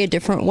sway a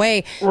different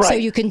way, so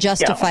you can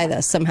justify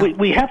this somehow.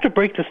 We have to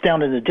break this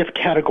down into different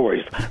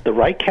categories: the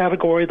right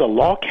category, the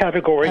law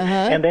category,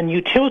 and then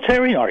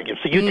utilitarian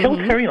arguments. The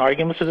utilitarian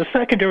arguments are the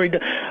secondary.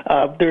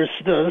 There's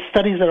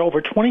studies that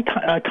over 20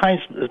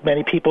 times as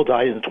many people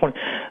died in the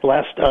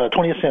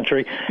 20th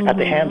century at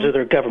the hands of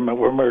their government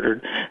were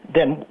murdered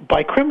than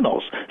by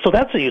criminals. So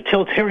that's a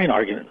utilitarian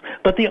argument.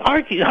 But the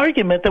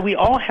argument that we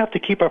all have to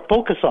keep our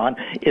focus on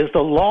is the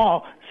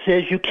law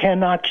says you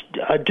cannot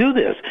do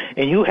this,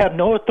 and you have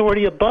no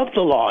authority above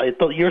the law.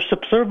 You're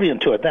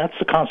subservient to it. That's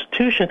the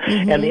Constitution.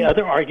 And the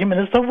other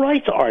argument is the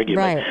rights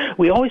argument. Right.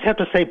 We always have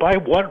to say by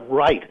what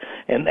right,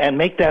 and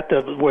make that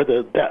where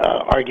the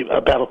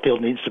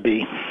battlefield needs to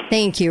be.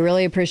 Thank you.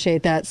 Really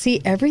appreciate that.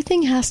 See,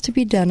 everything has to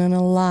be done in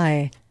a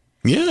lie.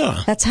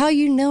 Yeah. That's how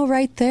you know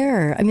right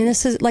there. I mean,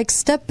 this is like,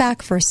 step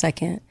back for a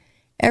second.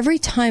 Every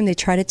time they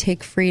try to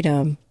take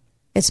freedom,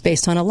 it's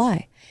based on a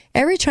lie.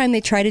 Every time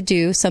they try to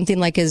do something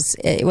like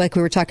we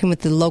were talking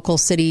with the local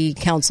city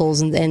councils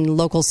and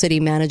local city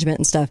management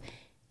and stuff,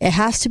 it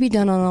has to be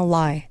done on a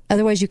lie.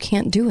 Otherwise, you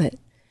can't do it.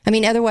 I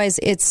mean, otherwise,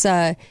 it's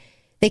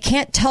they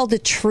can't tell the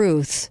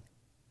truth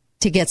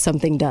to get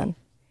something done.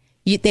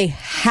 They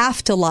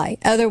have to lie.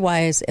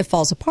 Otherwise, it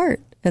falls apart.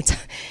 It's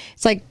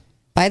like,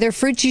 by their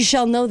fruits you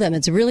shall know them.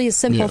 It's really a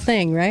simple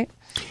thing, right?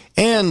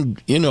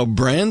 And,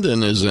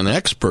 Brandon is an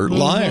expert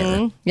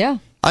liar. Yeah.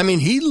 I mean,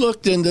 he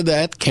looked into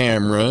that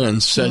camera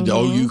and said,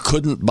 you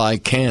couldn't buy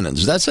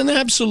cannons. That's an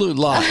absolute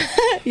lie.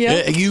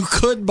 You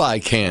could buy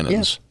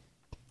cannons.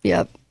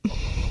 Yep.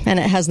 And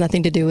it has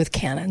nothing to do with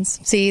cannons.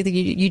 See,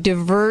 you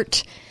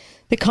divert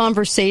the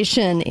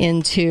conversation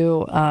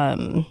into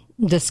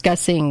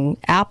discussing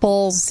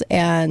apples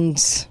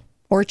and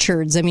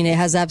orchards. I mean, it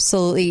has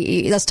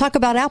absolutely. Let's talk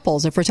about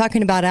apples. If we're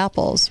talking about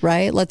apples,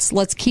 right?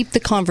 Let's keep the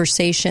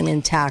conversation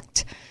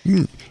intact.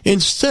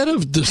 Instead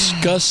of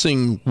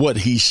discussing what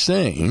he's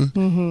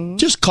saying,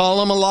 just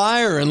call him a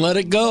liar and let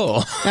it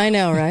go. I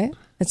know, right?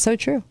 It's so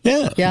true.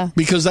 Yeah.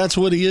 Because that's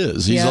what he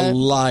is. He's a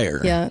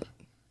liar. Yeah.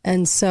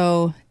 And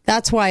so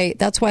that's why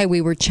we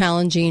were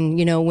challenging,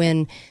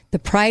 when the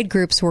pride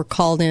groups were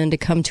called in to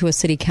come to a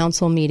city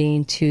council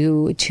meeting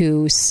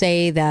to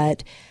say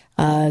that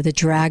the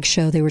drag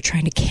show, they were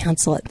trying to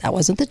cancel it. That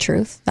wasn't the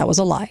truth. That was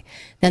a lie.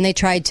 Then they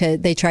tried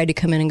to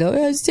come in and go,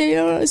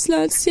 it's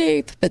not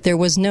safe. But there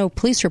was no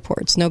police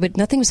reports.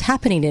 Nothing was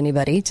happening to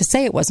anybody to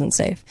say it wasn't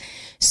safe.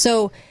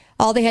 So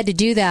all they had to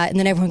do that, and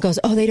then everyone goes,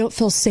 they don't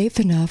feel safe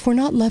enough. We're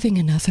not loving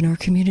enough in our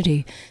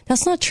community.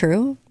 That's not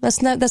true.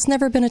 That's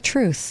never been a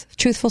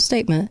truthful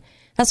statement.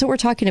 That's what we're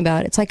talking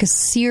about. It's like a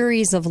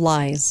series of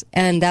lies,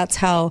 and that's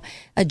how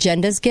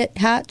agendas get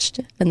hatched,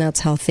 and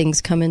that's how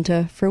things come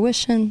into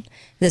fruition.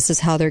 This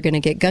is how they're going to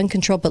get gun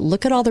control. But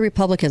look at all the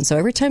Republicans. So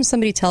every time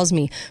somebody tells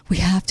me we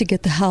have to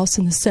get the House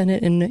and the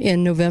Senate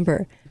in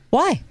November,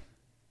 why?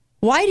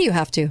 Why do you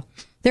have to?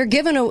 They're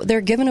giving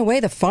away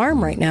the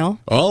farm right now.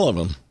 All of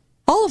them.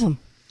 All of them.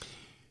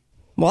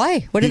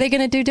 Why? What are they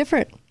going to do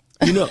different?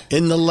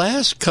 In the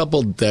last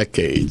couple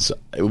decades,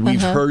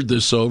 we've heard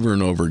this over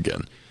and over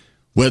again.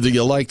 Whether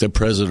you like the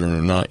president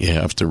or not, you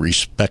have to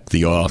respect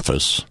the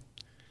office.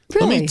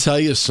 Really? Let me tell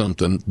you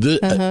something.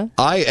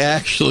 I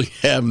actually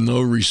have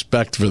no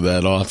respect for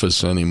that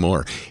office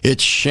anymore.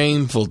 It's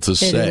shameful to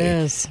say. It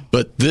is.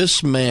 But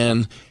this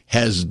man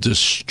has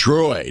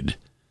destroyed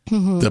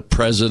the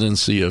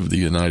presidency of the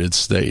United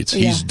States.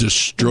 Yeah. He's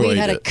destroyed it. We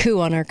had a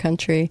coup on our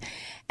country.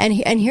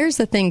 And here's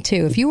the thing,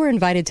 too. If you were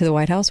invited to the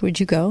White House, would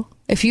you go?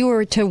 If you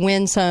were to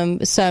win some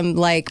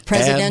like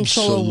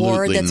presidential Absolutely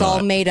award that's not.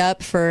 all made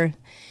up for...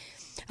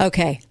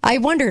 Okay. I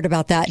wondered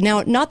about that.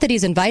 Now, not that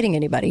he's inviting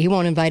anybody. He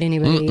won't invite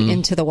anybody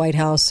into the White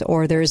House,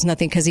 or there's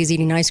nothing because he's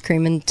eating ice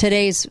cream. And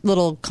today's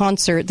little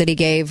concert that he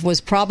gave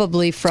was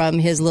probably from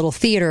his little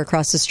theater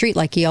across the street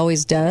like he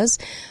always does,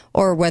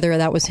 or whether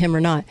that was him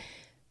or not.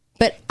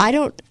 But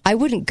I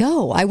wouldn't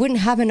go. I wouldn't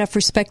have enough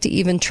respect to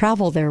even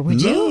travel there,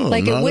 would you?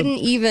 Like, it wouldn't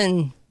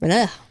even...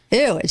 Ew,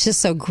 it's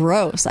just so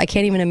gross. I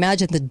can't even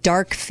imagine the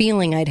dark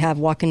feeling I'd have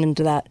walking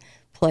into that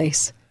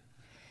place.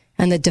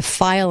 And the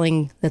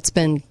defiling that's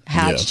been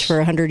hatched for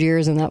 100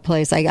 years in that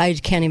place. I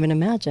can't even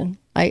imagine.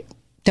 I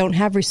don't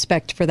have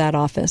respect for that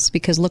office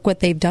because look what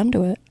they've done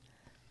to it.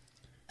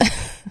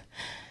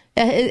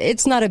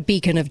 It's not a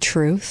beacon of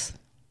truth.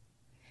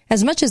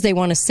 As much as they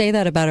want to say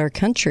that about our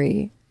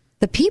country,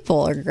 the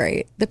people are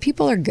great. The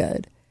people are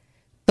good.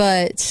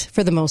 But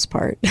for the most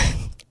part.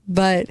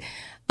 But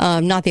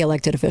not the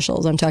elected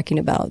officials. I'm talking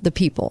about the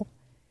people.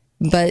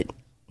 But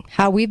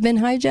how we've been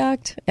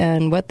hijacked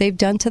and what they've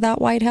done to that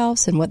White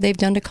House and what they've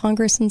done to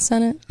Congress and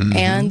Senate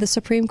and the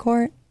Supreme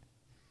Court.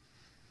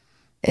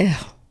 Ew.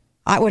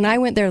 When I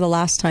went there the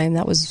last time,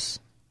 that was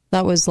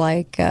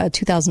like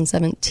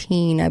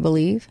 2017, I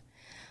believe.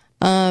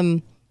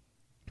 I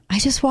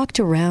just walked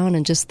around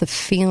and just the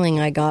feeling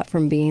I got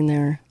from being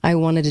there, I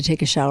wanted to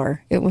take a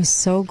shower. It was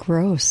so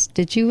gross.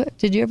 Did you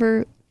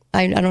ever?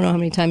 I don't know how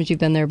many times you've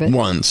been there, but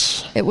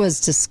once. It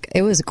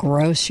was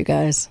gross, you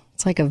guys.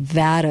 It's like a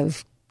vat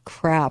of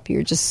crap.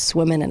 You're just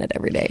swimming in it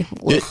every day.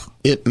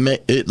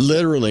 It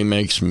literally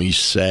makes me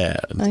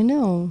sad. I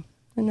know.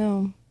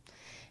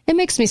 It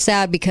makes me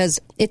sad because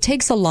it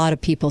takes a lot of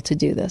people to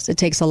do this. It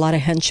takes a lot of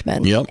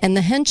henchmen. Yep. And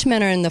the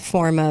henchmen are in the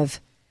form of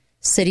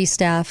city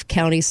staff,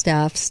 county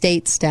staff,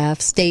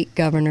 state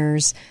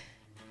governors,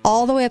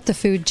 all the way up the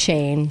food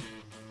chain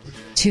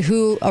to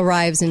who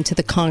arrives into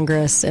the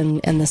Congress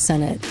and the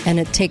Senate. And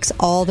it takes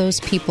all those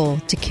people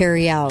to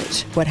carry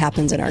out what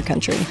happens in our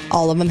country.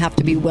 All of them have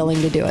to be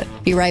willing to do it.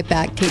 Be right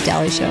back. Kate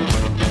Daly Show.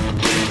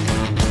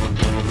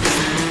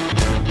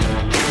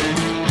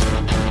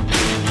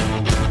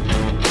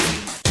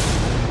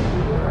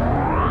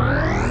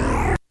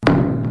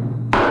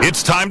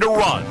 It's time to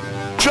run,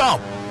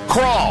 jump,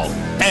 crawl,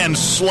 and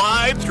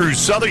slide through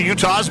Southern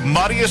Utah's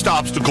muddiest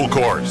obstacle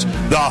course,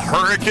 the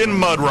Hurricane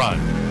Mud Run.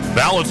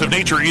 Balance of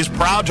Nature is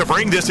proud to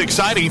bring this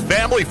exciting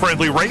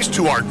family-friendly race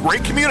to our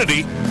great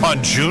community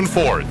on June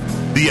 4th.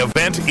 The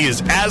event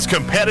is as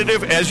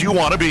competitive as you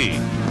want to be.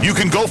 You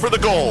can go for the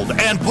gold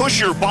and push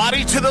your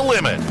body to the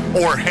limit,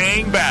 or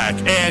hang back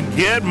and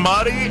get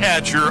muddy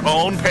at your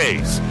own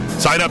pace.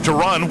 Sign up to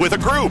run with a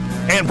group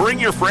and bring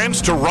your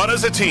friends to run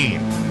as a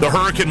team. The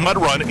Hurricane Mud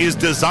Run is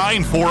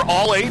designed for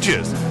all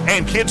ages,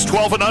 and kids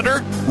 12 and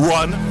under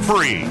run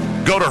free.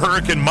 Go to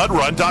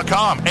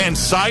HurricaneMudRun.com and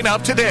sign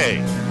up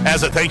today.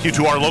 As a thank you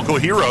to our local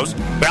heroes,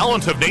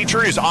 Balance of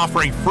Nature is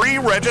offering free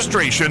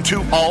registration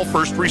to all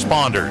first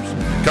responders.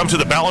 Come to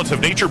the Balance of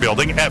Nature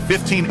building at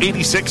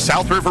 1586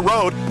 South River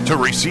Road to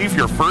receive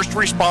your first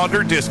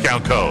responder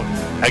discount code.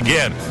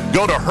 Again,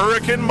 go to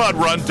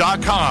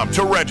HurricaneMudRun.com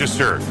to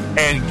register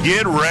and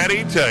get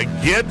ready to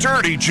get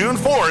dirty June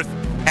 4th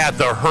at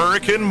the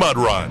Hurricane Mud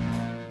Run.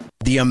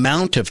 The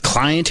amount of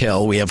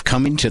clientele we have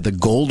coming to the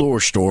Gold Ore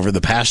Store over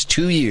the past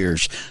 2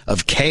 years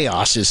of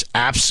chaos is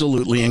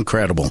absolutely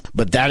incredible.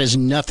 But that is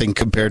nothing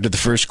compared to the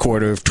first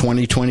quarter of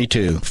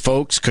 2022.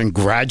 Folks,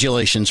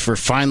 congratulations for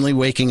finally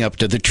waking up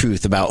to the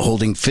truth about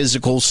holding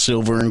physical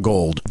silver and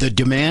gold. The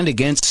demand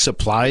against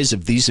supplies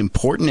of these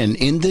important and,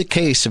 in the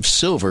case of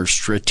silver,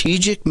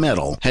 strategic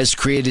metal has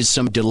created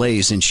some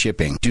delays in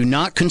shipping. Do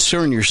not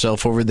concern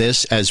yourself over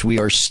this, as we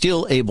are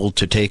still able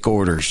to take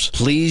orders.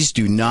 Please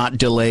do not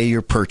delay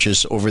your purchase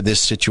over this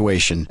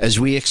situation, as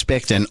we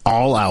expect an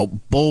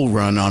all-out bull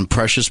run on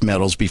precious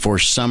metals before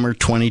summer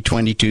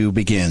 2022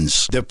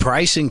 begins. The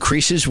price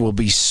increases will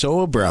be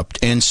so abrupt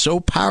and so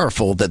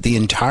powerful that the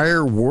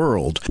entire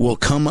world will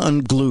come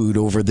unglued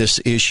over this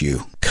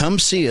issue. Come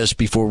see us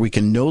before we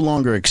can no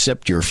longer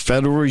accept your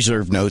Federal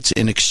Reserve notes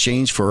in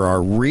exchange for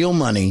our real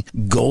money,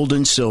 gold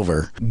and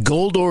silver.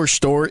 Gold Ore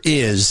Store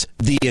is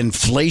the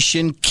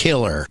inflation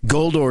killer.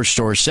 Gold Ore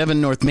Store, 7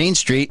 North Main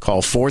Street.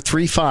 Call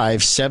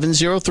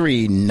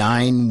 435-703-9119.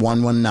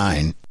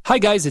 Hi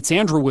guys, it's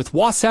Andrew with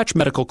Wasatch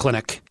Medical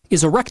Clinic.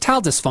 Is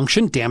erectile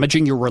dysfunction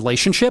damaging your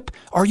relationship?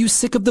 Are you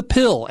sick of the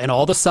pill and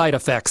all the side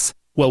effects?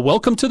 Well,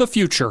 welcome to the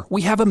future.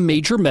 We have a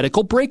major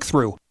medical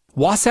breakthrough.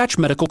 Wasatch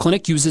Medical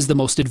Clinic uses the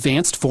most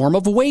advanced form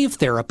of wave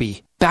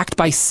therapy. Backed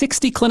by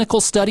 60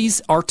 clinical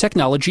studies, our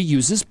technology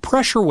uses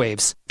pressure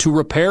waves to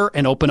repair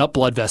and open up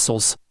blood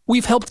vessels.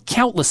 We've helped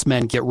countless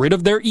men get rid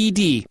of their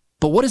ED.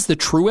 But what is the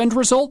true end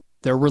result?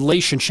 Their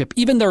relationship,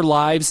 even their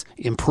lives,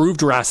 improve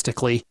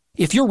drastically.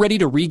 If you're ready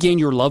to regain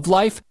your love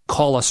life,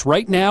 call us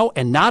right now,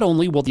 and not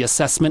only will the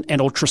assessment and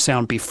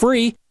ultrasound be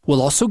free,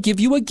 we'll also give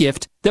you a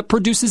gift that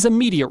produces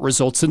immediate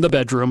results in the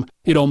bedroom.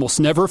 It almost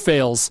never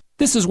fails.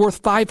 This is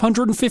worth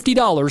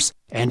 $550,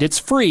 and it's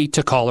free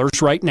to callers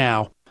right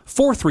now.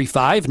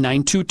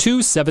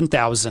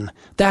 435-922-7000.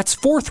 That's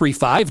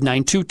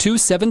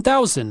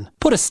 435-922-7000.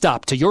 Put a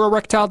stop to your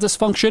erectile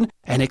dysfunction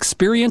and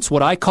experience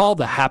what I call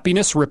the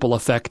happiness ripple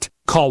effect.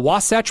 Call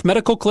Wasatch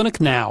Medical Clinic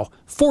now.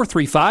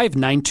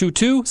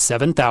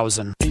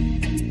 435-922-7000.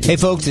 Hey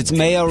folks, it's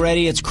May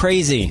already. It's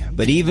crazy,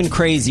 but even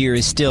crazier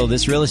is still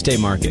this real estate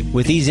market.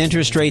 With these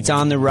interest rates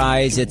on the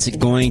rise, it's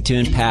going to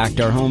impact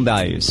our home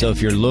values. So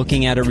if you're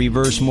looking at a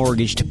reverse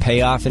mortgage to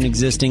pay off an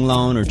existing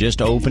loan or just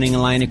opening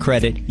a line of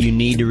credit, you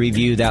need to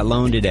review that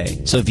loan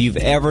today. So if you've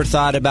ever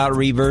thought about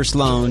reverse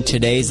loan,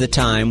 today's the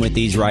time with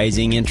these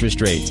rising interest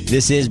rates.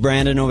 This is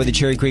Brandon over the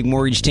Cherry Creek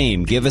Mortgage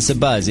Team. Give us a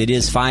buzz. It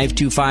is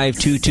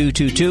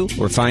 525-2222,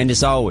 or find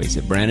us always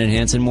at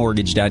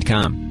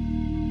BrandonHansonMortgage.com.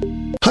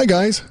 Hi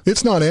guys,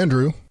 it's not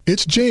Andrew,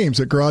 it's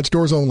James at Garage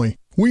Doors Only.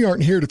 We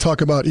aren't here to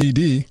talk about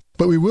ED,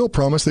 but we will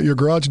promise that your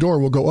garage door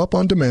will go up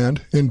on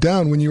demand and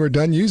down when you are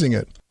done using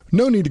it.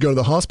 No need to go to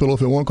the hospital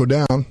if it won't go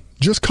down.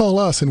 Just call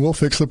us and we'll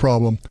fix the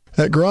problem.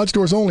 At Garage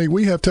Doors Only,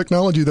 we have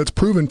technology that's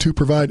proven to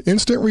provide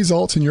instant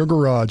results in your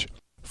garage.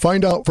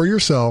 Find out for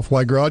yourself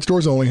why Garage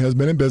Doors Only has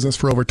been in business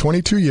for over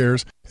 22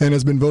 years and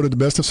has been voted the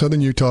best of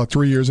Southern Utah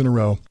 3 years in a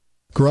row.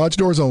 Garage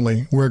Doors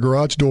Only, where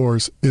garage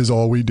doors is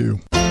all we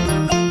do.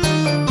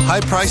 High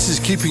prices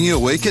keeping you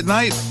awake at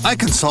night? I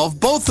can solve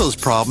both those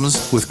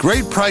problems with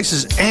great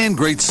prices and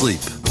great sleep.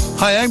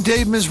 Hi, I'm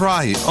Dave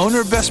Mizrahi,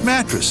 owner of Best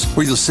Mattress,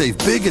 where you'll save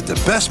big at the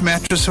Best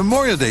Mattress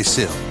Memorial Day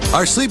sale.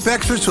 Our sleep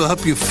experts will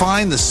help you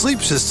find the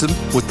sleep system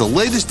with the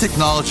latest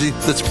technology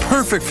that's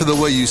perfect for the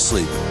way you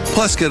sleep.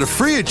 Plus, get a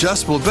free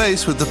adjustable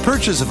base with the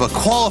purchase of a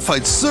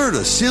qualified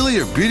Serta, Sealy,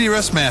 or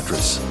Beautyrest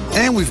mattress.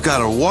 And we've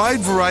got a wide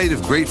variety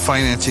of great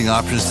financing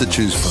options to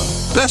choose from.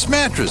 Best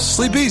Mattress.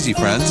 Sleep easy,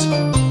 friends.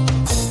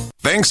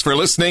 Thanks for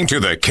listening to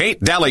The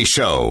Kate Daly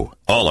Show.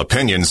 All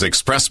opinions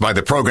expressed by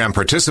the program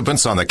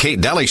participants on The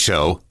Kate Daly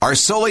Show are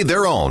solely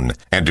their own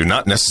and do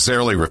not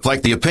necessarily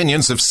reflect the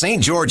opinions of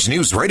St. George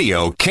News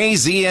Radio,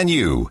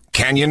 KZNU,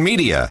 Canyon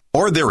Media,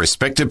 or their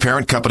respective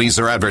parent companies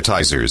or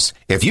advertisers.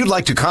 If you'd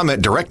like to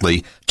comment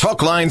directly,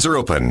 talk lines are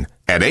open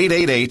at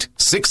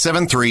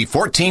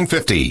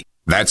 888-673-1450.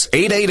 That's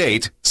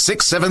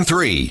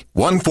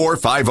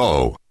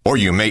 888-673-1450. Or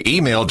you may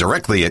email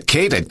directly at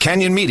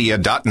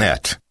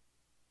kate@canyonmedia.net.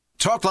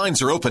 Talk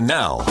lines are open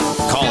now.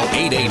 Call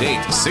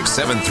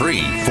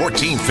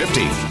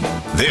 888-673-1450.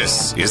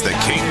 This is The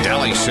Kate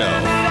Daly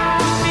Show.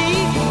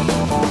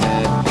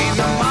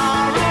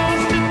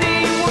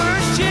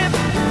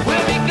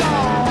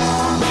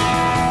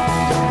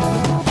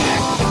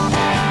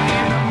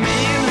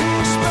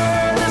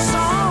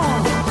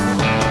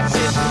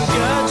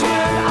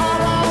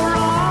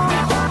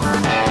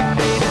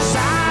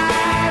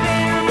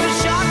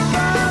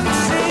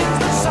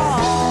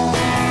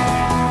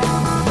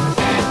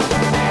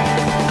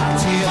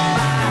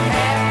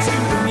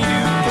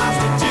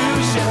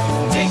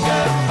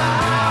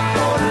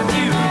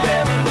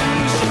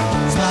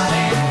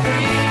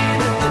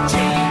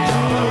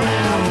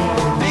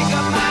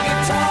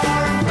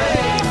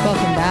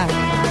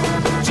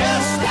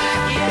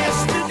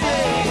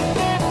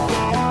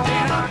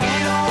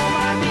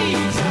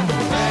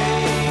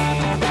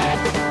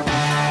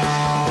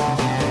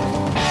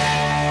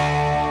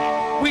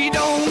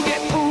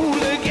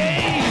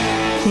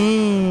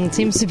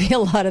 Seems to be a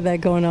lot of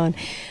that going on.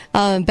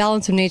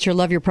 Balance of Nature,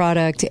 love your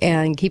product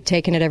and keep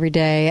taking it every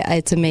day.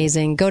 It's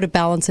amazing. Go to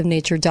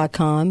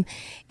balanceofnature.com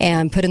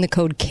and put in the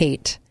code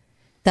KATE.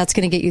 That's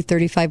going to get you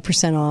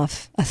 35%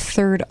 off,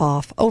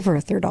 over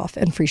a third off,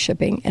 and free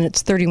shipping. And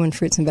it's 31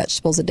 fruits and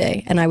vegetables a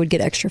day. And I would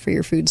get extra for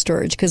your food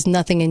storage because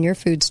nothing in your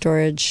food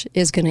storage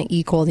is going to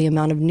equal the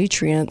amount of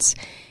nutrients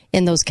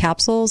in those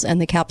capsules,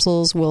 and the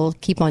capsules will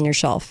keep on your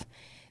shelf.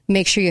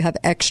 Make sure you have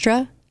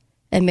extra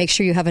and make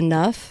sure you have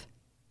enough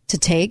to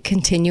take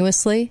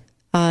continuously.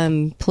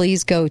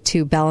 Please go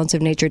to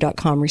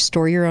balanceofnature.com.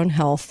 Restore your own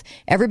health.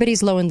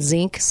 Everybody's low in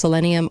zinc,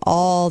 selenium,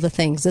 all the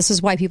things. This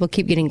is why people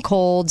keep getting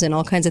colds and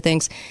all kinds of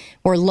things.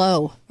 Or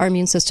low. Our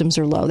immune systems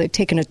are low. They've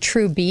taken a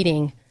true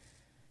beating.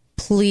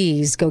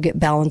 Please go get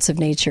Balance of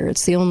Nature.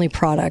 It's the only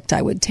product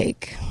I would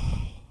take.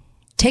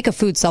 Take a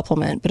food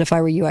supplement, but if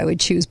I were you, I would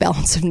choose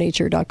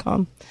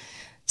balanceofnature.com.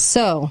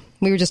 So,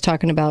 we were just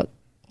talking about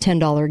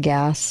 $10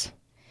 gas.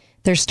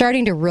 They're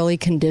starting to really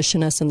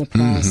condition us in the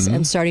press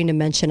and starting to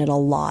mention it a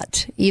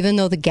lot. Even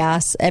though the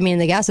gas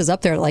is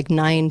up there at like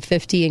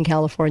 $9.50 in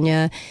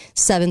California,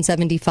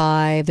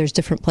 $7.75. There's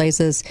different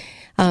places.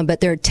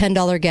 But they're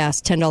 $10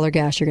 gas.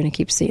 You're going to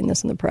keep seeing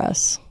this in the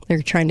press.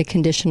 They're trying to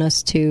condition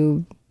us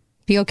to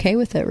be okay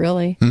with it,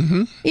 really.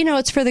 Mm-hmm. You know,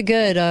 it's for the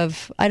good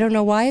of, I don't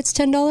know why it's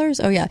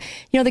 $10. Oh, yeah.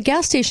 You know, the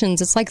gas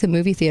stations, it's like the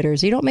movie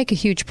theaters. You don't make a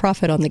huge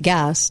profit on the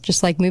gas,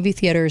 just like movie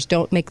theaters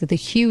don't make the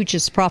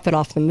hugest profit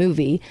off the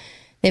movie.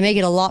 They may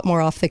get a lot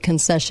more off the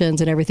concessions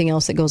and everything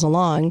else that goes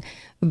along.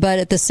 But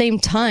at the same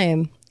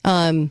time,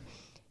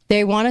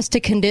 they want us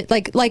to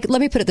like, let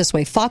me put it this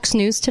way. Fox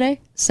News today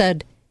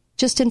said,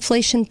 just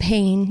inflation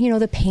pain, you know,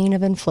 the pain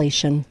of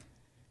inflation.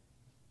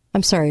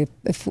 I'm sorry,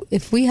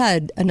 if we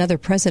had another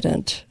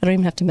president, I don't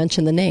even have to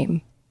mention the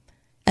name,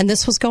 and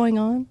this was going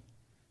on,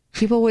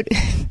 people would...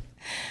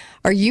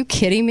 Are you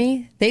kidding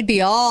me? They'd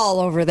be all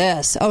over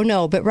this. Oh,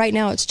 no. But right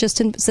now, it's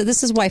just... So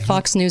this is why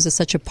Fox News is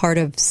such a part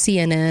of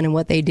CNN and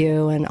what they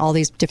do and all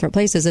these different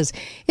places is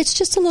it's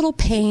just a little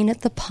pain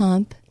at the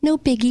pump. No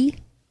biggie.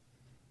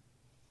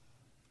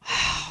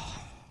 Wow.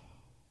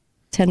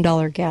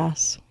 $10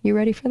 gas. You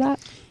ready for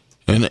that?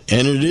 And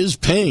it is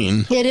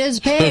pain. It is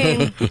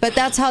pain. But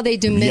that's how they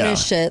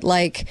diminish it.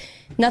 Like...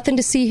 Nothing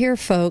to see here,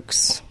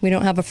 folks. We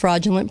don't have a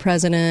fraudulent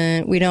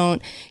president. We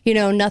don't,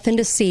 nothing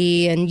to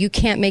see. And you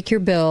can't make your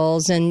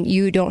bills. And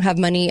you don't have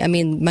money. I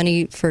mean,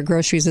 money for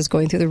groceries is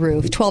going through the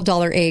roof.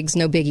 $12 eggs,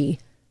 no biggie.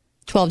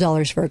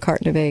 $12 for a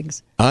carton of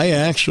eggs. I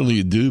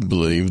actually do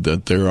believe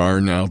that there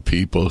are now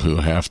people who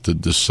have to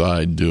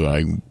decide, do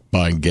I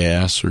buy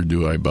gas or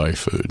do I buy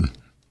food?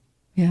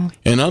 Yeah.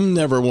 And I'm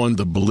never one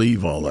to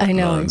believe all that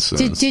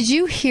nonsense. Did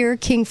you hear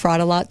King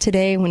Fraud-A-Lot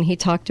today when he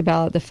talked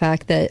about the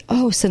fact that,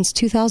 since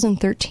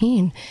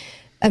 2013,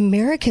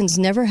 Americans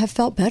never have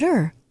felt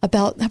better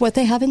about what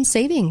they have in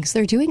savings.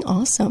 They're doing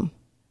awesome.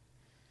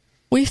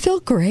 We feel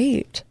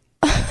great.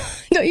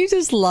 Don't you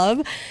just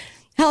love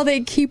how they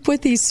keep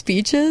with these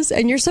speeches?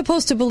 And you're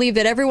supposed to believe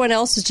that everyone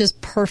else is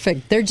just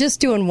perfect. They're just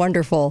doing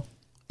wonderful.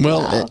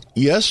 Well,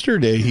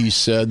 yesterday he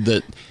said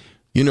that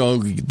You know,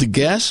 the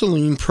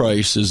gasoline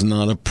price is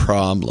not a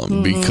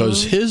problem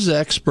because his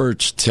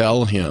experts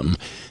tell him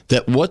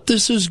that what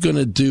this is going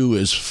to do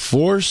is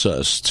force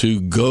us to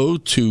go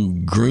to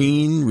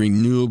green,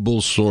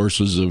 renewable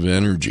sources of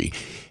energy.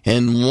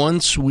 And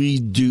once we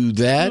do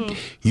that,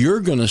 you're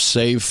going to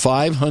save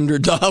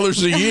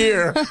 $500 a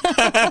year.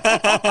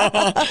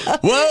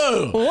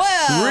 Whoa!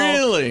 Wow!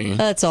 Really?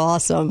 That's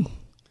awesome.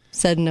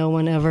 Said no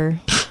one ever.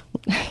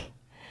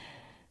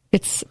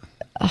 It's...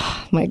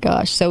 Oh, my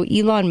gosh. So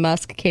Elon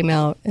Musk came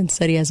out and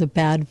said he has a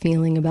bad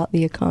feeling about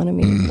the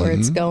economy, where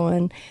it's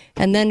going.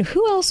 And then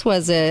who else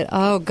was it?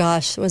 Oh,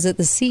 gosh. Was it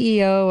the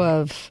CEO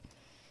of,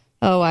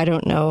 I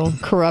don't know,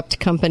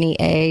 corrupt company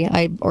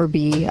A or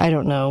B? I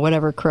don't know,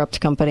 whatever corrupt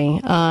company,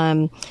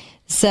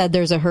 said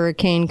there's a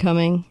hurricane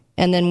coming.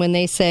 And then when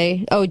they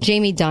say,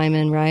 Jamie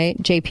Dimon,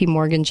 right? JP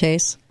Morgan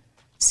Chase,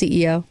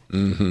 CEO.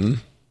 Mm-hmm.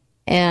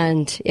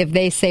 And if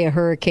they say a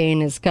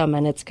hurricane is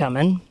coming, it's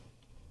coming.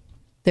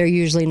 They're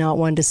usually not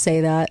one to say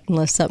that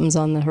unless something's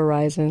on the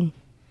horizon.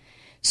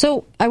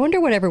 So I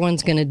wonder what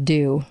everyone's going to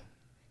do.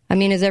 I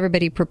mean, is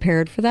everybody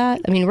prepared for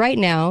that? I mean, right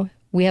now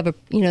we have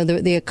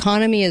the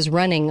economy is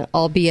running,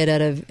 albeit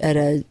at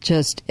a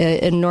just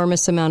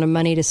enormous amount of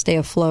money to stay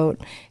afloat,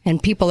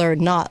 and people are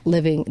not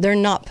living. They're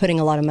not putting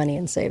a lot of money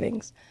in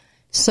savings.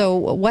 So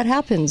what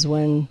happens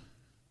when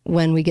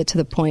we get to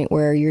the point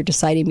where you're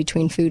deciding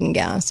between food and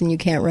gas and you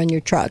can't run your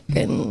truck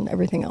and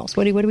everything else?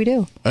 What do we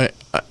do?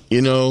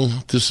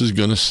 This is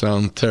going to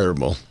sound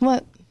terrible.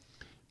 What?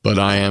 But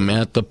I am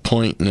at the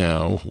point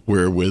now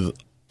where with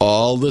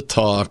all the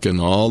talk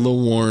and all the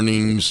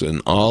warnings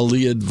and all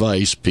the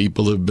advice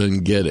people have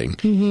been getting,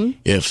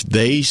 if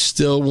they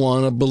still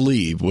want to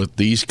believe what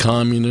these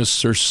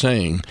communists are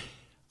saying,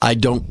 I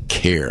don't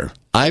care.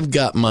 I've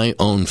got my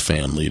own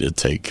family to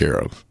take care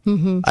of.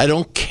 I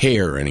don't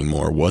care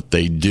anymore what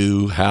they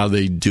do, how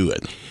they do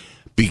it,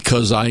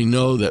 because I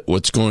know that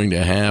what's going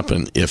to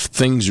happen if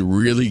things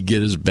really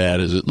get as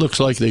bad as it looks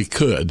like they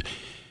could,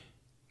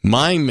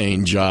 my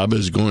main job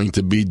is going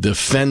to be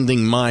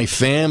defending my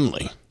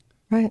family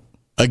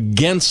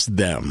against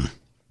them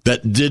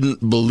that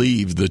didn't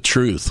believe the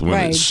truth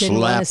when it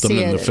slapped them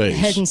in the face.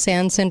 Head and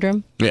sand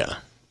syndrome? Yeah.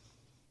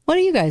 What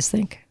do you guys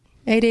think?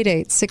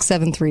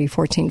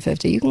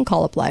 888-673-1450. You can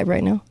call up live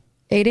right now.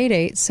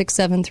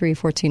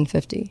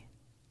 888-673-1450.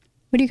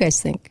 What do you guys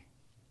think?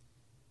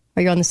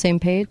 Are you on the same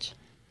page?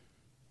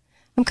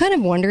 I'm kind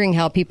of wondering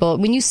how people,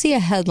 when you see a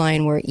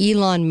headline where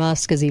Elon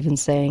Musk is even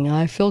saying,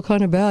 I feel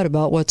kind of bad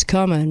about what's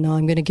coming,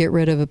 I'm going to get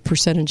rid of a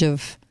percentage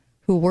of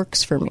who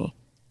works for me.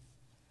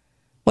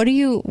 What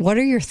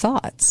are your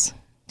thoughts?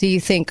 Do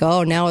you think,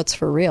 now it's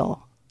for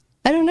real?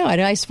 I don't know. I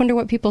just wonder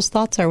what people's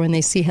thoughts are when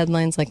they see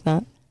headlines like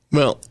that.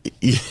 Well,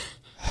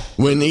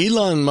 when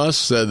Elon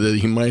Musk said that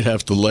he might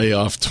have to lay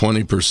off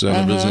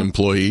 20% of his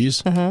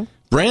employees,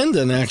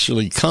 Brandon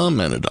actually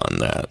commented on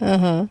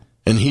that.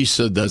 And he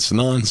said that's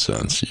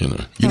nonsense.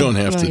 You don't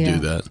have to do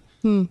that.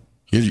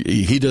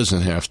 He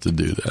doesn't have to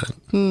do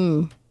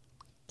that.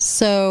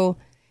 So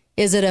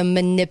is it a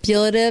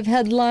manipulative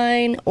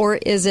headline or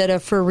is it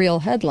a for real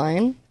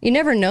headline? You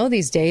never know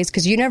these days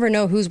because you never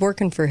know who's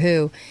working for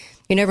who.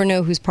 You never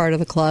know who's part of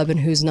the club and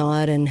who's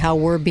not, and how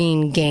we're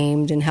being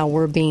gamed and how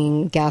we're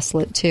being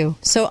gaslit too.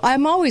 So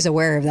I'm always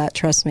aware of that,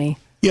 trust me.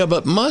 Yeah,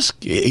 but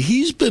Musk,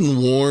 he's been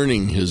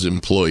warning his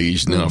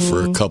employees now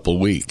for a couple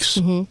weeks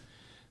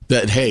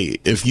that,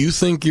 hey, if you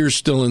think you're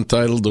still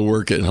entitled to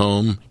work at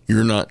home,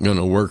 you're not going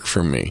to work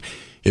for me.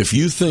 If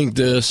you think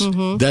this,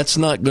 that's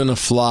not going to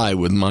fly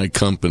with my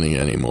company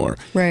anymore.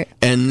 Right.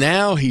 And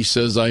now he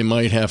says I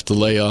might have to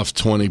lay off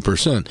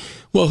 20%.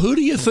 Well, who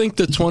do you think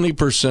the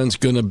 20% is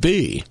going to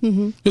be?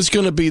 It's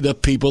going to be the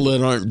people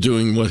that aren't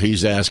doing what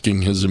he's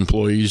asking his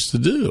employees to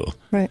do.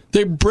 Right.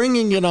 They're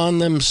bringing it on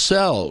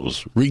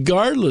themselves,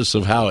 regardless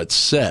of how it's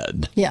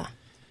said. Yeah.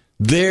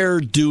 They're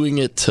doing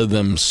it to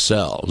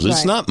themselves.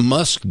 It's not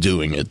Musk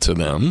doing it to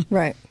them.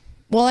 Right.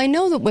 Well, I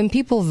know that when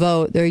people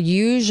vote, they're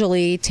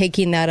usually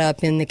taking that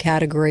up in the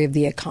category of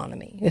the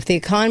economy. If the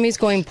economy is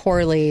going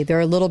poorly, they're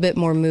a little bit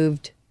more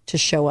moved to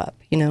show up,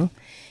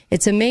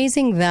 It's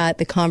amazing that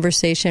the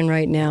conversation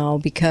right now,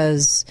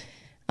 because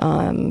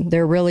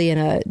they're really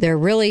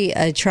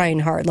trying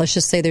hard. Let's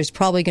just say there's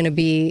probably going to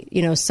be,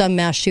 some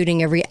mass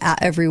shooting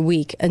every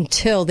week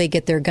until they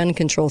get their gun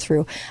control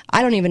through.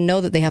 I don't even know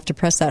that they have to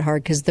press that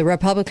hard because the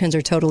Republicans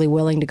are totally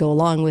willing to go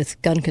along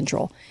with gun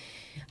control.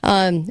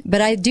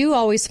 But I do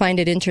always find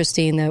it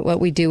interesting that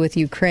what we do with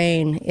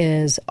Ukraine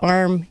is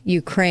arm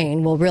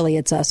Ukraine. Well, really,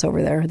 it's us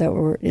over there.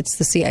 It's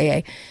the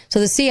CIA.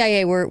 So the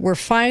CIA, we're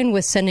fine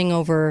with sending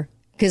over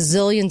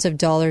gazillions of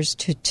dollars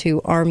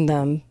to arm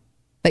them,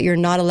 but you're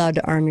not allowed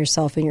to arm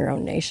yourself in your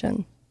own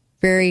nation.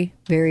 Very,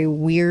 very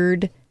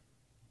weird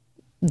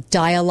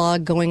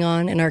dialogue going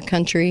on in our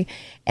country.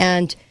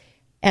 And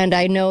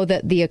I know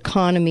that the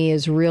economy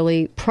is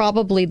really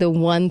probably the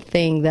one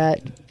thing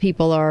that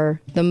people are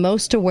the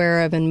most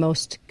aware of and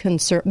most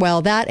concerned.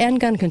 Well, that and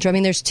gun control. I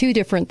mean, there's two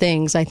different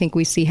things I think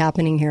we see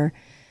happening here.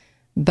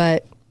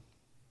 But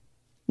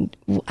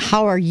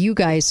how are you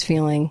guys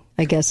feeling,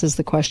 I guess, is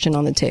the question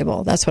on the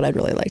table. That's what I'd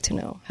really like to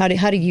know. How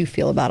do you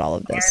feel about all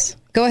of this?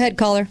 Go ahead,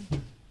 caller.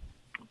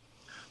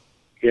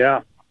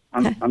 Yeah,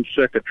 I'm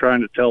sick of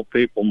trying to tell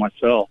people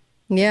myself.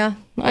 Yeah,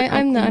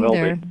 I'm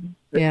there.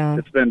 Yeah,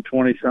 it's been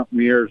 20-something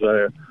years.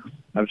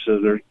 I've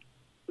said the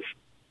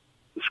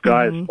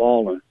sky is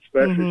falling,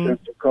 especially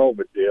since the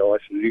COVID deal. I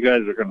said, you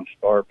guys are going to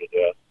starve to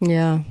death.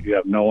 Yeah, you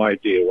have no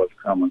idea what's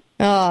coming.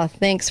 Oh,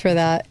 thanks for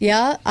that.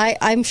 Yeah,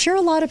 I'm sure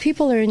a lot of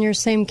people are in your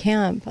same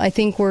camp. I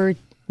think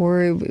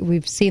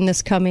we've seen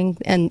this coming,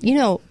 and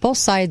both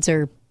sides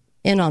are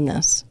in on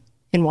this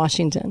in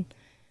Washington.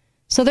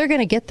 So they're going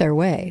to get their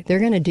way. They're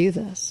going to do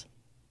this.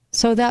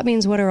 So that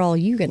means, what are all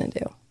you going to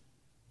do?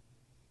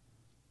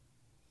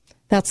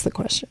 That's the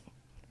question.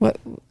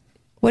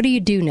 What do you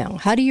do now?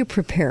 How do you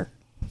prepare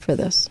for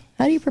this?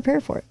 How do you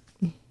prepare for it?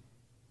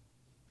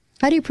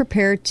 How do you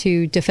prepare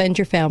to defend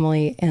your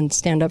family and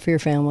stand up for your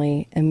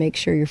family and make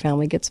sure your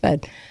family gets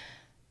fed?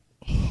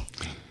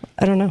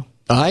 I don't know.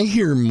 I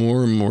hear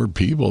more and more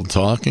people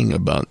talking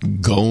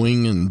about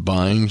going and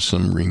buying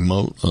some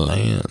remote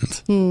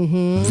land.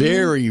 Mm-hmm.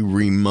 Very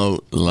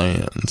remote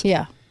land.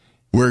 Yeah.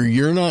 Where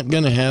you're not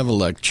going to have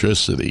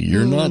electricity.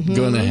 You're not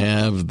going to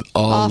have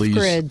all these...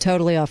 Off-grid,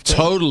 totally off-grid.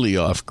 Totally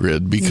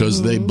off-grid,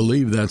 because they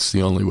believe that's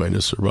the only way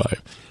to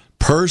survive.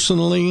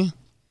 Personally,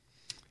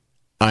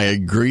 I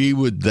agree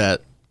with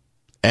that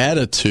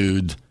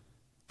attitude,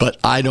 but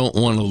I don't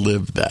want to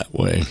live that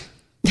way.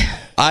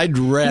 I'd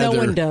rather, no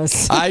one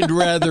does. I'd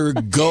rather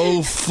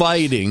go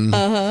fighting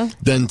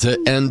than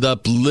to end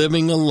up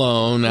living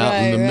alone out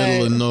in the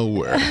middle of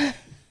nowhere.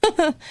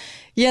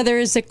 Yeah, there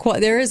is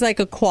like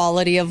a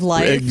quality of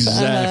life.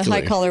 Exactly.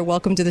 Hi, caller.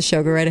 Welcome to the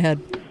show. Go right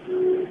ahead.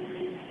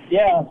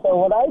 Yeah, so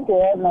what I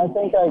did, and I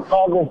think I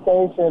called this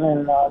station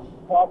and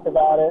talked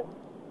about it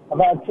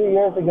about 2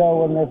 years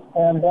ago when this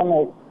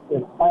pandemic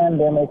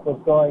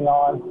was going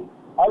on.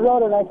 I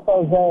wrote an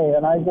expose,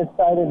 and I just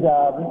cited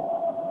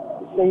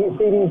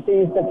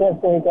CDC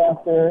statistics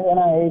after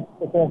NIH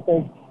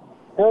statistics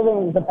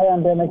proving the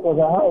pandemic was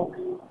a hoax.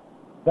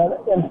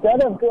 But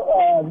instead of...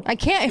 I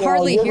can't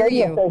hardly hear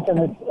you.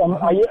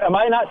 Am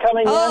I not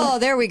coming in? Oh,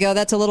 there we go.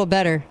 That's a little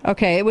better.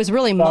 Okay, it was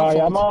really muffled.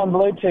 Sorry, I'm on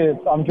Bluetooth.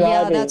 I'm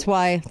driving. Yeah, that's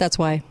why.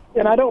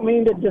 And I don't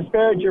mean to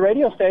disparage your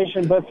radio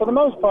station, but for the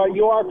most part,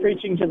 you are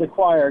preaching to the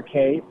choir,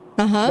 Kate.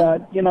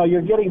 That,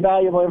 you're getting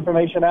valuable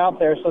information out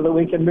there so that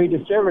we can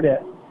redistribute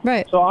it.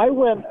 Right. So I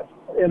went...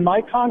 In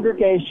my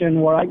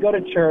congregation where I go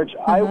to church,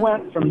 I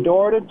went from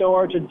door to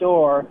door to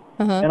door,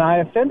 and I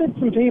offended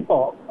some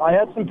people. I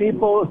had some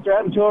people who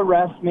threatened to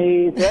arrest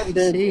me, threatened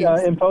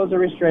to impose a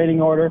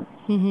restraining order.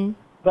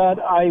 But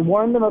I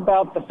warned them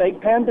about the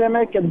fake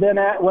pandemic, and then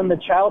when the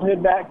childhood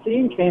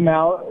vaccine came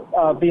out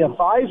via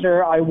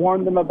Pfizer, I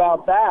warned them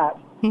about that.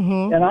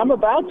 And I'm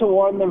about to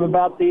warn them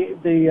about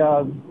basically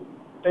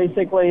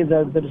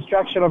the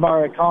destruction of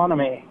our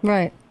economy.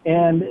 Right.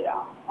 And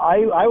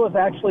I was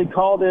actually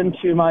called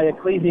into my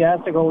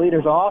ecclesiastical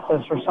leader's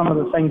office for some of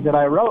the things that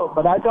I wrote,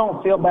 but I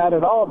don't feel bad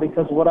at all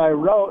because what I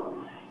wrote,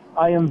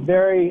 I'm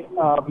very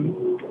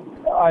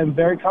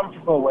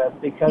comfortable with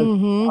because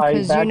I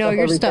backed up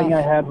everything I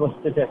had with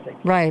statistics.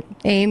 Right.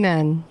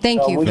 Amen.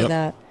 Thank you for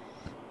that.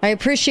 I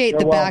appreciate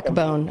the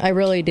backbone. I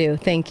really do.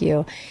 Thank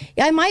you.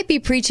 I might be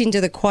preaching to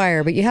the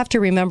choir, but you have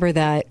to remember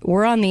that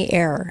we're on the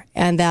air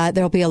and that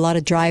there'll be a lot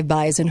of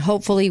drive-bys, and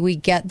hopefully we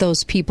get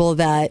those people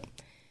that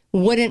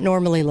wouldn't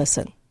normally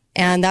listen.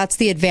 And that's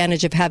the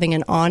advantage of having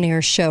an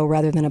on-air show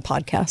rather than a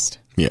podcast.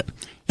 Yeah.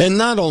 And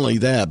not only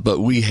that, but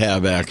we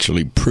have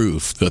actually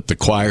proof that the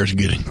choir's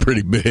getting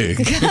pretty big.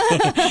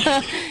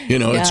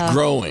 It's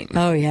growing.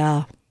 Oh,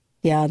 yeah.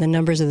 Yeah, the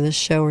numbers of this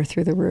show are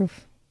through the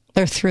roof.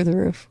 They're through the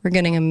roof. We're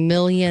getting 1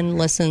 million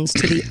listens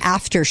to the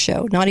after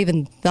show, not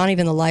even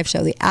the live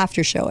show, the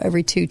after show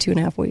every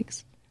 2.5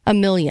 weeks. 1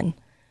 million.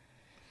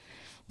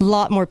 A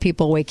lot more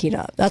people waking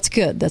up. That's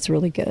good. That's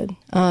really good.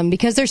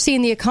 Because they're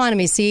seeing the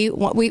economy. See,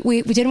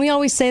 we didn't we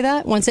always say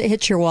that? Once it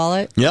hits your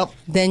wallet,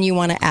 then you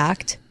want to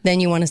act. Then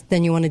you want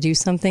to do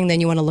something.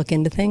 Then you want to look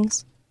into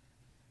things.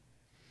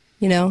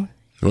 Well,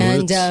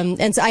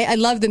 and so I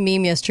love the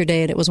meme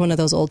yesterday, and it was one of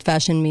those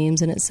old-fashioned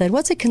memes, and it said,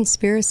 "What's a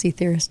conspiracy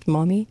theorist,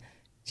 Mommy?"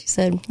 She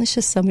said, "It's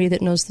just somebody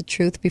that knows the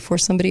truth before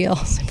somebody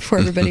else, before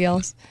everybody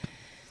else."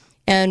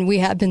 And we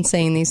have been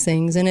saying these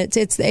things, and it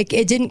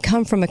didn't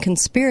come from a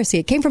conspiracy.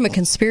 It came from a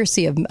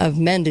conspiracy of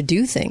men to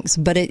do things,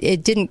 but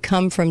it didn't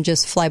come from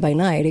just fly by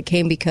night. It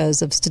came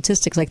because of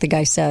statistics, like the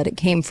guy said. It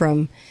came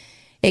from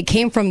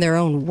their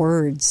own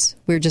words.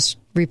 We're just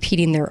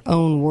repeating their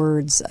own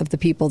words of the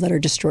people that are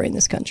destroying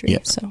this country. Yeah.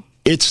 So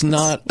it's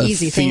not an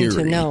easy thing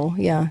to know.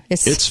 Yeah,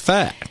 it's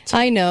fact.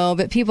 I know,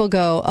 but people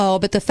go, "Oh,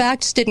 but the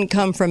facts didn't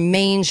come from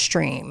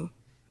mainstream."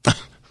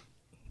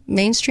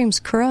 Mainstream's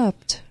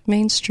corrupt.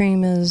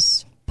 Mainstream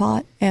is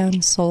bought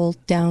and sold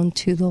down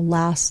to the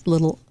last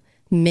little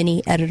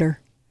mini editor.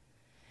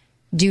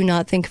 do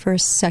not think for a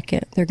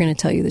second they're going to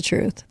tell you the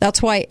truth.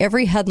 That's why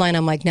every headline,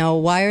 I'm like, now,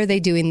 why are they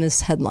doing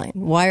this headline?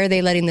 Why are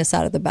they letting this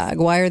out of the bag?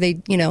 Why are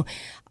they,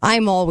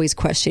 I'm always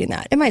questioning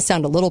that. It might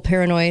sound a little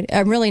paranoid.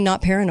 I'm really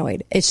not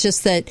paranoid. It's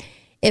just that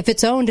if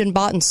it's owned and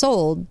bought and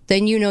sold,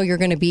 then you're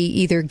going to be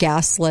either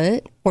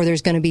gaslit or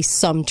there's going to be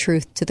some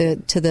truth to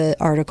the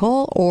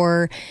article,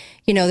 or,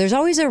 there's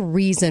always a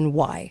reason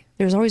why.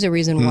 There's always a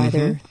reason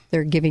why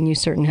they're giving you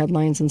certain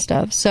headlines and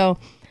stuff. So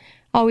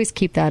always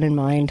keep that in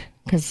mind,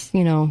 because,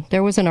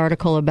 there was an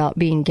article about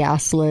being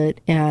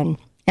gaslit and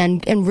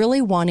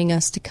really wanting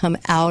us to come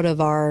out of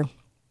our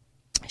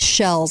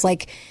shells,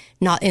 like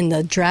not in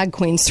the drag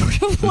queen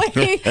sort of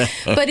way,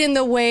 but in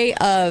the way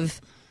of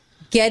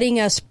getting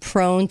us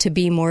prone to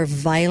be more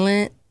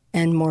violent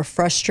and more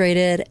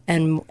frustrated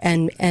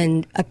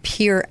and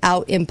appear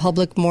out in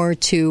public more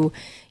to,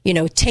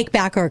 take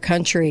back our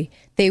country.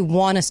 They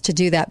want us to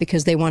do that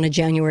because they want to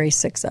January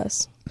 6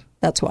 us.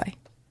 That's why.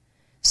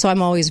 So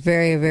I'm always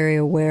very, very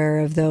aware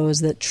of those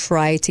that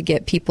try to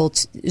get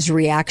people's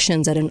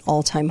reactions at an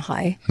all-time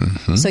high.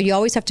 Mm-hmm. So you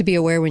always have to be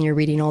aware when you're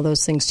reading all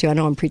those things, too. I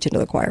know I'm preaching to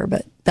the choir,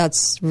 but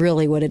that's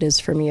really what it is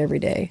for me every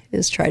day,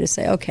 is try to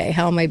say, okay,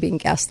 how am I being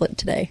gaslit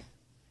today?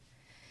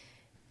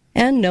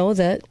 And know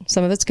that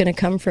some of it's going to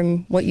come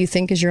from what you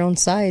think is your own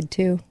side,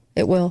 too.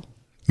 It will.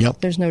 Yep.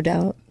 There's no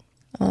doubt.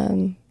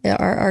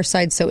 Our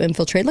side's so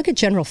infiltrated. Look at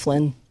General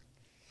Flynn.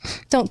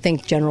 Don't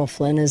think General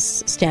Flynn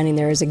is standing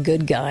there as a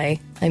good guy.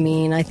 I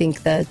mean, I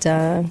think that,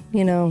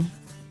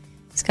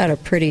 he's got a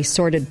pretty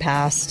sordid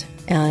past,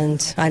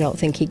 and I don't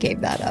think he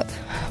gave that up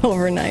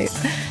overnight.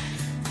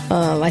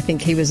 I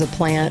think he was a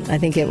plant. I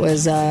think it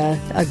was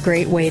a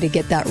great way to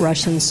get that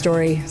Russian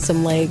story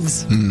some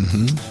legs.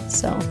 Mm-hmm.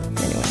 So,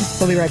 anyway,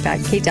 we'll be right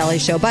back. Kate Daly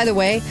Show. By the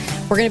way,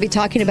 we're going to be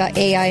talking about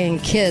AI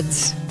and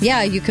kids.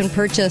 Yeah, you can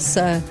purchase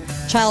a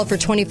fake child for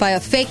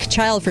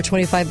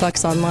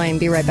 $25 online.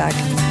 Be right back.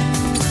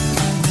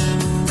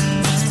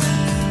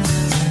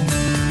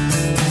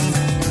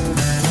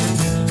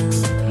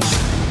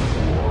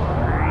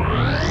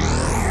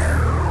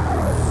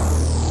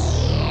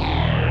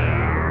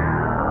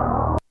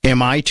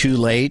 Am I too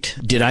late?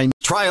 Did I?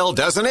 Trial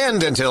doesn't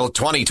end until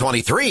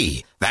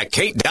 2023. That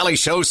Kate Daly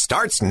Show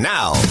starts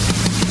now.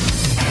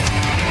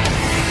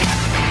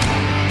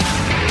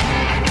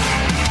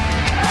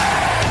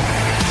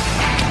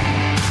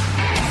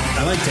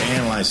 I like to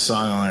analyze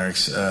song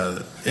lyrics.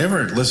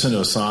 Ever listen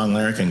to a song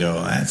lyric and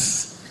go,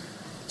 it's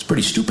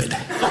pretty stupid.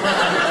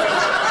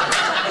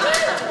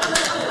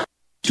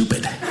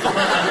 Stupid.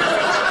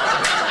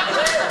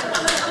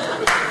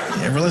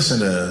 You ever listen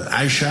to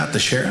I Shot the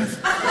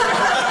Sheriff?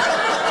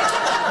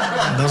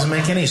 It doesn't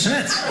make any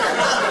sense.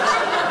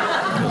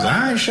 It goes,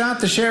 I shot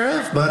the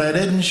sheriff, but I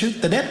didn't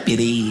shoot the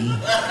deputy.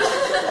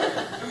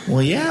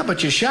 Well, yeah,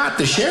 but you shot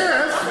the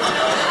sheriff.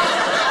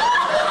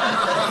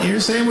 You're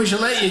saying we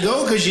should let you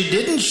go because you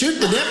didn't shoot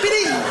the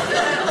deputy?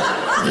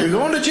 You're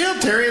going to jail,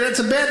 Terry. That's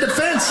a bad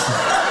defense.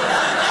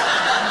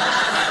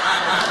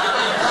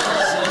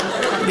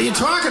 What are you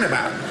talking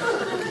about?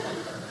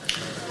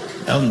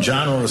 Elton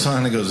John wrote a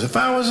song that goes, if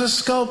I was a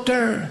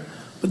sculptor,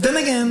 but then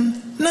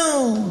again,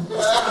 no.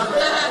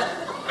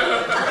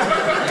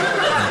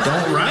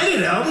 Don't write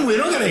it, Elton. We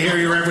don't got to hear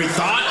your every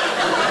thought.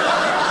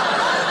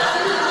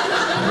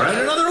 Write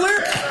another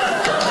lyric.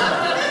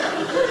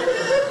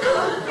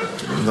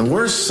 The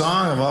worst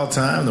song of all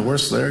time, the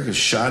worst lyric is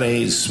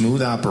Sade's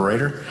Smooth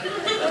Operator.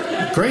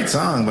 Great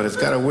song, but it's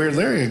got a weird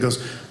lyric. It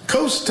goes,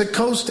 coast to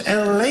coast,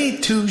 LA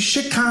to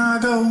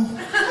Chicago.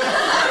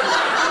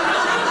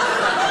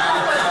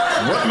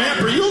 What map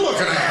are you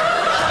looking at?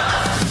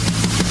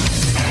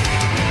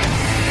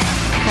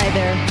 Hi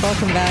there.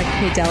 Welcome back.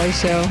 Kate Daly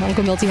Show.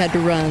 Uncle Milty had to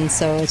run,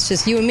 so it's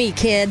just you and me,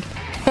 kid.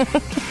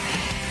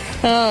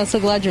 Oh, so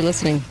glad you're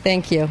listening.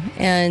 Thank you.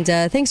 And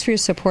thanks for your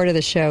support of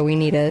the show. We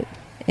need it.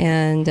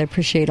 And I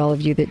appreciate all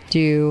of you that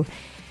do.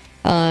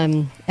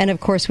 And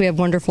of course, we have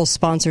wonderful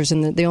sponsors.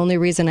 And the only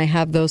reason I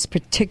have those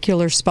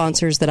particular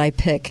sponsors that I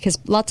pick, because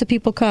lots of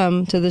people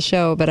come to the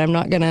show, but I'm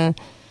not gonna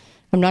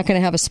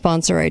have a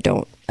sponsor I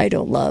don't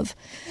love.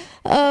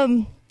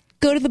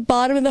 Go to the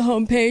bottom of the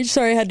homepage.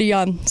 Sorry, I had to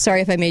yawn. Sorry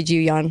if I made you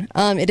yawn.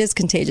 It is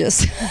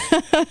contagious.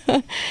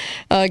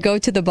 Go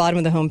to the bottom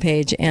of the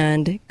homepage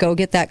and go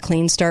get that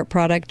Clean Start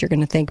product. You're going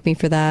to thank me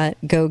for that.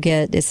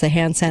 It's a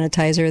hand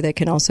sanitizer that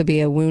can also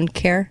be a wound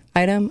care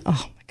item.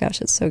 Oh my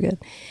gosh, it's so good.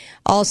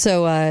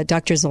 Also,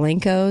 Dr.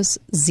 Zelenko's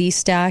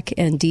Z-Stack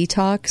and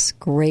Detox,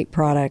 great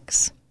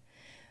products.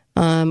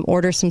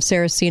 Order some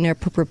Sarracenia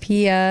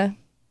purpurea.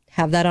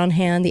 Have that on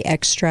hand, the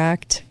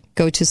extract.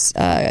 Go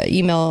to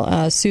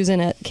email Susan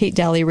at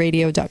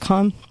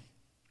katedalyradio.com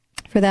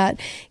for that.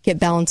 Get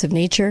Balance of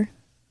Nature.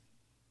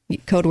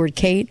 Code word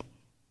Kate.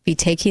 Be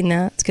taking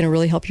that. It's going to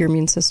really help your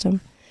immune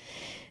system.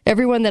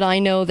 Everyone that I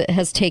know that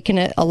has taken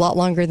it a lot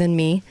longer than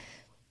me,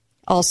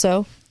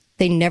 also,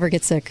 they never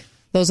get sick.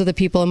 Those are the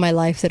people in my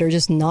life that are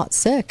just not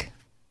sick.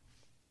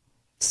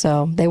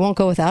 So they won't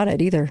go without it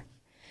either.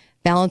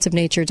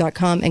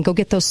 balanceofnature.com, and go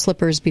get those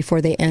slippers before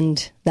they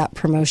end that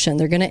promotion.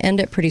 They're going to end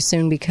it pretty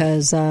soon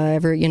because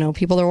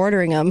people are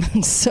ordering them.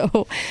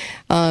 So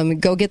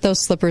go get those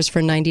slippers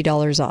for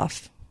 $90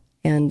 off,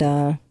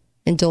 and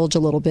indulge a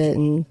little bit,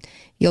 and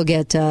you'll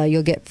get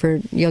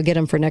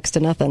them for next to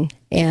nothing,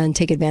 and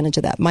take advantage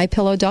of that.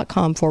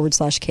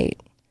 mypillow.com/Kate.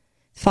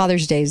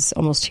 Father's Day's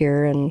almost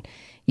here, and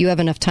you have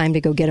enough time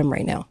to go get them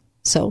right now.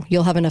 So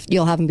you'll have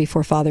them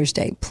before Father's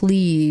Day.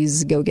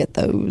 Please go get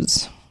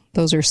those.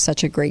 Those are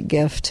such a great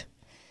gift.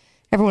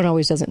 Everyone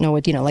always doesn't know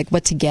what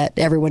to get.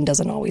 Everyone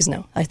doesn't always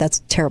know. That's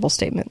a terrible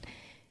statement.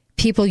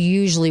 People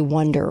usually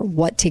wonder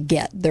what to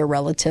get their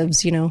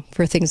relatives,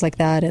 for things like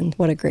that. And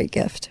what a great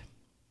gift.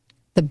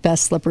 The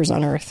best slippers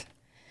on earth.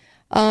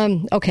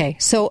 Okay.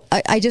 So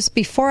I just,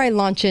 before I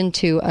launch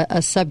into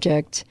a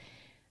subject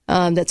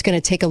that's going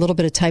to take a little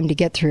bit of time to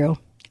get through,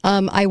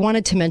 I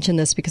wanted to mention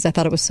this because I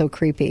thought it was so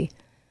creepy.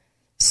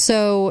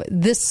 So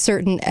this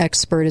certain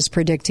expert is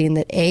predicting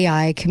that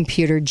AI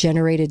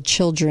computer-generated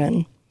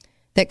children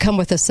that come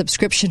with a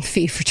subscription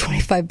fee for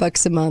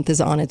 $25 a month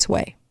is on its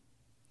way.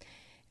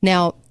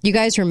 Now, you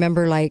guys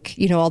remember,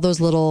 all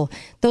those little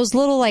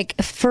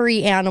like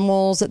furry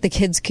animals that the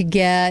kids could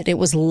get? It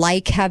was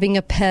like having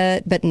a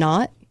pet, but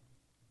not.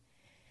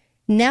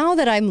 Now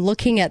that I'm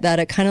looking at that,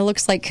 it kind of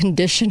looks like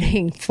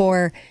conditioning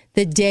for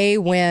the day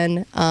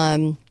when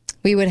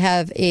we would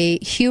have a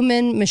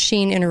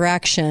human-machine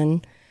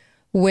interaction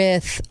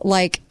with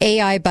like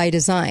AI by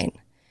design.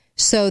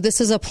 So this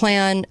is a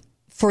plan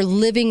for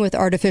living with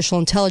artificial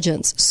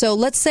intelligence. So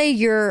let's say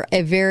you're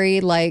a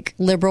very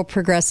liberal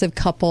progressive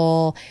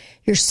couple.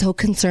 You're so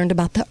concerned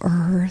about the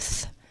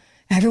earth.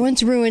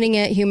 Everyone's ruining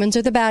it. Humans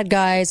are the bad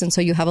guys. And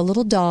so you have a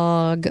little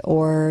dog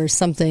or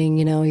something,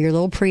 your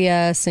little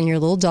Prius and your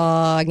little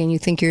dog, and you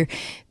think you're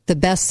the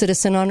best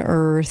citizen on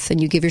earth, and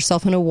you give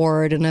yourself an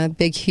award and a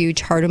big,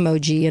 huge heart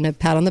emoji and a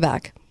pat on the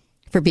back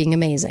for being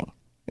amazing.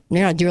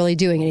 You're not really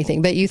doing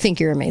anything, but you think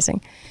you're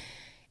amazing.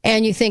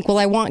 And you think, well,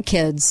 I want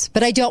kids,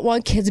 but I don't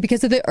want kids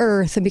because of the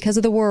earth and because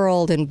of the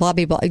world and blah,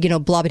 blah, blah,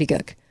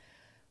 blobbity-gook.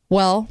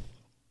 Well,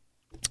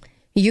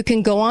 you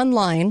can go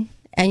online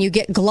and you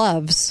get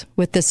gloves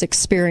with this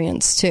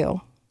experience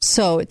too.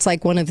 So it's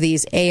like one of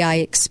these AI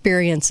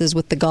experiences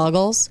with the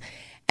goggles,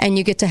 and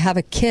you get to have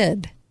a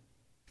kid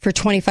for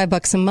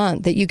 $25 a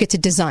month that you get to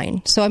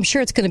design. So I'm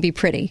sure it's going to be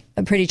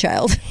a pretty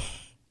child.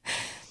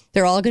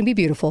 They're all going to be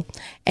beautiful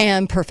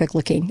and perfect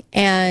looking.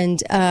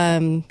 And,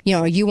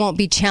 you won't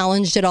be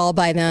challenged at all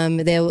by them.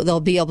 They'll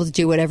be able to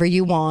do whatever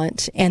you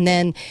want. And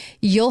then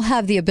you'll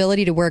have the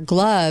ability to wear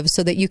gloves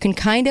so that you can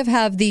kind of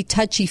have the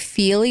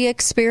touchy-feely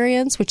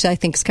experience, which I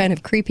think is kind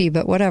of creepy,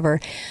 but whatever.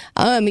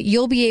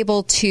 You'll be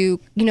able to,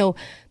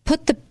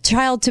 put the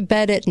child to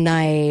bed at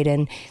night,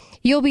 and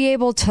you'll be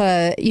able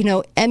to,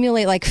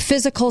 emulate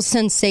physical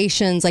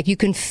sensations. Like you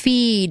can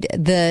feed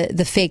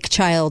the fake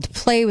child,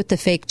 play with the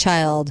fake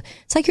child.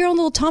 It's like your own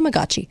little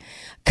Tamagotchi.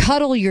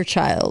 Cuddle your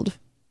child,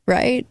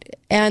 right?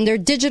 And they're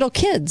digital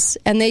kids,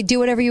 and they do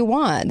whatever you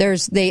want. They're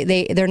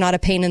not a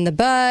pain in the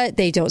butt.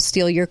 They don't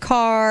steal your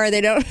car. They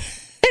don't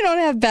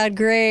have bad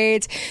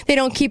grades. They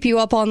don't keep you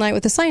up all night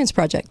with a science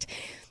project.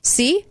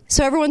 See?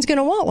 So everyone's going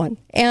to want one.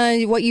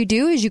 And what you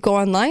do is you go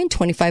online,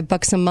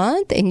 $25 a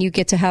month, and you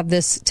get to have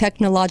this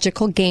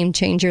technological game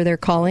changer, they're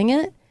calling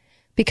it,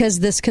 because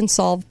this can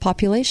solve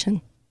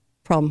population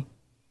problem.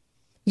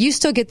 You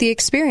still get the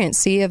experience,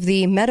 see, of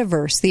the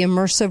metaverse, the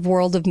immersive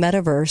world of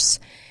metaverse.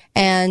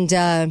 And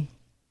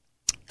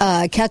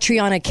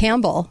Catriona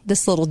Campbell,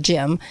 this little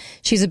gem,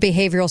 she's a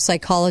behavioral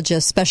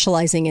psychologist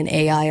specializing in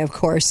AI, of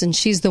course, and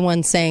she's the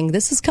one saying,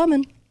 this is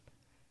coming.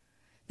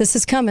 This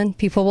is coming.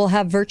 People will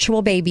have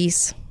virtual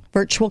babies,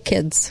 virtual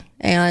kids,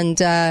 and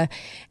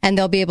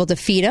they'll be able to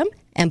feed them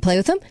and play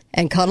with them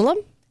and cuddle them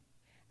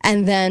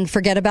and then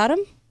forget about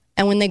them.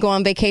 And when they go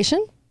on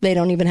vacation, they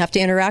don't even have to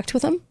interact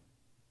with them.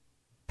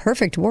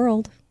 Perfect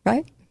world,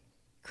 right?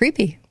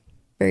 Creepy.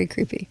 Very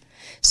creepy.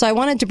 So I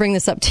wanted to bring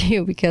this up to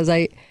you because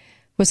I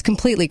was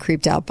completely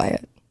creeped out by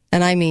it.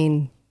 And I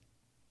mean,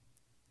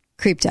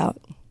 creeped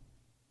out.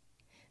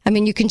 I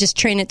mean, you can just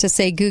train it to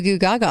say goo goo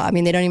gaga. I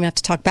mean, they don't even have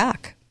to talk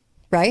back.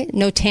 Right?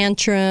 No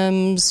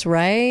tantrums,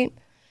 right?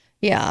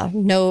 Yeah.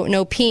 No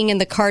peeing in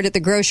the cart at the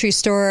grocery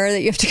store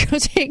that you have to go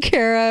take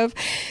care of.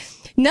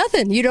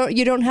 Nothing. You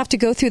don't have to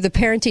go through the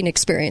parenting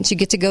experience. You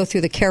get to go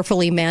through the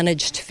carefully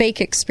managed fake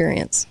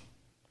experience.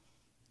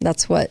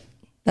 That's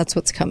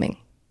what's coming.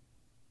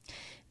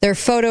 They're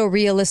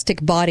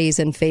photorealistic bodies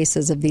and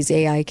faces of these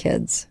AI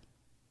kids.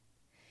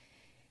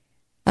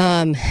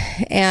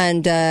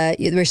 And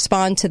you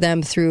respond to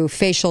them through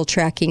facial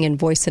tracking and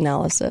voice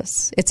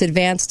analysis. It's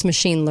advanced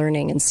machine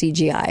learning and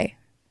CGI.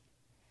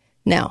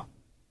 Now,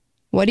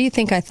 what do you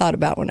think I thought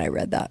about when I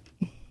read that?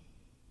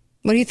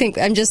 What do you think?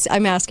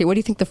 I'm asking, what do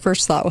you think the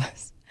first thought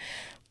was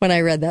when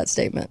I read that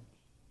statement?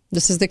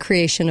 This is the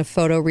creation of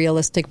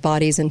photorealistic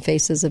bodies and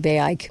faces of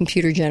AI,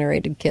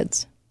 computer-generated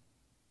kids.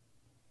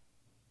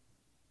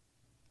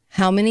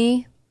 How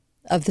many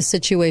of the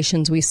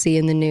situations we see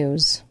in the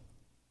news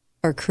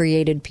are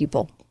created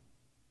people,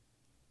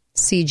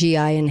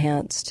 CGI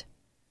enhanced,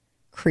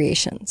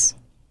 creations.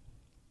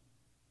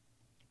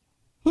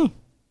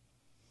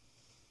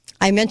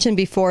 I mentioned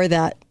before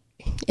that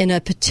in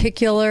a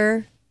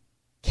particular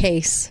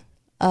case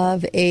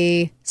of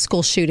a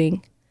school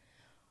shooting,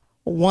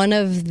 one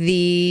of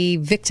the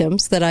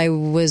victims that I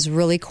was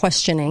really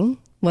questioning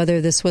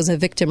whether this was a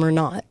victim or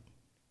not,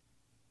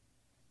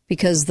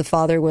 because the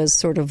father was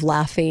sort of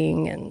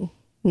laughing and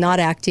not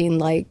acting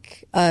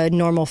like a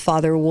normal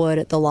father would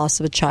at the loss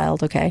of a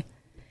child, okay?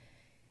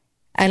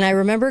 And I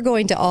remember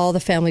going to all the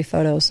family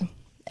photos,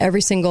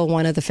 every single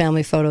one of the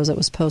family photos that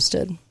was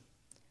posted.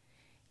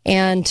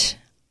 And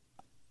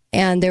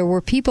there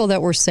were people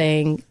that were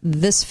saying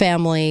this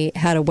family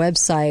had a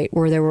website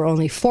where there were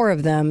only 4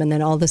 of them, and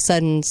then all of a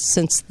sudden,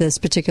 since this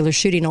particular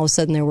shooting, all of a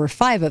sudden there were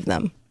 5 of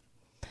them.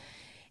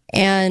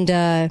 And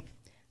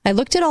I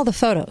looked at all the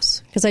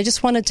photos because I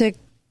just wanted to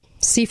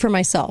see for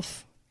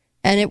myself.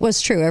 And it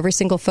was true. Every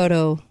single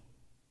photo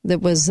that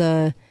was,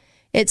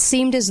 it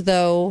seemed as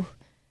though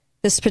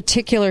this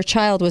particular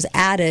child was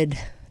added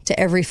to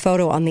every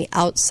photo on the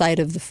outside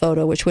of the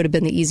photo, which would have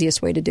been the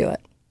easiest way to do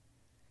it.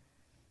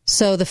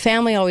 So the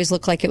family always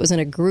looked like it was in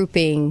a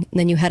grouping. And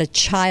then you had a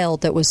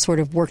child that was sort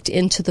of worked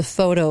into the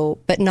photo,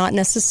 but not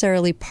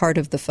necessarily part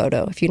of the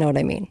photo, if you know what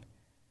I mean.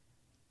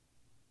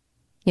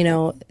 You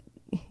know,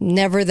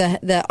 never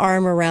the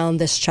arm around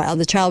this child.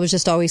 The child was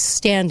just always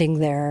standing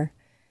there,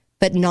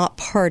 but not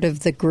part of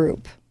the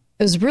group.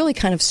 It was really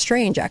kind of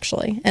strange,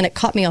 actually, and it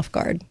caught me off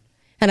guard.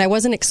 And I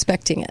wasn't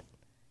expecting it.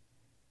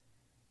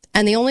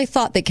 And the only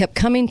thought that kept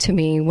coming to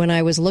me when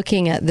I was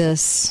looking at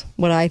this,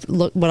 what I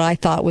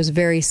thought was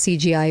very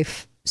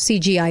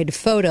CGI'd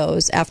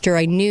photos, after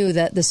I knew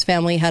that this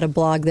family had a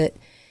blog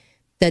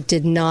that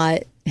did not,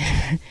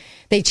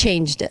 they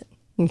changed it,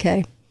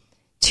 okay,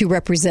 to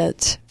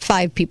represent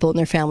 5 people in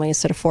their family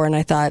instead of 4. And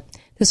I thought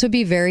this would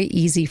be very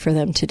easy for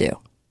them to do,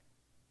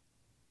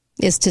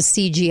 is to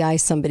CGI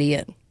somebody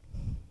in.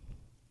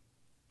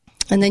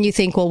 And then you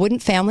think, well,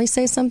 wouldn't family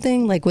say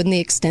something? Like, wouldn't the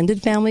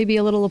extended family be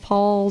a little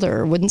appalled,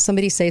 or wouldn't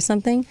somebody say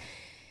something?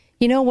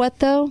 You know what,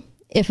 though?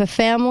 If a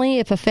family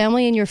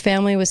in your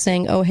family was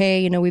saying, oh,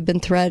 hey, you know, we've been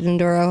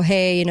threatened, or, oh,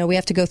 hey, you know, we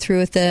have to go through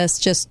with this,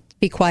 just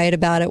be quiet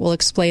about it, we'll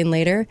explain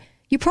later,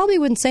 you probably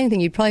wouldn't say anything.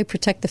 You'd probably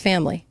protect the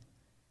family,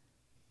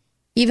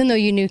 even though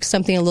you knew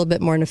something a little bit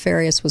more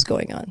nefarious was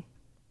going on,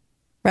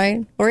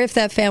 right? Or if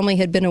that family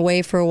had been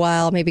away for a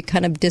while, maybe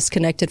kind of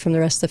disconnected from the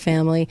rest of the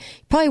family,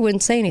 you probably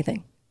wouldn't say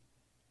anything.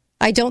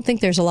 I don't think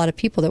there's a lot of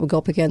people that would go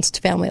up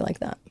against family like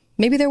that.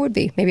 Maybe there would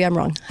be. Maybe I'm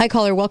wrong. Hi,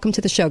 caller. Welcome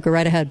to the show. Go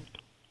right ahead.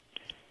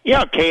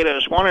 Yeah, Kate, I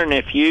was wondering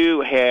if you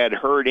had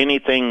heard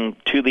anything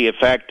to the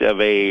effect of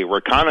a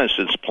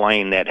reconnaissance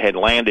plane that had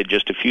landed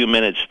just a few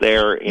minutes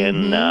there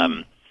in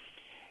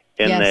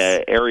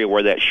the area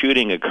where that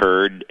shooting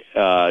occurred,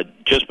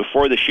 just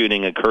before the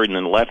shooting occurred, and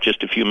then left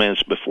just a few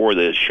minutes before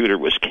the shooter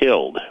was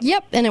killed.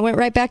 Yep, and it went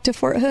right back to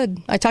Fort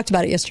Hood. I talked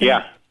about it yesterday.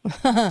 Yeah.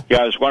 Yeah,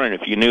 I was wondering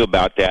if you knew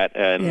about that.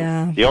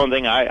 And the only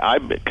thing I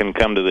can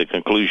come to the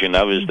conclusion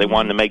of is they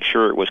wanted to make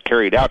sure it was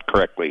carried out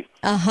correctly.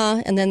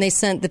 And then they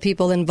sent the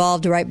people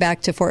involved right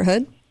back to Fort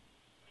Hood?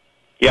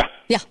 Yeah.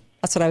 Yeah,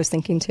 that's what I was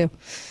thinking, too.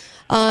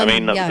 I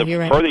mean,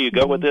 the further you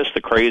go with this,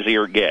 the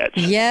crazier it gets.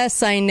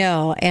 Yes, I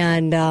know.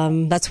 And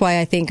that's why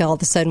I think all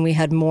of a sudden we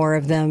had more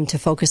of them to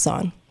focus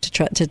on,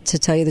 to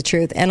tell you the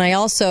truth. And I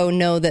also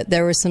know that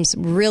there was some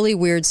really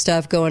weird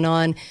stuff going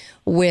on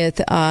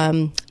with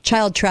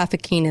child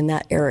trafficking in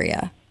that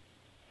area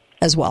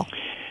as well.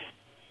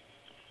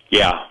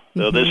 Yeah.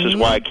 So this is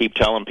why I keep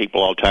telling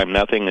people all the time,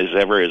 nothing is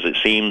ever as it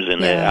seems,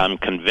 and I'm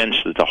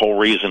convinced that the whole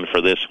reason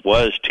for this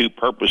was to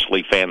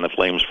purposely fan the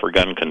flames for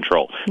gun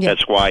control.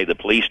 That's why the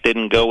police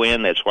didn't go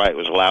in. That's why it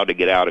was allowed to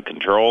get out of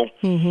control.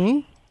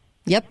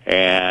 Yep.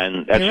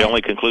 And that's the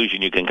only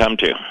conclusion you can come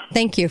to.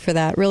 Thank you for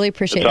that. Really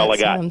appreciate that's all that,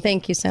 I got. Sam.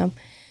 Thank you, Sam.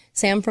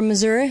 Sam from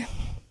Missouri?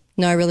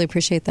 No, I really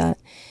appreciate that.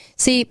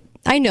 See,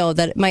 I know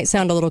that it might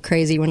sound a little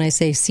crazy when I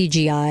say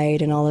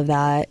CGI'd and all of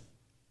that.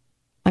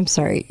 I'm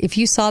sorry. If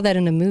you saw that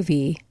in a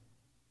movie,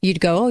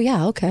 you'd go, oh,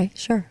 yeah, okay,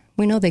 sure.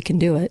 We know they can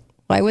do it.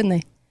 Why wouldn't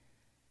they?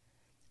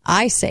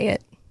 I say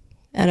it.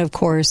 And, of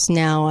course,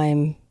 now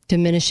I'm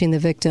diminishing the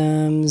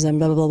victims and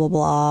blah, blah, blah,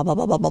 blah, blah,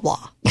 blah, blah, blah,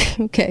 blah.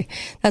 Okay,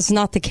 that's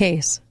not the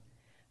case.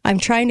 I'm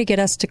trying to get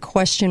us to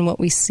question what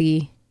we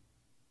see,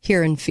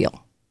 hear, and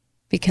feel,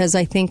 because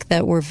I think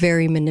that we're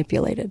very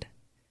manipulated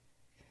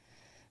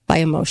by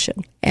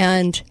emotion.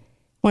 And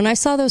when I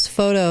saw those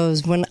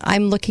photos, when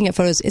I'm looking at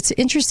photos, it's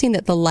interesting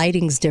that the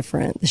lighting's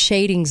different, the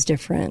shading's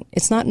different.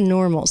 It's not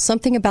normal.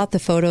 Something about the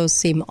photos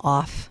seem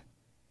off.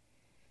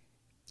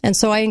 And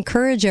so I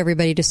encourage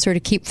everybody to sort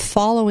of keep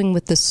following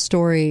with the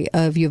story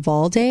of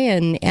Uvalde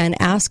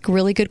and ask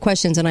really good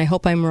questions. And I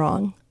hope I'm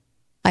wrong.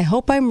 I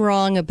hope I'm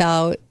wrong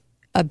about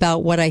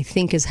what I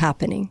think is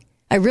happening.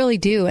 I really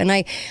do. And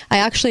I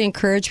actually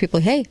encourage people,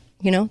 hey,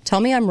 tell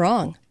me I'm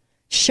wrong.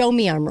 Show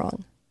me I'm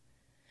wrong.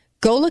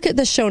 Go look at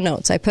the show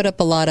notes. I put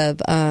up a lot of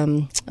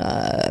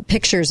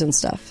pictures and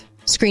stuff,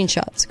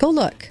 screenshots. Go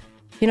look.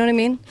 You know what I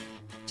mean?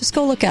 Just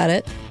go look at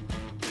it.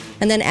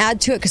 and then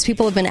add to it, because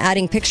people have been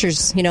adding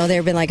pictures. You know,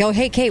 they've been like, oh,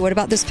 hey, Kate, what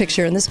about this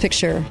picture and this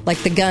picture? Like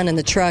the gun and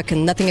the truck,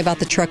 and nothing about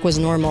the truck was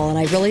normal. And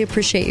I really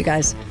appreciate you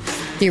guys.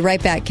 Be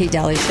right back, Kate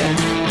Daly Show.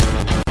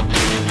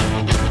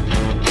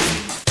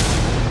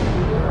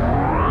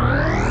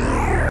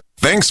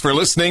 Thanks for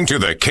listening to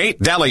The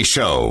Kate Daly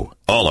Show.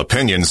 All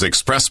opinions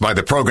expressed by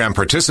the program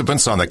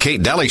participants on The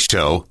Kate Daly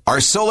Show are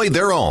solely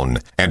their own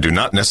and do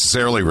not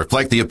necessarily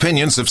reflect the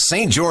opinions of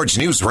St. George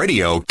News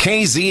Radio,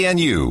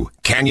 KZNU,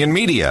 Canyon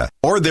Media,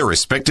 or their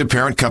respective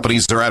parent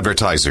companies or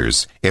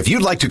advertisers. If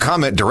you'd like to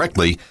comment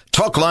directly,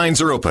 talk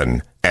lines are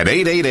open at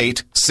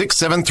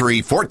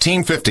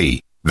 888-673-1450.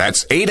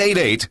 That's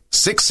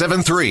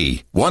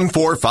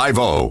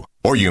 888-673-1450.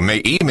 Or you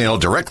may email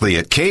directly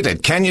at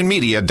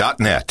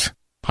kate@canyonmedia.net.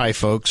 Hi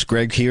folks,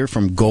 Greg here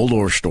from Gold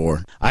Ore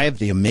Store. I have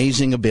the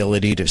amazing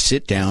ability to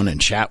sit down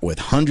and chat with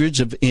hundreds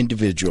of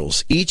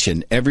individuals. Each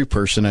and every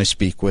person I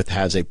speak with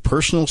has a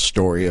personal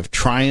story of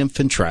triumph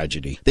and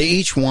tragedy. They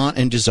each want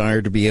and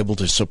desire to be able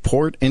to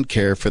support and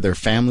care for their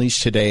families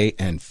today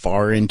and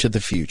far into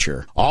the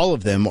future. All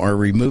of them are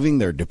removing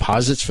their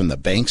deposits from the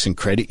banks and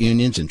credit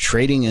unions and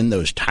trading in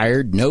those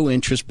tired,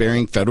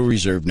 no-interest-bearing Federal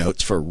Reserve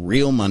notes for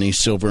real money,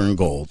 silver and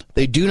gold.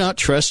 They do not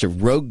trust a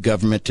rogue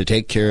government to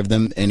take care of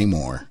them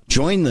anymore.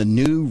 Join the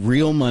new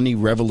real money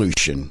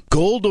revolution.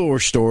 Gold Ore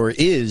Store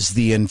is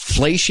the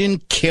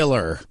inflation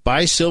killer.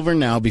 Buy silver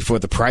now before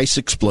the price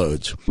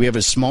explodes. We have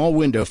a small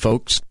window,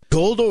 folks.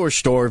 Gold Ore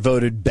Store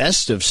voted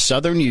Best of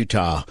Southern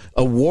Utah.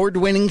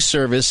 Award-winning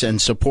service and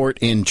support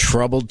in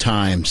troubled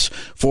times.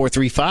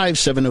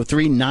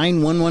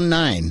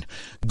 435-703-9119.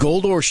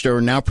 Gold Ore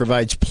Store now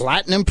provides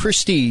platinum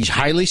prestige,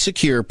 highly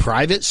secure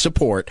private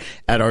support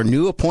at our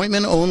new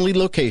appointment-only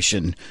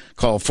location.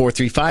 Call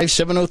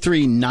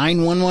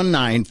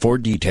 435-703-9119 for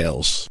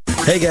details.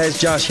 Hey guys,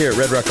 Josh here at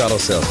Red Rock Auto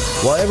Sales.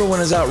 While everyone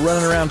is out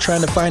running around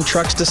trying to find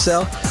trucks to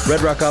sell,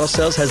 Red Rock Auto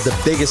Sales has the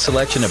biggest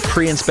selection of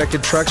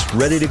pre-inspected trucks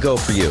ready to go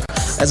for you.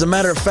 As a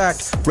matter of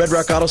fact, Red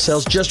Rock Auto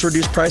Sales just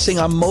reduced pricing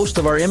on most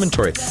of our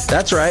inventory.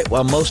 That's right,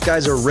 while most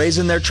guys are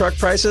raising their truck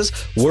prices,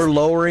 we're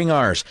lowering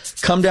ours.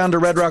 Come down to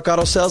Red Rock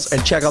Auto Sales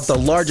and check out the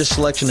largest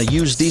selection of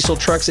used diesel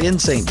trucks in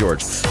St.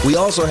 George. We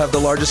also have the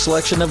largest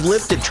selection of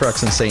lifted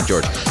trucks in St.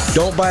 George.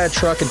 Don't buy a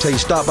truck until you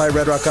stop by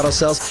Red Rock Auto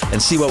Sales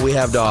and see what we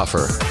have to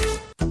offer.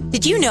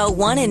 Did you know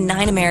 1 in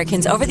 9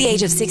 Americans over the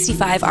age of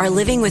 65 are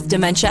living with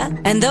dementia?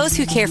 And those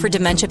who care for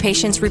dementia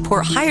patients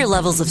report higher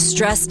levels of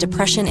stress,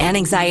 depression, and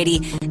anxiety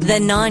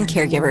than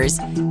non-caregivers.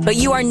 But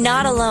you are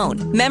not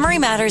alone. Memory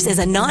Matters is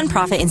a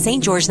nonprofit in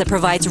St. George that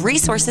provides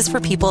resources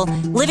for people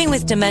living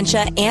with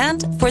dementia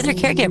and for their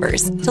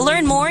caregivers. To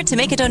learn more, to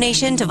make a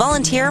donation, to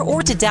volunteer,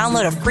 or to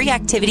download a free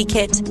activity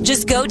kit,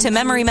 just go to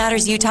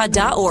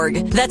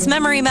MemoryMattersUtah.org. That's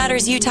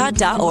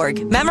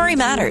MemoryMattersUtah.org. Memory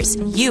Matters.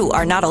 You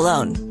are not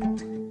alone.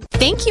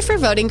 Thank you for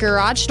voting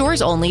Garage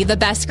Doors Only the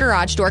best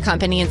garage door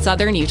company in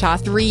Southern Utah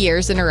 3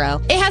 years in a row.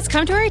 It has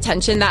come to our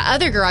attention that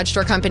other garage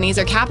door companies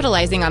are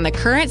capitalizing on the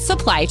current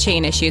supply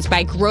chain issues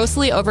by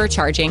grossly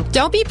overcharging.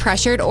 Don't be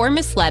pressured or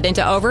misled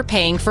into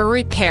overpaying for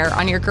repair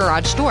on your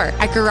garage door.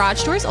 At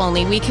Garage Doors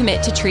Only, we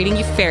commit to treating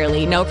you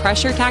fairly, no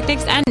pressure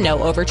tactics, and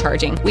no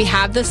overcharging. We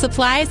have the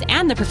supplies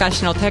and the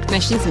professional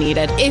technicians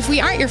needed. If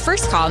we aren't your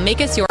first call, make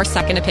us your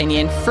second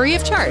opinion, free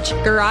of charge.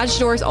 Garage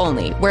Doors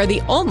Only, where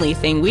the only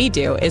thing we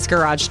do is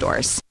garage doors.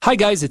 Hi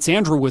guys, it's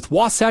Andrew with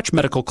Wasatch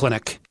Medical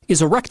Clinic.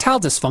 Is erectile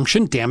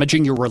dysfunction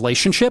damaging your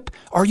relationship?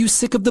 Are you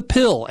sick of the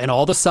pill and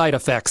all the side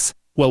effects?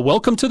 Well,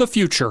 welcome to the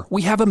future.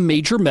 We have a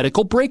major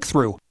medical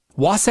breakthrough.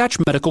 Wasatch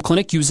Medical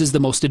Clinic uses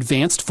the most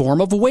advanced form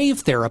of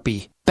wave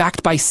therapy.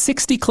 Backed by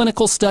 60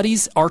 clinical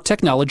studies, our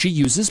technology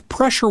uses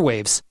pressure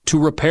waves to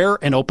repair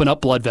and open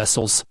up blood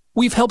vessels.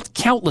 We've helped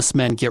countless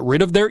men get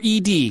rid of their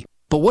ED.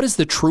 But what is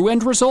the true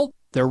end result?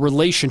 Their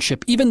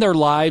relationship, even their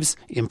lives,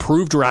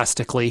 improve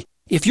drastically.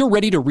 If you're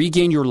ready to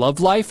regain your love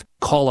life,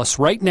 call us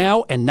right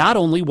now, and not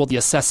only will the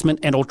assessment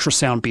and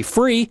ultrasound be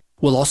free,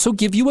 we'll also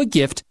give you a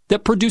gift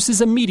that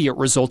produces immediate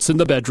results in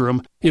the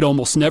bedroom. It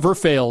almost never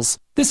fails.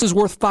 This is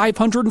worth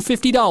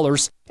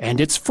 $550, and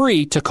it's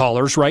free to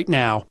callers right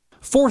now.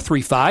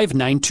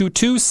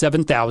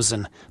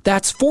 435-922-7000.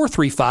 That's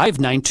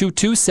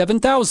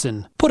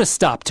 435-922-7000. Put a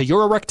stop to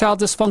your erectile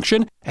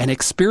dysfunction and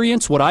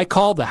experience what I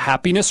call the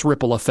happiness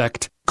ripple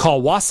effect.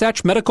 Call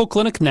Wasatch Medical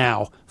Clinic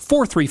now.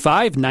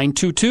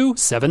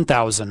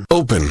 435-922-7000.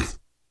 Open.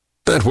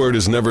 That word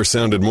has never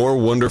sounded more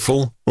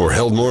wonderful or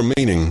held more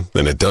meaning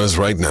than it does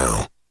right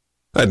now.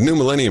 At New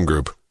Millennium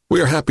Group,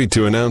 we are happy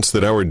to announce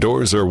that our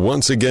doors are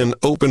once again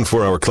open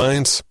for our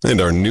clients and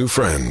our new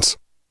friends.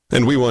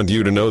 And we want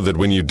you to know that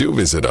when you do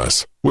visit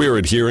us, we are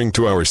adhering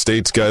to our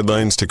state's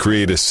guidelines to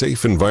create a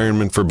safe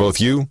environment for both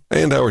you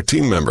and our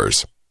team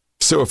members.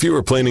 So if you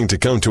are planning to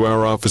come to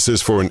our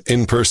offices for an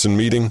in-person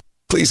meeting,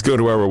 please go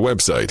to our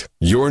website,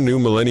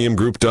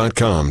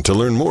 yournewmillenniumgroup.com, to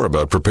learn more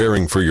about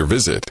preparing for your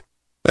visit.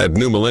 At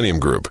New Millennium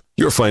Group,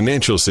 your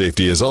financial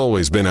safety has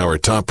always been our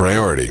top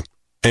priority,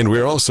 and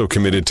we're also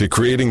committed to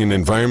creating an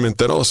environment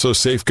that also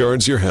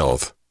safeguards your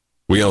health.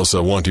 We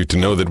also want you to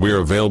know that we are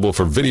available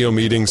for video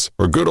meetings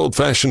or good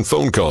old-fashioned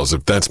phone calls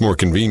if that's more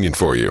convenient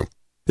for you.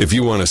 If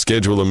you want to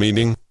schedule a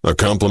meeting, a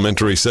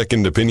complimentary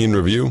second opinion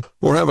review,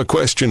 or have a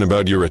question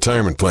about your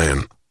retirement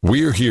plan,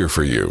 we're here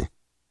for you.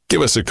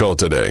 Give us a call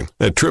today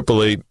at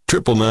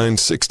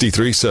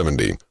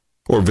 888-999-6370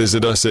 or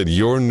visit us at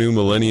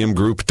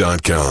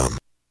yournewmillenniumgroup.com.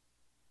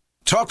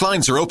 Talk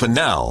lines are open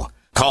now.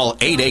 Call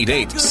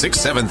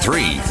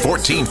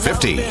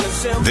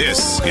 888-673-1450.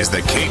 This is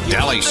the Kate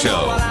Daly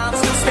Show.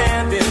 Welcome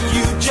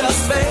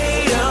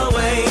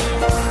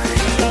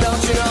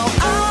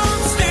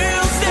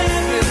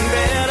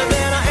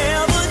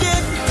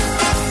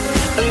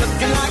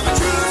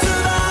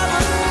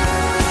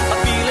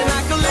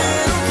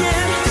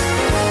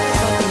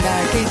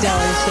back, Kate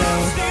Daly Show.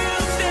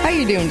 How are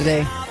you doing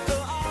today?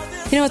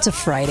 You know, it's a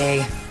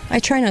Friday. I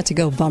try not to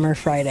go Bummer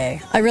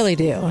Friday. I really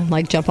do.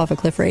 Like Jump Off a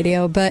Cliff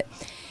Radio. But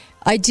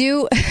I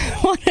do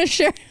want to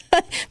share,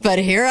 but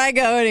here I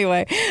go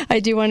anyway. I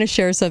do want to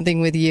share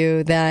something with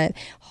you that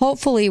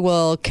hopefully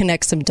will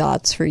connect some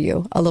dots for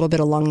you a little bit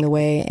along the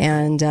way.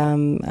 And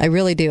I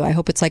really do. I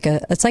hope it's like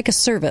a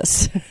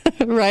service,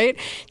 right?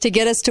 To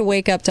get us to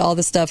wake up to all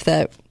the stuff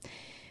that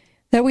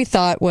we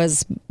thought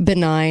was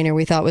benign or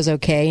we thought was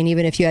okay. And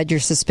even if you had your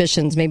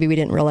suspicions, maybe we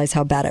didn't realize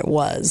how bad it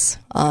was.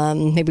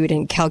 Maybe we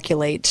didn't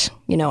calculate,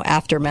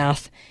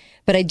 aftermath.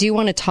 But I do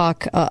want to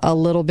talk a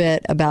little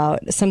bit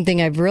about something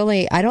I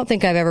don't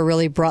think I've ever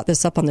really brought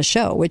this up on the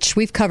show, which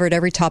we've covered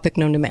every topic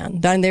known to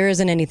man. There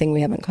isn't anything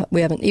we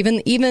haven't,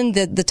 even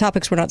the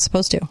topics we're not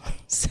supposed to.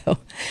 So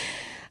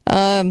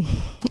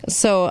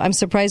I'm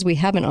surprised we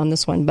haven't on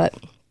this one, but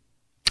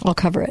I'll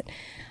cover it.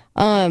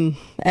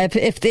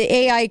 If the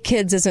AI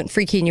kids isn't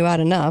freaking you out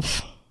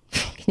enough,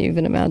 can you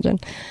even imagine?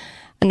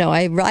 No,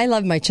 I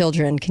love my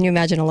children. Can you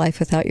imagine a life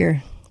without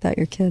your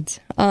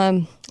kids?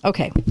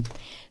 Okay.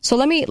 So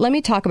let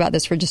me talk about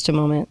this for just a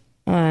moment.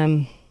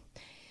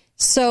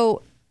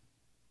 So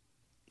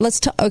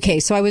what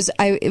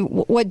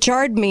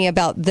jarred me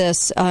about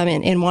this,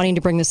 and wanting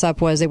to bring this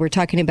up was they were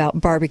talking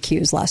about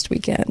barbecues last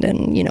weekend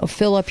and,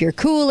 fill up your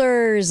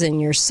coolers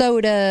and your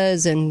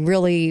sodas and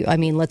really,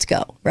 let's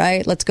go,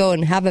 right? Let's go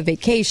and have a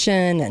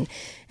vacation, and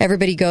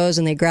everybody goes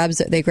and they grab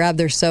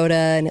their soda,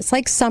 and it's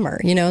like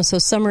summer, so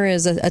summer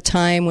is a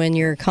time when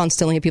you're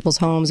constantly at people's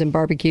homes and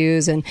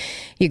barbecues and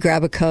you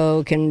grab a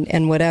Coke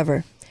and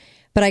whatever.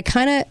 But I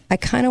kind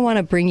of want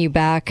to bring you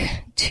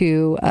back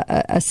to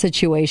a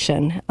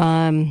situation.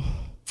 Let's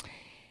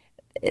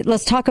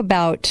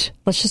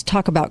just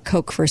talk about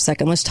Coke for a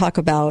second. Let's talk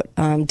about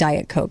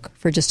Diet Coke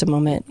for just a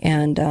moment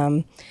and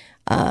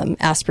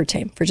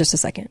aspartame for just a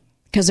second,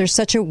 because there's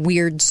such a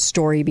weird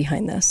story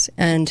behind this.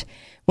 And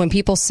when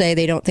people say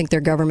they don't think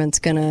their government's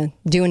going to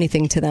do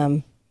anything to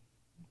them,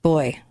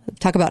 boy,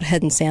 talk about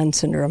head in sand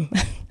syndrome.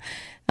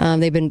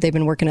 They've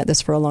been working at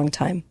this for a long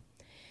time.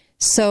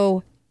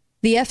 So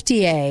the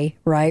FDA,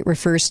 right,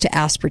 refers to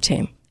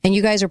aspartame. And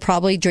you guys are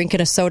probably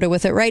drinking a soda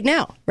with it right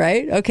now,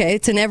 right? Okay,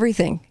 it's in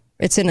everything.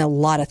 It's in a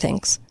lot of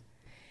things.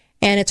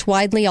 And it's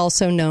widely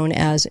also known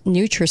as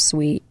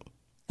NutraSweet,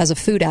 as a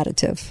food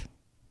additive.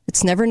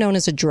 It's never known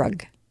as a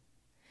drug.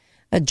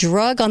 A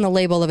drug on the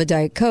label of a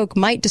Diet Coke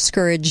might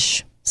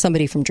discourage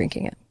somebody from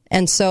drinking it.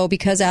 And so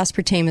because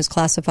aspartame is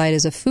classified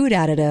as a food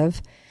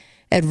additive,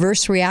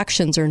 adverse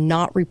reactions are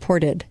not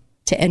reported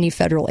to any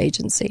federal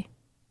agency.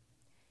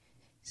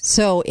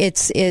 So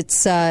it's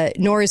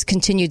nor is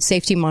continued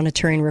safety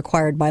monitoring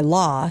required by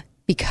law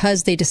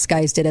because they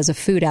disguised it as a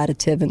food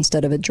additive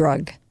instead of a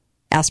drug.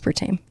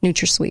 Aspartame,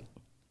 NutraSweet.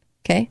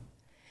 Okay?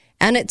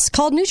 And it's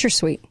called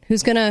NutraSweet.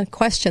 Who's going to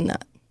question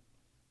that?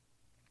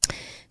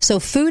 So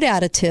food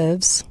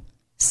additives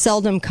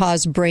seldom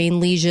cause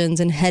brain lesions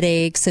and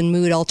headaches and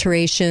mood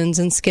alterations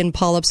and skin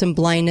polyps and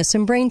blindness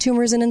and brain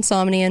tumors and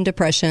insomnia and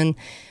depression,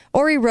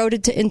 or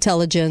eroded to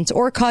intelligence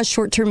or cause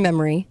short-term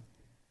memory.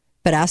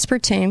 But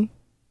aspartame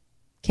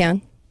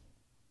can.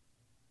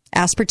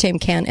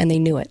 Aspartame can, and they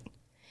knew it.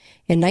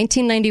 In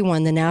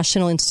 1991, the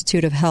National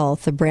Institute of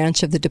Health, a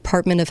branch of the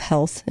Department of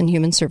Health and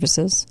Human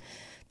Services,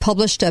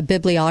 published a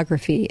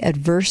bibliography,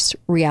 Adverse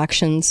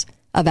Reactions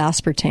of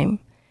Aspartame,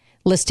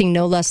 listing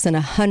no less than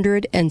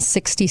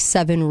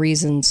 167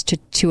 reasons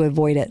to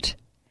avoid it.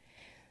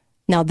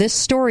 Now, this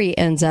story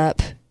ends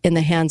up in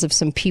the hands of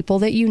some people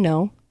that you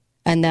know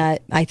and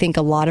that I think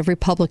a lot of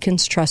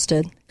Republicans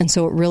trusted, and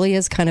so it really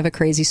is kind of a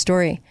crazy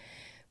story.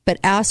 But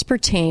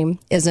aspartame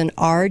is an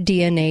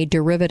rDNA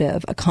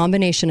derivative, a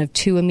combination of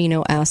two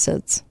amino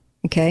acids,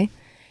 okay?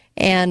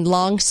 And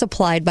long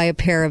supplied by a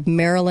pair of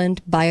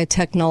Maryland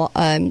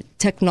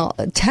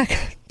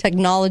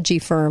technology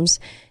firms,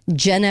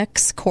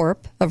 Genex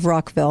Corp of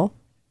Rockville.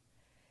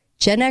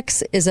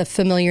 Genex is a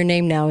familiar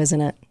name now,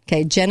 isn't it?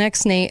 Okay,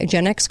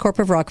 Genex Corp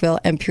of Rockville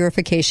and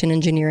Purification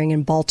Engineering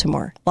in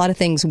Baltimore. A lot of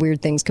things,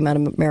 weird things come out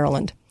of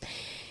Maryland.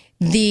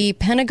 The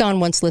Pentagon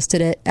once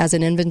listed it as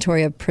an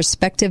inventory of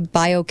prospective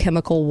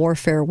biochemical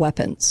warfare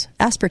weapons.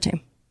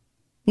 Aspartame,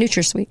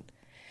 NutraSweet,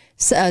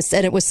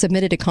 and it was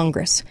submitted to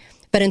Congress.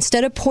 But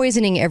instead of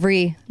poisoning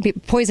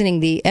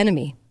the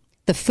enemy,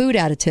 The food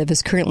additive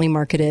is currently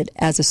marketed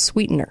as a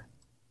sweetener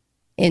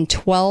in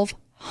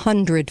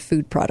 1,200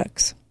 food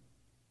products.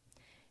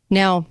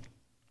 Now,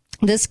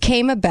 this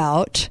came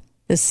about,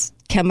 this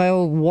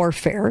chemo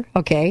warfare,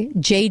 okay?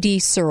 J.D.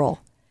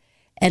 Searle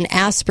and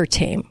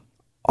aspartame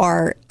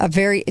are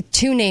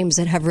two names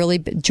that have really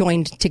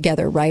joined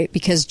together, right?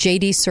 Because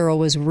J.D. Searle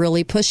was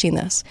really pushing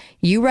this.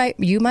 You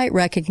might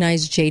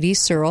recognize J.D.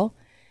 Searle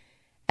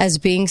as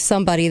being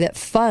somebody that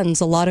funds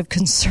a lot of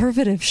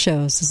conservative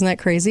shows. Isn't that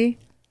crazy?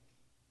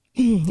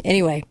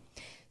 Anyway,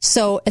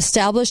 so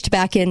established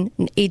back in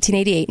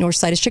 1888, north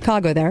side of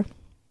Chicago there,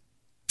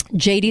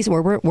 J.D.'s,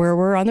 where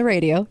we're on the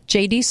radio,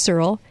 J.D.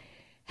 Searle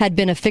had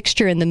been a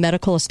fixture in the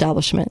medical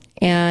establishment,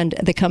 and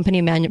the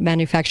company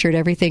manufactured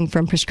everything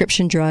from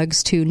prescription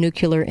drugs to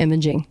nuclear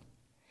imaging.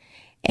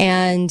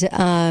 And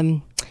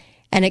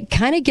it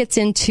kind of gets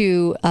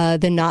into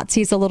the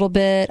Nazis a little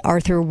bit.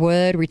 Arthur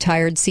Wood,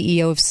 retired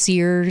CEO of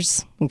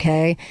Sears.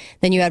 Okay.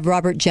 Then you had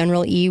Robert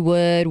General E.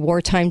 Wood,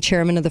 wartime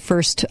chairman of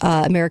the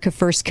America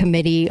First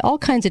Committee, all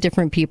kinds of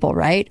different people,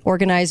 right?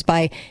 Organized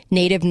by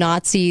native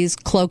Nazis,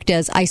 cloaked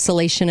as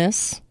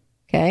isolationists.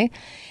 Okay.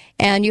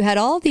 And you had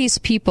all these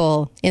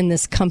people in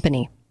this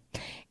company.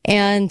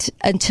 And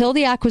until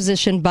the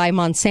acquisition by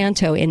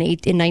Monsanto in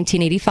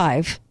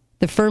 1985,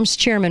 the firm's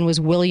chairman was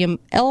William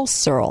L.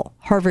 Searle,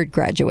 Harvard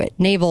graduate,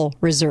 naval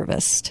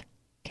reservist,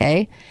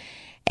 okay,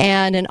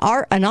 and an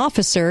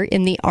officer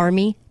in the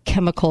Army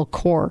Chemical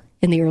Corps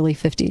in the early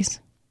 50s.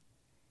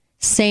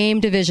 Same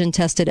division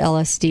tested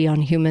LSD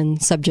on human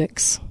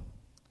subjects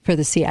for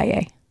the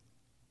CIA.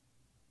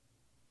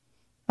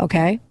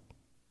 Okay,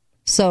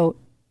 so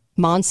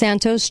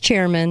Monsanto's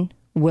chairman,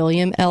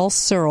 William L.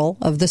 Searle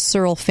of the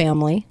Searle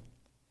family,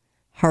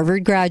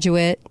 Harvard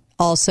graduate,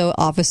 also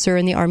officer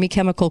in the Army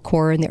Chemical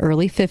Corps in the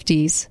early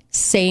 50s,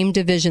 same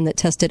division that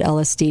tested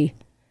LSD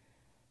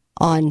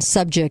on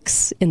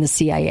subjects in the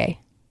CIA.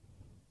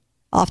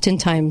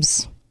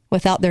 Oftentimes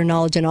without their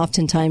knowledge and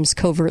oftentimes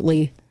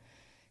covertly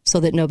so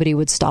that nobody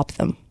would stop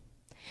them.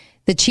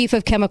 The chief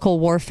of chemical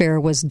warfare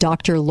was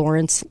Dr.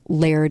 Lawrence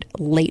Laird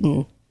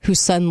Layton, whose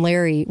son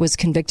Larry was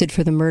convicted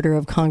for the murder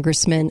of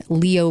Congressman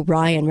Leo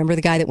Ryan. Remember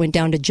the guy that went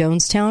down to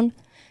Jonestown?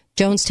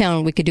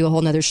 Jonestown, we could do a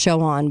whole nother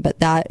show on, but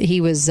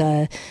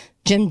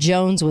Jim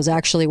Jones was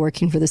actually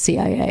working for the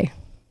CIA.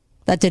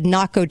 That did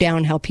not go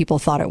down how people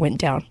thought it went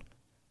down.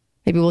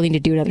 Maybe we'll need to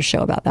do another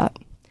show about that.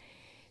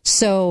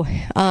 So,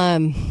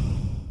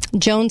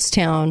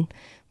 Jonestown,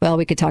 well,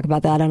 we could talk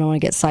about that. I don't want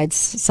to get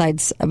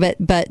sides,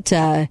 but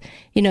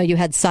you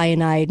had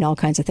cyanide and all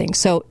kinds of things.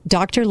 So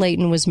Dr.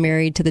 Layton was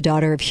married to the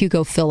daughter of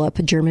Hugo Philipp,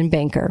 a German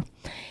banker.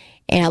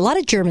 And a lot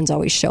of Germans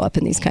always show up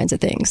in these kinds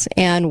of things,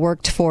 and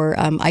worked for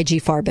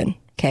IG Farben.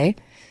 Okay.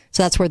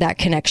 So that's where that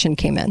connection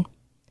came in.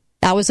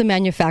 That was a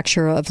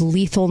manufacturer of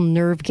lethal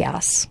nerve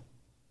gas.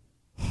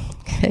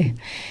 Okay.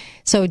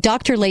 So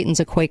Dr. Layton's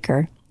a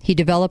Quaker. He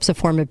develops a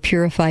form of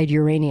purified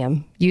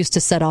uranium used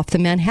to set off the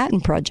Manhattan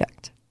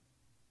Project,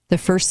 the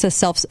first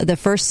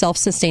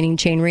self-sustaining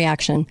chain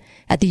reaction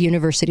at the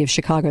University of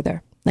Chicago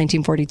there,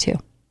 1942,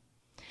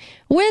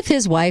 with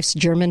his wife's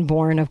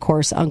German-born, of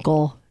course,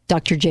 uncle,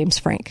 Dr. James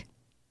Frank.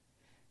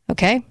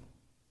 Okay?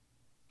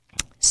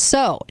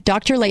 So,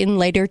 Dr. Layton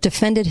later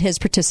defended his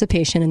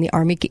participation in the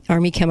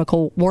Army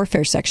Chemical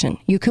Warfare section.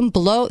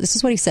 This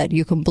is what he said,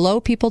 you can blow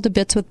people to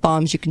bits with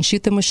bombs, you can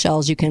shoot them with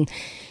shells, you can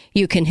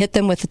hit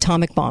them with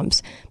atomic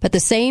bombs. But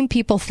the same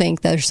people think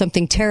there's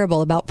something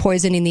terrible about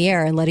poisoning the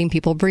air and letting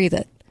people breathe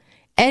it.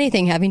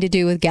 Anything having to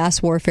do with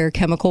gas warfare,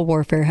 chemical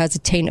warfare, has a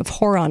taint of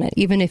horror on it,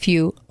 even if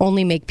you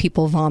only make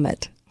people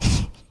vomit.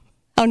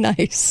 How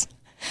nice.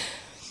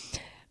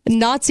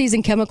 Nazis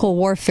and chemical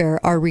warfare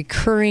are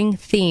recurring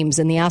themes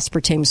in the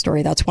aspartame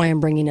story. That's why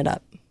I'm bringing it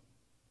up.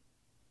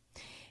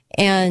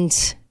 And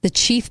the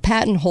chief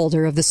patent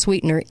holder of the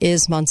sweetener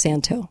is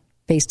Monsanto,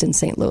 based in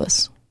St.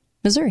 Louis,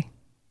 Missouri.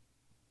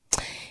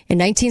 In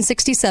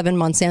 1967,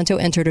 Monsanto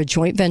entered a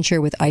joint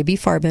venture with IB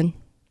Farben,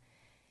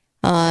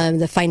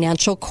 the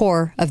financial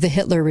core of the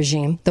Hitler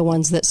regime, the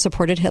ones that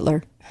supported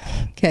Hitler,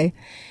 okay,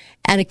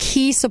 and a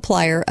key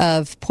supplier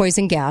of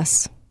poison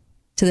gas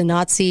to the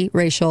Nazi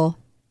racial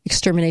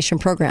extermination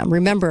program.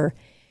 Remember,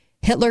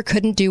 Hitler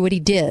couldn't do what he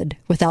did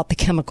without the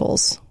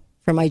chemicals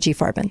from IG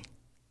Farben.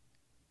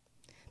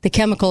 The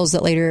chemicals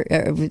that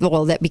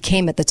that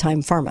became at the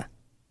time pharma.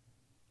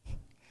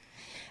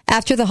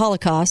 After the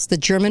Holocaust, the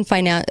German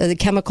the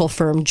chemical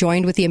firm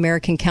joined with the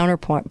American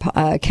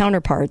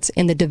counterparts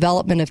in the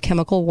development of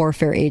chemical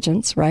warfare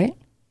agents, right?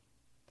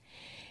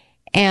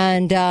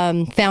 And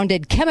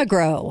founded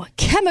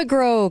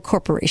Chemigro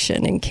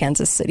Corporation in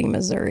Kansas City,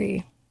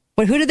 Missouri.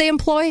 But who did they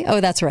employ?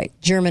 Oh, that's right,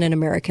 German and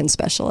American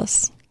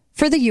specialists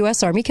for the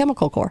U.S. Army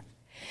Chemical Corps.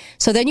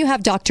 So then you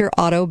have Dr.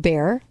 Otto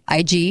Baer,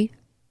 IG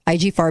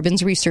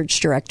Farben's research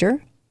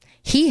director.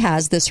 He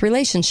has this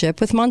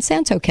relationship with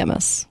Monsanto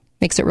chemists.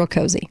 Makes it real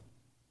cozy.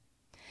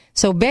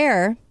 So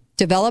Baer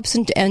develops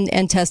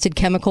and tested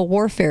chemical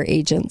warfare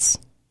agents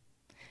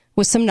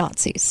with some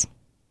Nazis.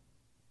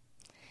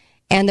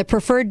 And the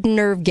preferred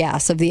nerve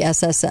gas of the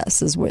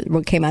SSS is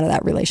what came out of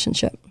that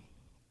relationship.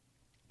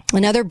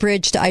 Another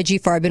bridge to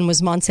IG Farben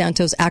was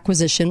Monsanto's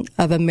acquisition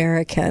of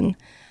American.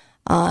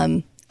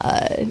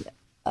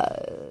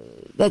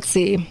 Let's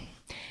see.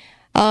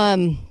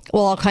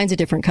 All kinds of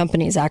different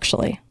companies,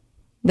 actually.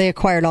 They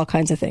acquired all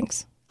kinds of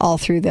things all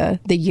through the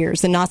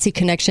years. The Nazi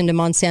connection to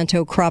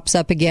Monsanto crops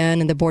up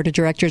again in the board of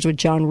directors with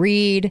John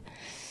Reed.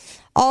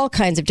 All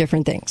kinds of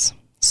different things.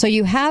 So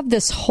you have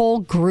this whole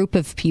group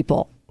of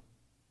people.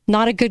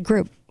 Not a good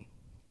group.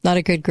 Not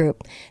a good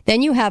group.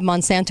 Then you have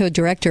Monsanto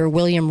director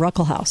William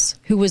Ruckelshaus,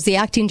 who was the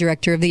acting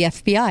director of the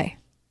FBI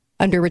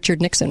under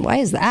Richard Nixon. Why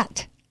is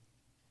that?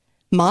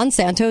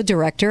 Monsanto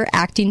director,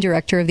 acting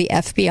director of the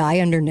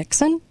FBI under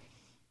Nixon?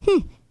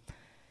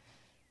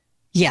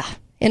 Yeah.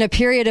 In a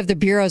period of the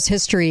Bureau's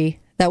history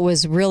that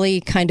was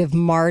really kind of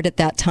marred at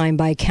that time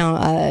by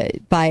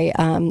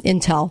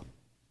intel,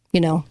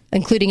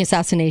 including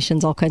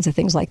assassinations, all kinds of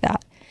things like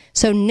that.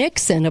 So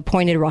Nixon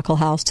appointed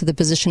Ruckelshaus to the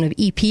position of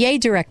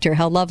EPA director.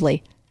 How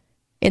lovely.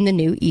 In the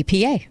new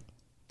EPA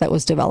that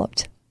was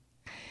developed.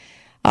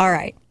 All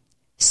right.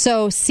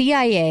 So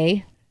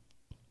CIA,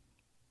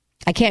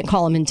 I can't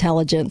call them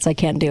intelligence. I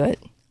can't do it.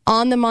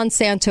 On the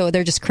Monsanto,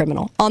 they're just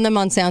criminal. On the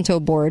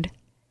Monsanto board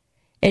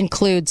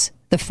includes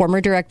the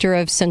former director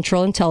of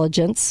Central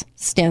Intelligence,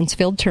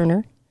 Stansfield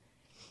Turner,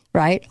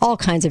 right? All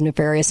kinds of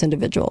nefarious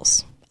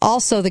individuals.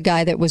 Also the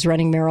guy that was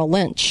running Merrill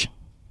Lynch.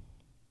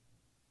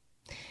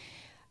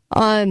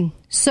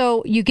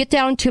 So you get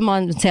down to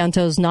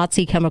Monsanto's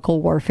Nazi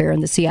chemical warfare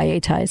and the CIA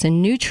ties,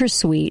 and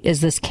NutraSweet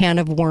is this can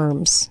of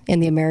worms in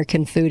the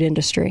American food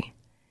industry.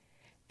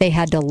 They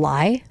had to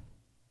lie.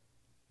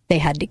 They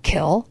had to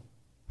kill.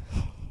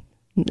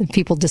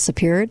 People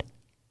disappeared.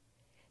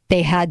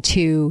 They had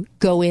to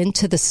go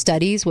into the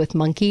studies with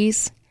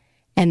monkeys,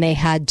 and they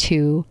had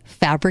to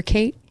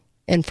fabricate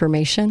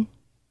information.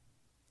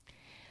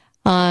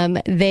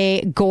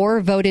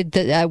 Gore voted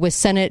with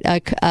Senate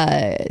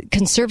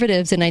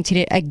conservatives in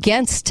 1980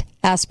 against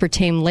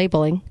aspartame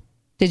labeling.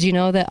 Did you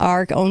know that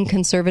our own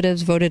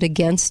conservatives voted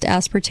against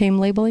aspartame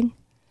labeling?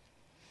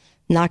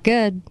 Not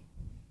good.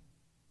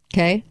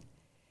 Okay.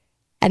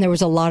 And there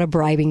was a lot of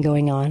bribing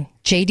going on.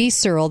 J.D.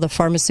 Searle, the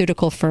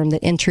pharmaceutical firm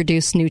that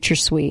introduced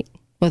NutraSweet,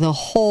 with a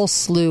whole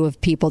slew of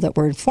people that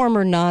were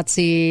former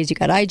Nazis. You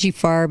got IG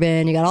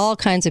Farben, you got all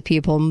kinds of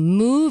people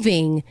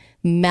moving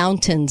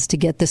mountains to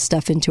get this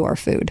stuff into our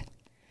food.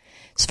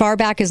 As far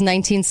back as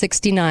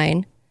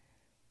 1969,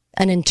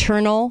 an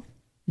internal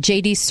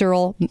J.D.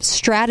 Searle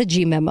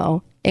strategy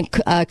memo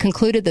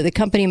concluded that the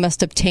company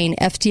must obtain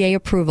FDA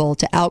approval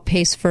to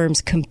outpace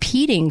firms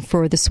competing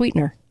for the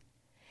sweetener.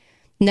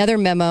 Another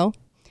memo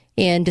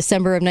in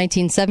December of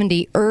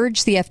 1970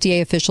 urged the FDA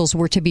officials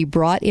were to be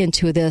brought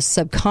into this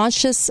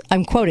subconscious,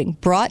 I'm quoting,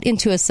 brought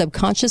into a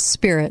subconscious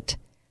spirit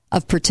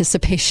of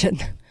participation.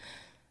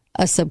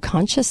 A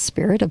subconscious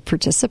spirit of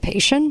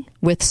participation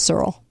with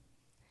Searle.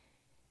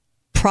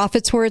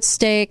 Profits were at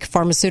stake.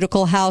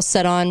 Pharmaceutical house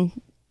set on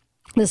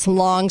this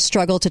long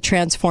struggle to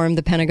transform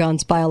the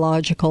Pentagon's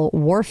biological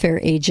warfare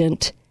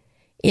agent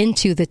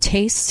into the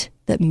taste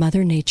that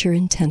Mother Nature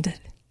intended.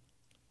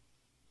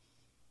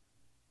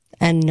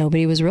 And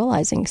nobody was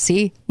realizing.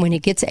 See, when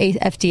it gets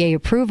FDA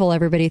approval,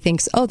 everybody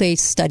thinks, oh, they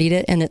studied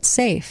it and it's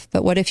safe.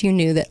 But what if you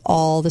knew that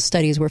all the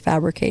studies were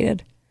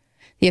fabricated?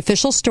 The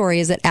official story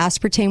is that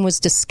aspartame was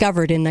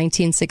discovered in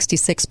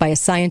 1966 by a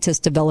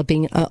scientist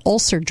developing an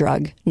ulcer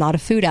drug, not a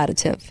food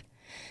additive.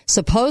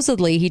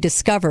 Supposedly, he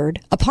discovered,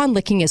 upon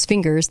licking his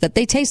fingers, that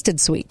they tasted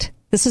sweet.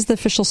 This is the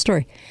official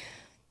story.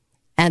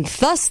 And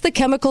thus, the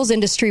chemicals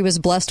industry was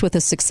blessed with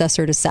a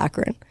successor to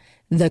saccharin,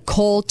 the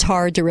coal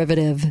tar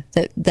derivative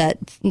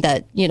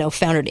that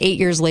foundered 8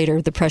 years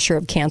later the pressure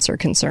of cancer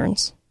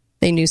concerns.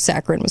 They knew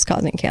saccharin was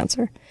causing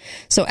cancer.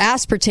 So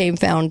aspartame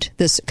found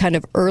this kind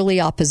of early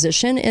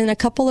opposition in a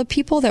couple of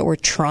people that were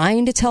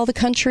trying to tell the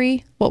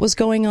country what was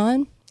going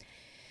on.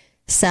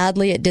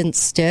 Sadly, it didn't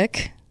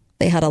stick.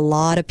 They had a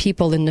lot of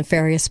people in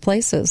nefarious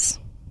places.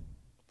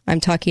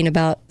 I'm talking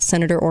about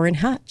Senator Orrin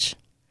Hatch.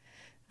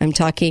 I'm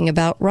talking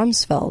about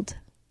Rumsfeld.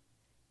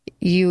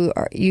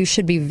 You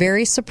should be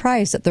very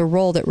surprised at the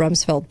role that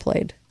Rumsfeld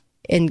played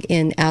in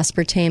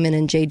aspartame and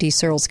in J.D.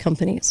 Searle's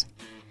companies.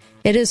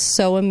 It is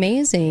so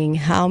amazing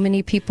how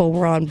many people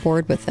were on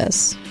board with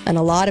this. And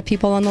a lot of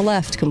people on the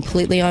left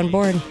completely on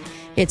board.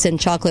 It's in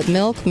chocolate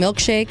milk,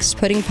 milkshakes,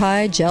 pudding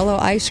pie, Jell-O,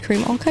 ice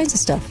cream, all kinds of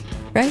stuff,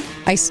 right?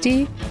 Iced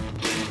tea.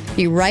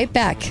 Be right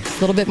back. A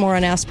little bit more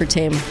on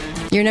aspartame.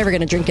 You're never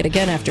going to drink it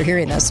again after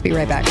hearing this. Be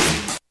right back.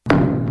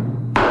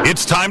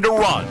 It's time to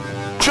run,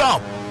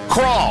 jump,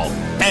 crawl,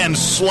 and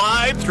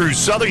slide through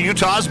Southern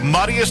Utah's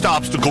muddiest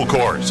obstacle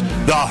course,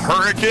 the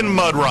Hurricane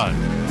Mud Run.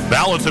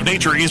 Balance of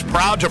Nature is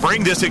proud to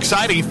bring this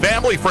exciting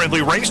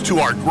family-friendly race to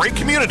our great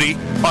community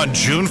on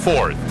June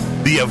 4th.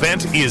 The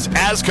event is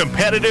as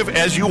competitive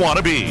as you want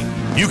to be.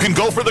 You can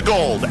go for the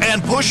gold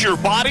and push your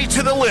body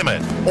to the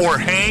limit, or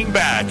hang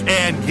back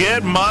and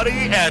get muddy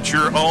at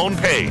your own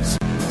pace.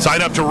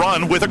 Sign up to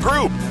run with a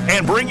group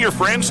and bring your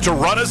friends to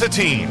run as a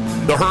team.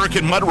 The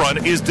Hurricane Mud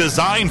Run is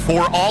designed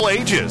for all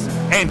ages,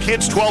 and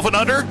kids 12 and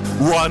under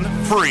run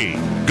free.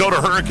 Go to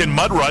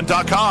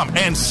HurricaneMudRun.com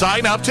and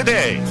sign up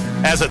today.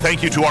 As a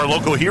thank you to our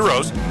local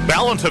heroes,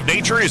 Balance of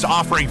Nature is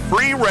offering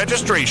free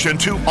registration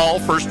to all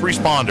first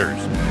responders.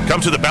 Come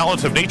to the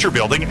Balance of Nature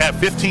building at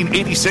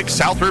 1586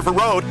 South River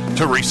Road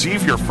to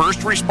receive your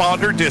first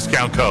responder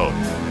discount code.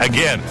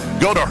 Again,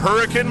 go to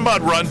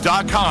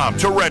HurricaneMudRun.com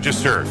to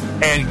register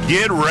and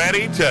get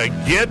ready to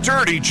get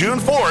dirty June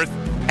 4th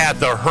at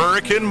the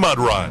Hurricane Mud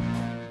Run.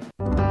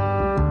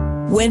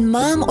 When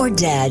mom or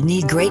dad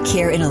need great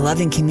care in a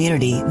loving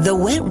community, the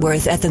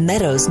Wentworth at the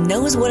Meadows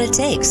knows what it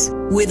takes.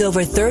 With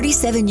over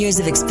 37 years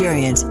of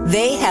experience,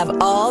 they have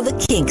all the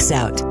kinks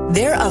out.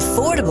 Their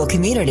affordable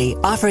community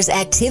offers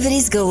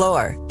activities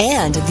galore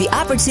and the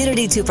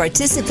opportunity to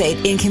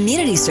participate in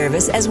community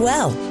service as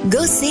well.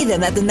 Go see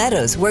them at the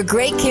Meadows, where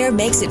great care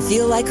makes it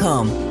feel like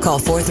home. Call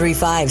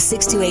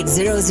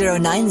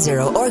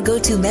 435-628-0090 or go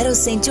to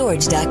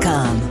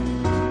meadowsstgeorge.com.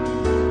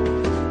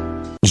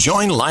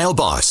 Join Lyle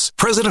Boss,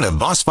 president of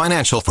Boss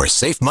Financial, for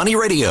Safe Money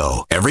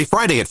Radio every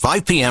Friday at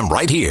 5 p.m.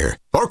 right here.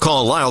 Or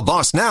call Lyle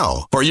Boss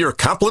now for your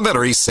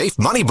complimentary Safe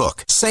Money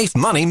book, Safe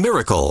Money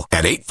Miracle,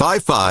 at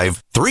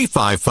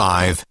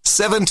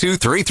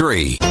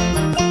 855-355-7233.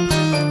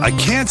 I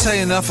can't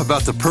say enough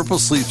about the Purple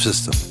Sleep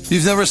System.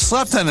 You've never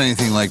slept on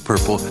anything like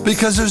Purple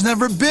because there's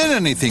never been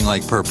anything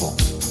like Purple.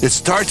 It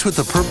starts with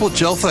the Purple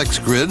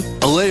GelFlex Grid,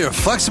 a layer of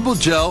flexible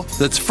gel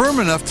that's firm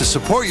enough to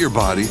support your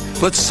body,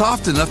 but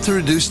soft enough to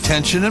reduce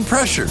tension and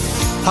pressure.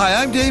 Hi,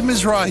 I'm Dave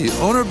Mizrahi,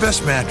 owner of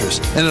Best Mattress,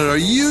 and at our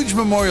huge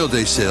Memorial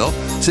Day sale,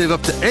 save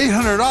up to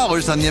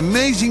 $800 on the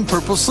amazing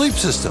Purple Sleep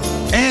System.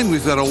 And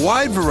we've got a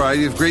wide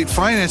variety of great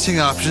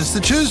financing options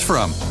to choose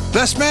from.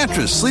 Best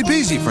Mattress, sleep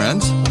easy,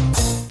 friends.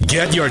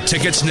 Get your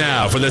tickets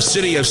now for the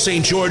City of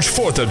St. George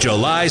 4th of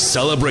July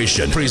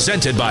celebration,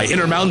 presented by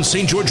Intermountain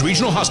St. George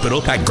Regional Hospital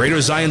at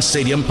Greater Zion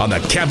Stadium on the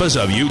campus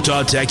of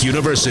Utah Tech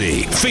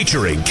University.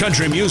 Featuring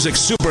country music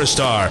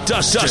superstar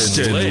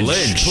Dustin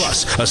Lynch.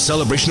 Plus, a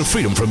celebration of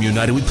freedom from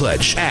United We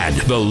Pledge. And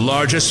the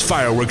largest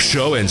fireworks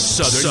show in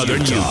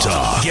Southern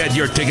Utah. Get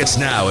your tickets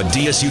now at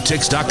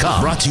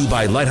dsutix.com. Brought to you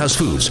by Lighthouse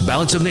Foods,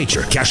 Balance of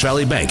Nature, Cache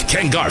Valley Bank,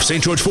 Ken Garff,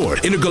 St. George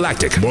Ford,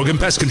 Intergalactic, Morgan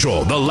Pest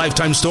Control, The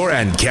Lifetime Store,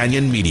 and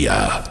Canyon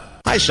Media.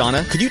 Hi,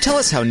 Shauna. Could you tell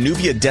us how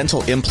Nuvia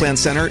Dental Implant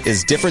Center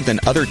is different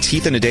than other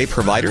teeth-in-a-day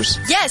providers?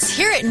 Yes,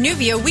 here at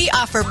Nuvia, we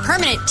offer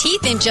permanent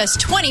teeth in just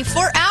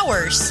 24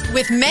 hours.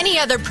 With many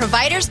other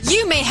providers,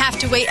 you may have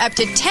to wait up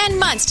to 10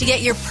 months to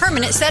get your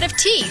permanent set of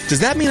teeth. Does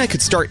that mean I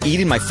could start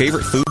eating my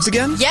favorite foods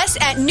again? Yes,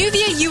 at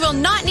Nuvia, you will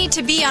not need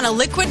to be on a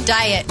liquid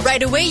diet.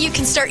 Right away, you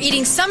can start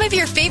eating some of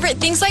your favorite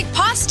things like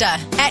pasta.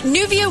 At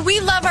Nuvia, we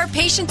love our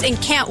patients and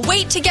can't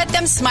wait to get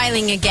them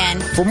smiling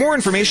again. For more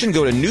information,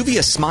 go to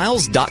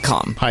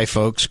nuviasmiles.com. Hi,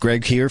 folks.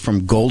 Greg here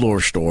from Gold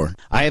Ore Store.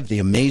 I have the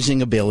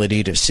amazing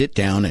ability to sit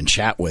down and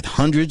chat with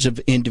hundreds of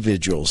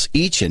individuals.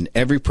 Each and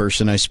every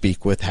person I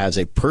speak with has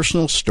a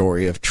personal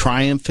story of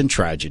triumph and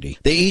tragedy.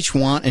 They each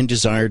want and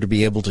desire to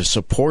be able to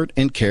support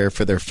and care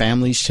for their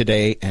families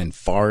today and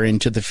far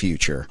into the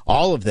future.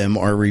 All of them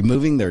are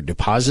removing their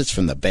deposits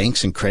from the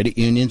banks and credit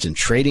unions and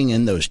trading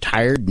in those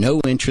tired,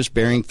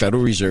 no-interest-bearing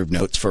Federal Reserve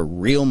notes for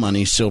real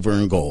money, silver,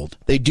 and gold.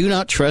 They do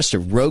not trust a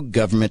rogue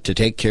government to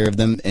take care of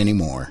them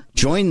anymore.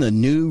 Join the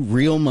new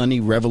real money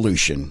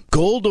revolution.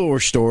 Gold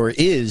Ore Store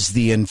is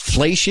the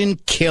inflation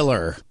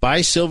killer.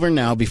 Buy silver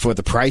now before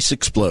the price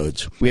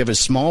explodes. We have a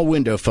small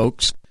window,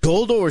 folks.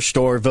 Gold Ore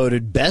Store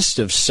voted Best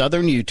of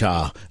Southern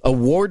Utah.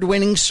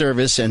 Award-winning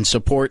service and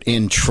support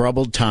in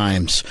troubled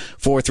times.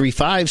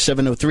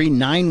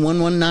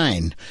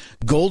 435-703-9119.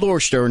 Gold Ore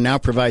Store now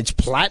provides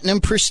platinum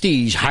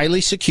prestige,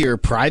 highly secure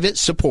private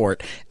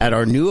support at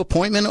our new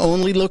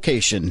appointment-only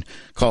location.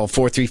 Call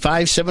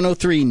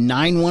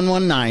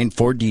 435-703-9119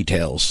 for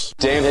details.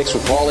 Dan Hicks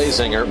with Paul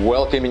Azinger,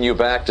 welcoming you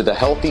back to the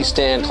Healthy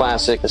Stand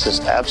Classic. This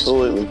is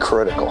absolutely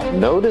critical.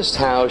 Notice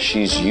how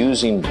she's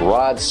using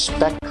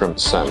broad-spectrum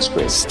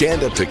sunscreen.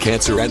 Stand Up to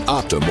Cancer and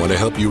Optum want to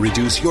help you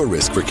reduce your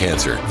risk for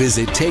cancer.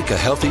 Visit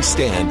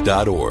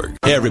takeahealthystand.org.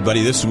 Hey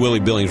everybody, this is Willie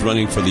Billings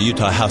running for the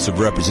Utah House of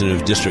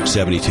Representatives District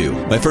 72.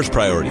 My first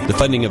priority, the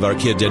funding of our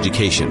kids'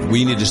 education.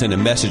 We need to send a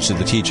message to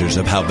the teachers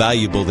of how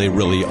valuable they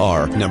really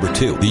are. Number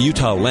two, the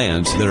Utah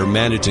lands that are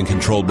managed and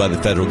controlled by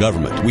the federal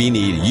government. We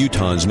need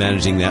Utahns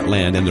managing that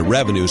land and the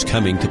revenues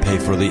coming to pay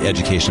for the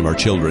education of our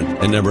children.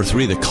 And number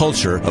three, the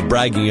culture of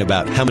bragging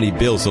about how many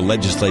bills the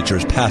legislature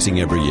is passing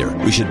every year.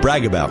 We should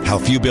brag about how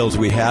few bills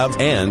we have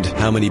and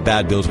how many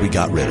bad bills we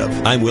got rid of.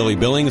 I'm Willie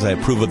Billings. I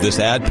approve of this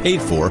ad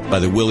paid for by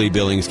the Willie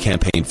Billings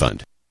Campaign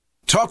Fund.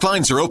 Talk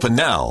lines are open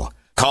now.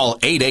 Call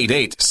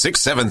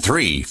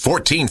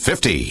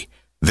 888-673-1450.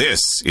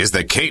 This is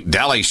the Kate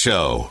Daly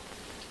Show.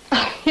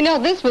 You know,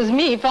 this was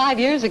me 5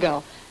 years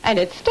ago, and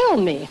it's still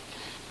me.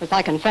 Because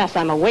I confess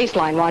I'm a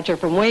waistline watcher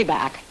from way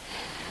back.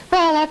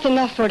 Well, that's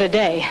enough for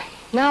today.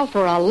 Now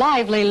for a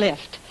lively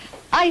lift.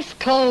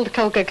 Ice-cold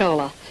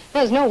Coca-Cola.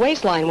 There's no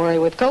waistline worry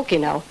with Coke, you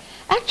know.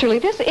 Actually,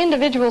 this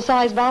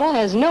individual-sized bottle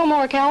has no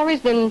more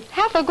calories than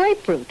half a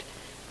grapefruit.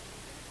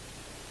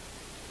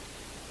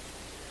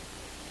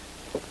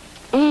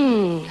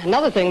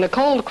 Another thing, the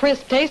cold,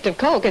 crisp taste of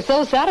Coke is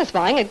so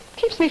satisfying, it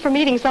keeps me from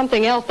eating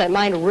something else that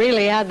might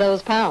really add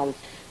those pounds.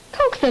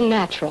 Coke's a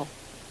natural,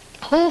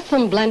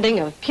 wholesome blending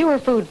of pure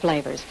food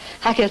flavors.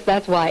 I guess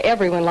that's why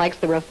everyone likes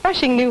the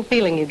refreshing new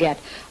feeling you get,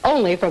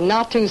 only from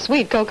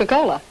not-too-sweet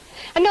Coca-Cola.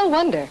 And no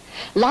wonder.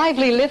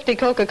 Lively, lifty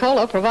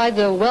Coca-Cola provides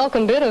a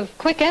welcome bit of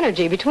quick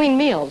energy between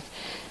meals.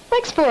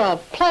 Makes for a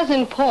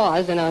pleasant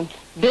pause in a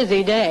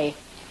busy day.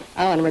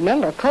 Oh, and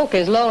remember, Coke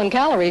is low in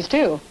calories,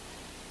 too.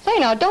 Say,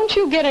 now, don't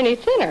you get any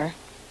thinner.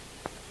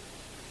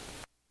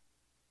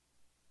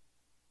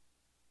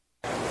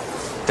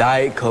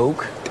 Diet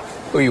Coke?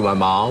 Who are you, my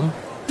mom?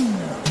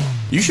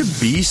 You should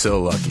be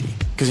so lucky.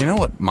 Because you know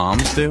what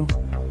moms do?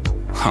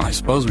 Well, I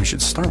suppose we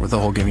should start with the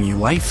whole giving you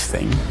life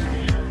thing.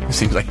 It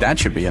seems like that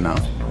should be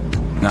enough.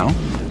 No?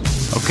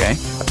 Okay.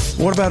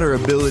 What about her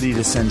ability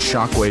to send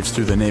shockwaves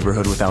through the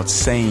neighborhood without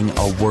saying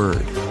a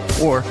word?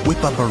 Or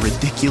whip up a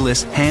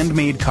ridiculous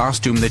handmade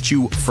costume that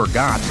you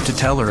forgot to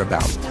tell her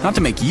about. Not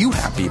to make you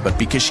happy, but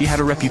because she had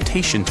a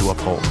reputation to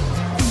uphold.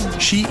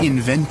 She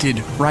invented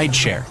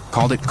rideshare,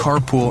 called it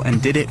carpool,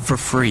 and did it for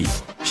free.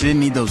 She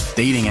didn't need those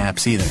dating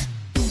apps either.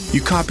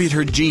 You copied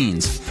her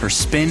jeans, her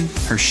spin,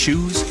 her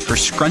shoes, her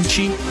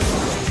scrunchie,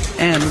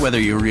 and whether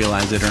you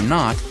realize it or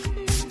not,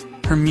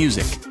 her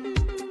music.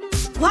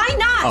 Why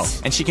not? Oh,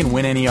 and she can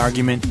win any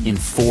argument in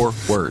 4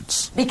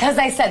 words. Because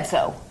I said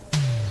so.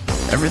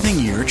 Everything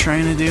you're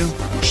trying to do,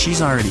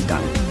 she's already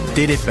done it.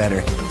 Did it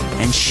better.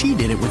 And she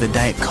did it with a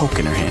Diet Coke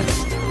in her hand.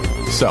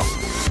 So,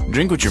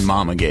 drink what your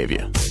mama gave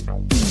you.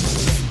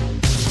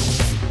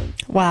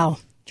 Wow.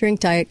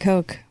 Drink Diet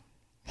Coke.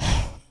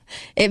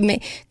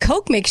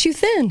 Coke makes you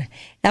thin.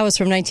 That was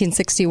from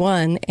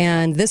 1961.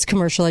 And this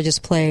commercial I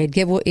just played,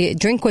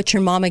 Drink What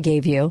Your Mama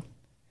Gave You,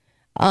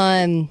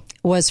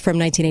 was from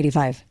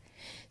 1985.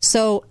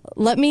 So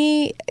let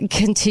me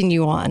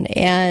continue on.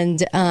 And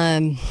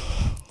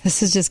this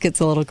just gets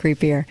a little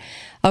creepier.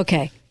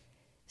 Okay.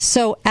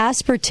 So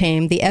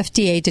aspartame, the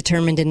FDA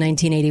determined in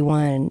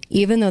 1981,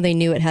 even though they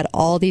knew it had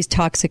all these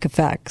toxic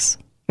effects,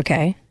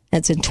 okay,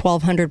 it's in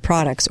 1,200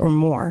 products or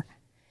more.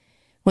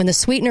 When the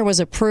sweetener was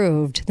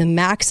approved, the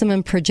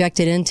maximum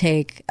projected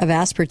intake of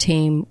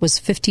aspartame was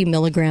 50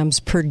 milligrams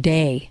per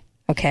day,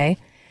 okay?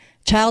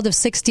 Child of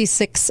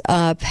 66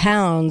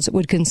 pounds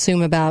would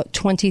consume about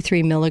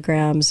 23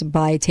 milligrams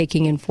by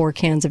taking in 4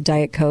 cans of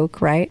Diet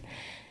Coke, right?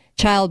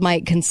 Child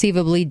might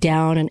conceivably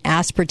down an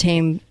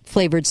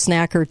aspartame-flavored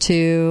snack or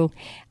two.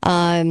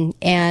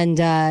 And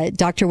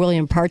Dr.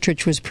 William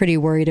Partridge was pretty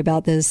worried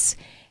about this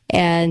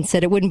and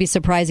said it wouldn't be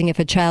surprising if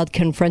a child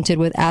confronted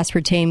with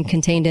aspartame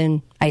contained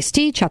in iced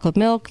tea, chocolate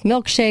milk,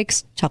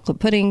 milkshakes, chocolate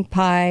pudding,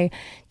 pie,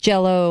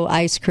 Jell-O,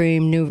 ice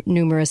cream,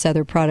 numerous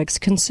other products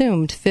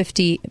consumed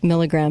 50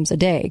 milligrams a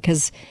day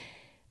because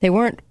they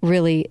weren't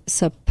really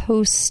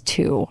supposed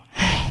to.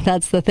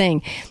 That's the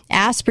thing.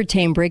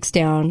 Aspartame breaks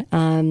down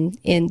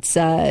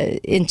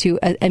into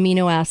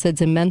amino acids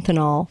and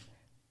methanol,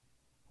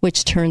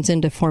 which turns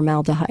into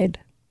formaldehyde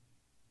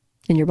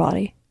in your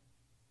body.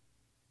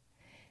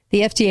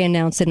 The FDA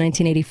announced in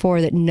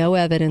 1984 that no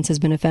evidence has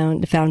been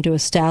found to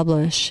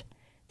establish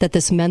that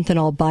this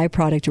methanol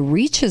byproduct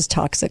reaches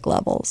toxic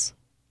levels,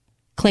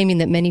 claiming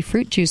that many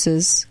fruit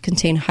juices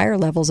contain higher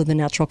levels of the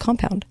natural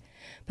compound.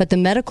 But the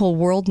Medical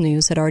World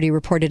News had already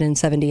reported in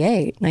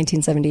 1978,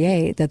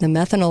 that the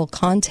methanol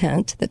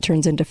content that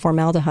turns into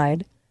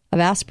formaldehyde of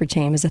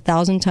aspartame is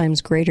 1,000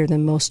 times greater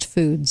than most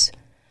foods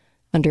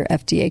under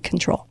FDA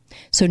control.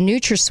 So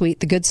NutraSweet,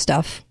 the good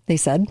stuff, they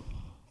said,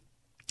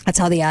 that's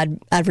how the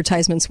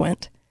advertisements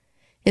went,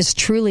 is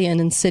truly an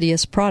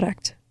insidious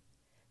product.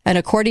 And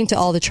according to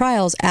all the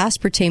trials,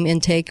 aspartame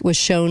intake was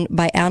shown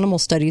by animal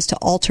studies to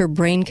alter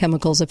brain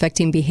chemicals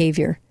affecting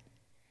behavior.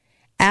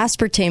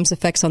 Aspartame's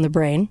effects on the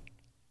brain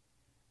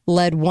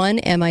led one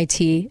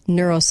MIT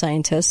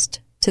neuroscientist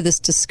to this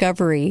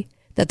discovery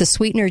that the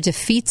sweetener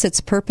defeats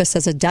its purpose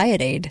as a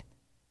diet aid,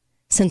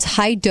 since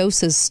high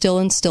doses still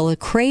instill a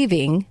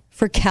craving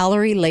for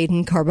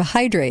calorie-laden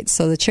carbohydrates.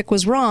 So the chick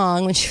was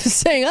wrong when she was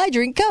saying, I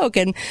drink Coke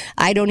and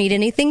I don't eat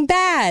anything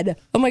bad.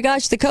 Oh my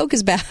gosh, the Coke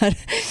is bad.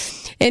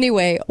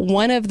 Anyway,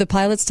 one of the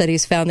pilot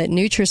studies found that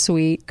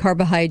NutraSweet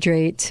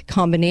carbohydrate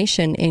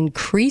combination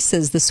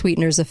increases the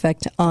sweetener's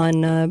effect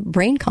on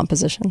brain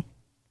composition.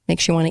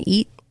 Makes you want to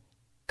eat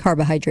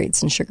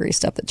carbohydrates and sugary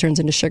stuff that turns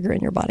into sugar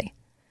in your body.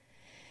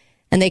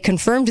 And they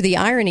confirmed the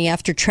irony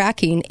after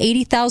tracking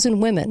 80,000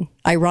 women,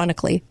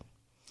 ironically,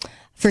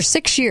 for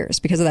 6 years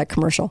because of that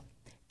commercial.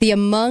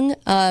 Among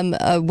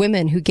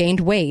women who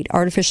gained weight,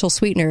 artificial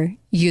sweetener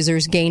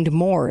users gained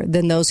more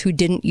than those who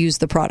didn't use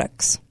the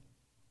products.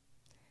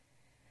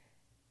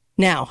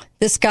 Now,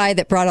 this guy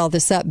that brought all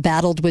this up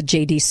battled with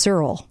J.D.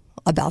 Searle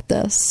about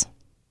this,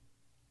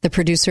 the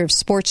producer of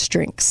sports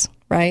drinks,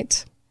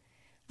 right?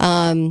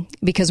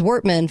 Because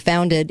Wortman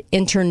founded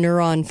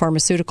Interneuron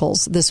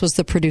Pharmaceuticals. This was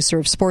the producer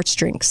of sports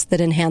drinks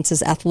that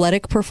enhances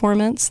athletic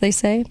performance, they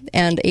say,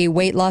 and a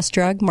weight loss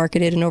drug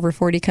marketed in over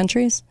 40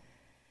 countries.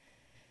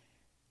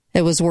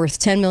 It was worth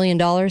 $10 million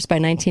by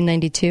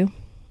 1992.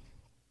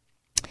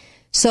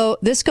 So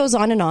this goes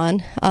on and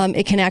on.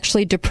 It can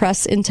actually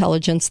depress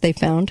intelligence, they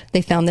found.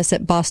 They found this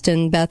at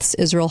Boston Beth's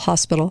Israel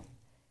Hospital.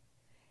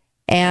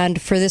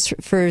 And for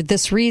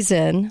this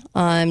reason,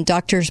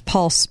 Dr.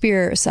 Paul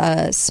Spires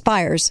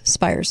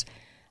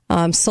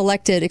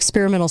selected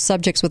experimental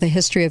subjects with a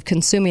history of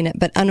consuming it,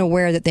 but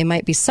unaware that they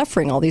might be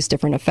suffering all these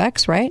different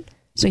effects, right?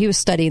 So he was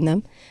studying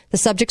them. The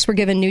subjects were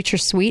given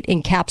NutraSweet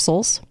in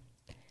capsules,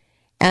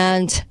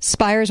 and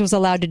Spires was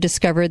allowed to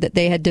discover that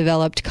they had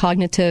developed to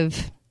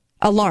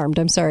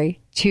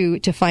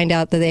find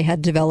out that they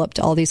had developed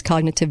all these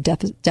cognitive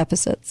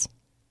deficits.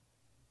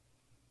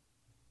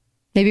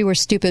 Maybe we're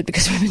stupid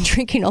because we've been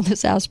drinking all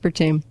this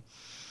aspartame.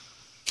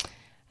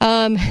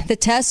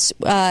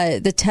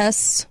 The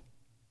tests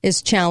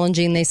is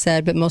challenging, they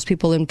said, but most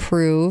people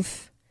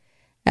improve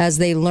as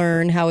they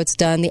learn how it's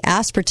done. The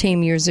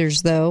aspartame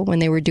users, though, when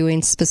they were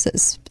doing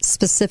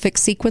specific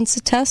sequence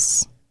of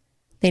tests,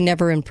 they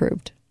never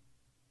improved.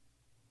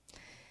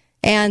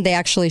 And they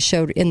actually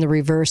showed in the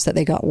reverse that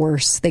they got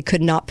worse. They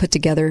could not put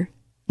together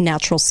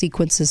natural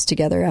sequences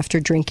together after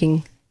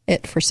drinking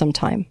it for some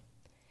time.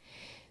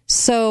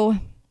 So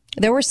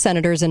there were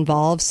senators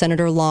involved,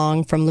 Senator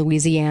Long from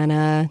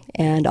Louisiana,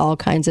 and all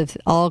kinds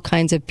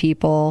of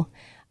people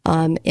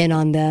in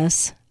on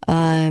this.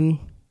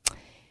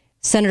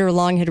 Senator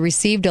Long had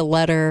received a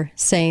letter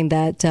saying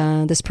that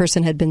this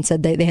person had been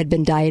said they had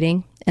been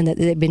dieting and that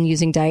they'd been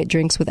using diet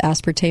drinks with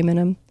aspartame in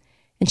them,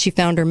 and she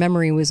found her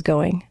memory was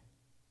going.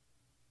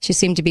 She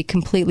seemed to be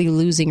completely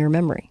losing her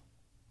memory.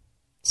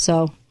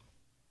 So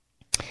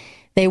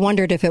they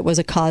wondered if it was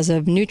a cause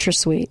of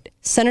NutraSweet.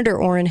 Senator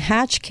Orrin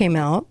Hatch came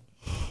out.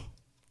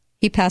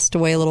 He passed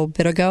away a little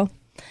bit ago.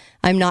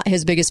 I'm not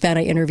his biggest fan.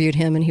 I interviewed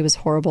him, and he was a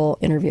horrible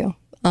interview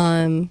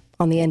on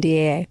the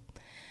NDAA.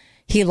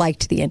 He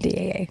liked the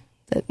NDAA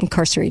that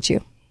incarcerates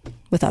you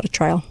without a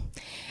trial.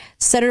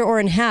 Senator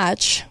Orrin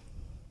Hatch,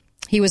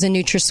 he was a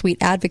NutraSweet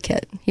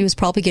advocate. He was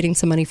probably getting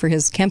some money for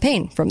his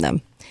campaign from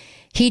them.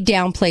 He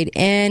downplayed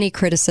any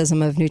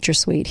criticism of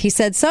NutraSweet. He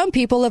said, some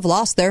people have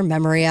lost their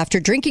memory after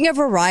drinking a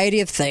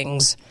variety of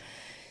things.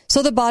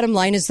 So the bottom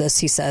line is this,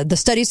 he said. The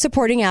studies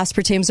supporting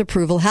aspartame's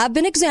approval have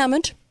been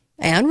examined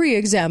and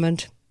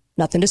re-examined.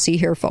 Nothing to see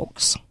here,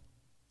 folks.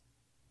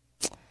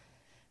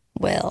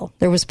 Well,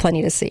 there was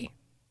plenty to see.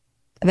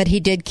 But he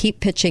did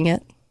keep pitching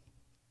it.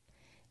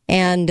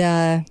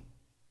 And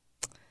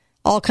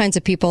all kinds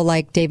of people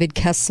like David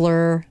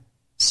Kessler,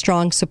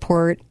 strong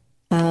support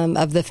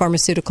of the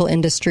pharmaceutical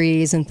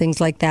industries and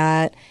things like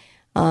that,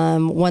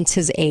 wants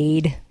his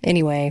aid.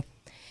 Anyway,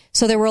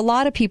 so there were a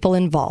lot of people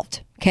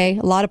involved, okay?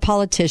 A lot of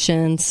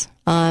politicians,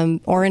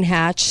 Orrin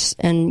Hatch,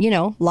 and,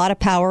 a lot of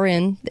power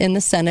in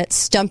the Senate,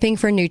 stumping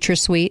for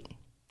NutraSweet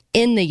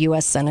in the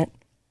U.S. Senate.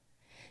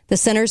 The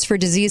Centers for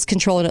Disease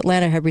Control in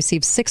Atlanta have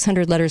received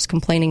 600 letters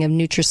complaining of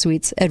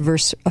NutraSweet's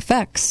adverse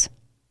effects.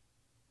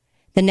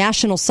 The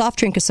National Soft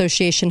Drink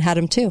Association had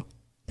them too.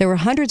 There were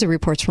hundreds of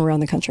reports from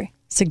around the country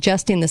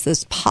suggesting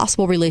this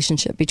possible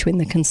relationship between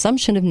the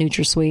consumption of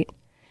NutraSweet,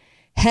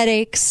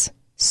 headaches,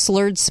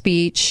 slurred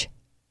speech,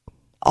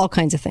 all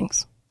kinds of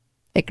things.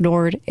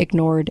 Ignored.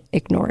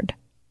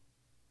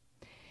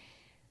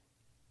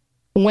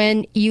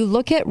 When you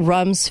look at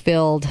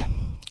Rumsfeld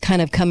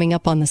kind of coming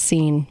up on the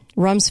scene,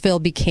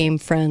 Rumsfeld became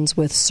friends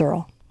with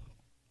Searle.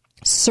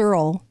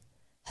 Searle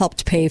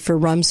helped pay for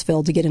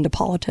Rumsfeld to get into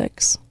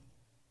politics.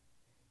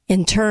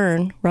 In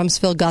turn,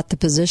 Rumsfeld got the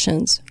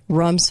positions.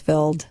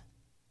 Rumsfeld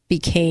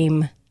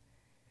became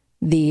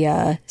the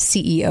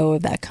CEO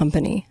of that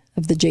company,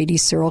 of the J.D.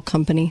 Searle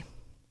Company.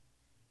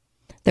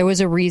 There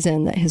was a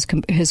reason that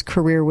his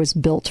career was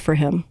built for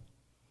him.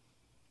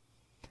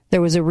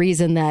 There was a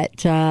reason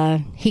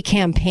that he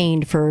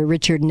campaigned for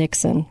Richard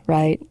Nixon,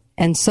 right?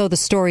 And so the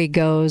story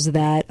goes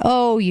that,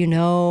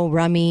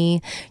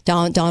 Rummy,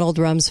 Donald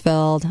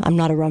Rumsfeld. I'm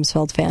not a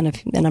Rumsfeld fan,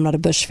 and I'm not a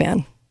Bush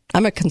fan.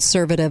 I'm a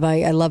conservative.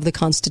 I love the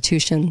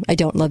Constitution. I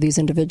don't love these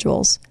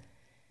individuals.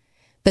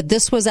 But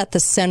this was at the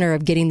center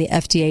of getting the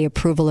FDA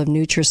approval of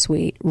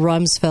NutraSweet.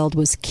 Rumsfeld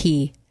was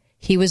key.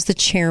 He was the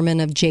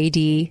chairman of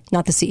JD,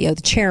 not the CEO,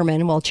 the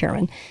chairman of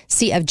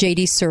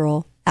JD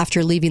Searle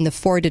after leaving the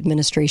Ford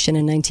administration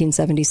in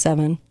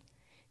 1977.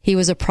 He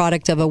was a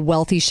product of a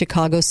wealthy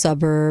Chicago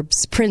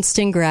suburbs,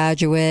 Princeton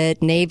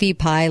graduate, Navy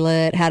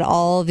pilot, had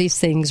all of these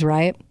things,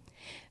 right,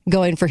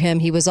 going for him.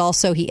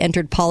 He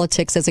entered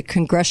politics as a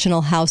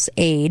congressional House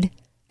aide,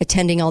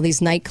 attending all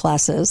these night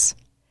classes.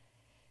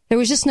 There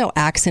was just no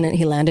accident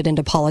he landed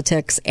into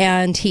politics,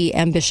 and he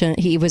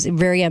was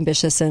very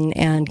ambitious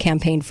and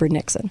campaigned for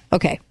Nixon.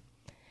 Okay.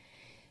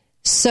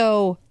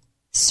 So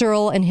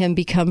Searle and him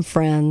become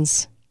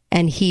friends,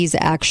 and he's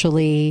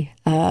actually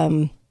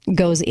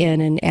goes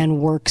in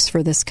and works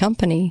for this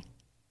company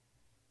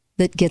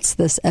that gets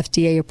this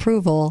FDA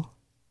approval.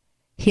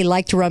 He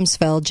liked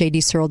Rumsfeld,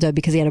 J.D. Searle did,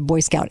 because he had a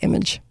Boy Scout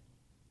image.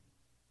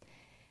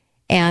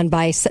 And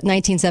by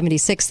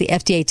 1976, the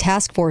FDA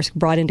task force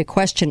brought into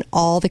question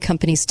all the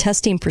company's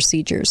testing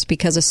procedures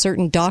because a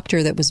certain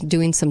doctor that was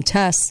doing some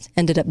tests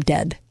ended up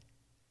dead.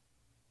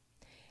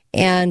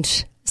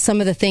 And some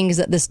of the things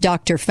that this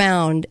doctor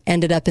found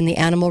ended up in the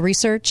animal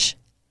research,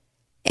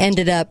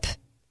 ended up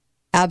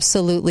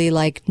absolutely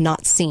like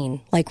not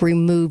seen, like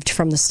removed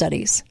from the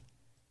studies.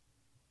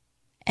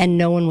 And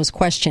no one was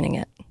questioning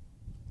it.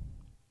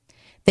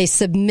 They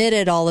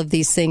submitted all of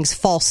these things,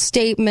 false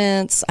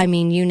statements. I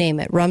mean, you name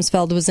it.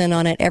 Rumsfeld was in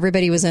on it.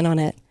 Everybody was in on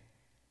it.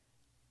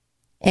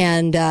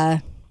 And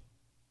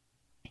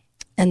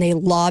they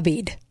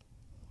lobbied.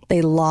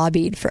 They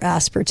lobbied for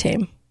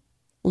aspartame.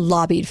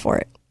 Lobbied for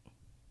it.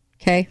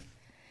 Okay?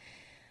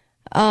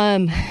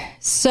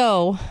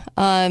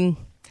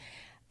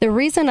 The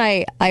reason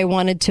I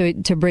wanted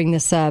to bring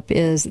this up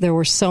is there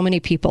were so many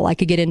people. I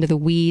could get into the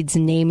weeds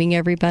naming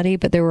everybody,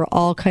 but there were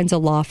all kinds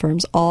of law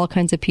firms, all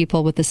kinds of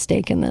people with a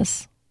stake in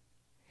this.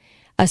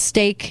 A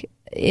stake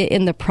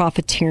in the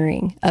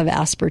profiteering of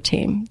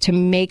aspartame to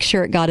make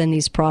sure it got in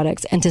these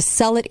products and to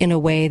sell it in a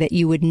way that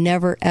you would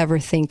never, ever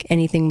think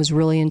anything was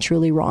really and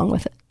truly wrong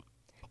with it.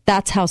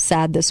 That's how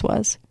sad this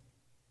was.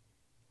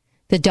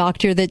 The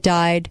doctor that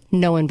died,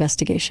 no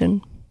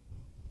investigation.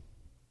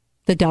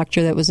 The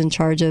doctor that was in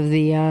charge of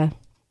the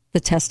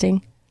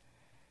testing,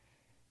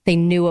 they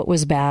knew it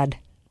was bad.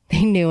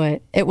 They knew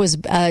it. It was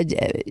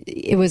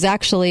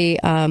actually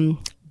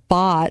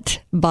bought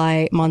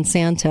by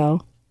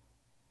Monsanto.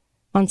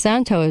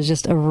 Monsanto is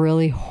just a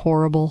really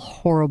horrible,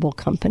 horrible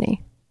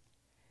company.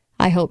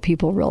 I hope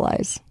people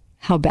realize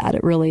how bad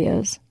it really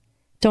is.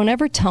 Don't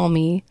ever tell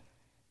me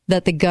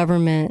that the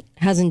government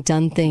hasn't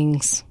done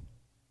things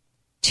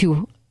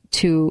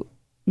to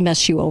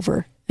mess you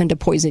over and to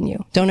poison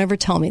you. Don't ever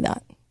tell me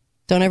that.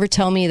 Don't ever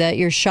tell me that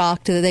you're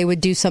shocked that they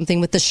would do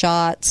something with the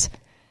shots.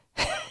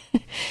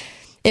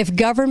 If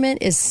government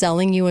is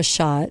selling you a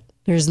shot,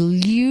 there's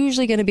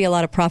usually going to be a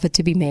lot of profit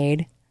to be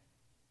made.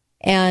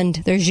 And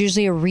there's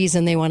usually a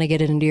reason they want to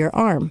get it into your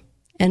arm.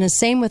 And the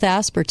same with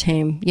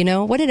aspartame. You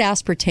know, what did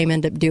aspartame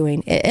end up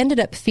doing? It ended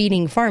up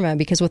feeding pharma,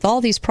 because with all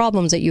these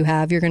problems that you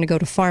have, you're going to go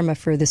to pharma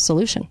for this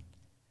solution.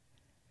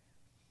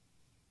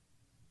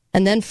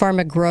 And then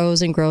pharma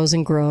grows and grows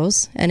and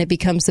grows, and it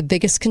becomes the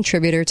biggest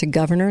contributor to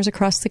governors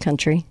across the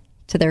country,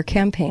 to their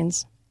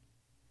campaigns,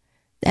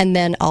 and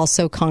then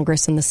also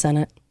Congress and the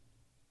Senate.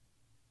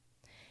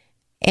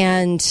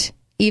 And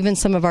even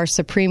some of our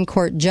Supreme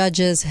Court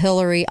judges,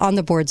 Hillary, on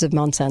the boards of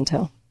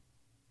Monsanto.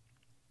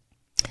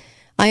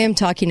 I am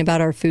talking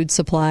about our food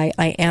supply.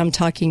 I am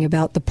talking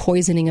about the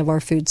poisoning of our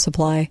food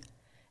supply,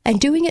 and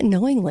doing it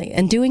knowingly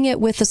and doing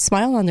it with a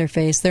smile on their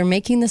face. They're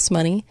making this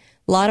money.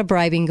 A lot of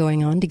bribing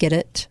going on to get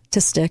it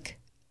to stick.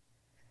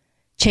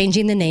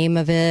 Changing the name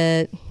of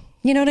it.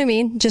 You know what I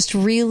mean? Just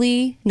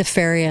really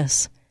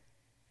nefarious.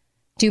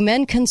 Do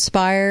men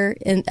conspire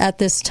at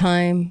this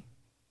time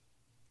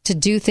to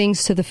do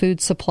things to the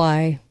food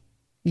supply?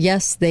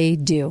 Yes, they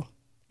do.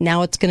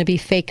 Now it's going to be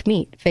fake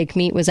meat. Fake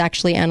meat was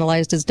actually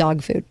analyzed as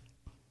dog food.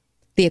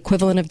 The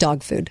equivalent of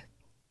dog food.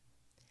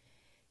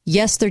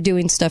 Yes, they're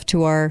doing stuff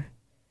to our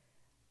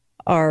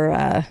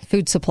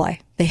food supply.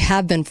 They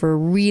have been for a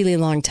really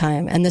long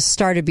time. And this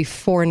started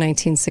before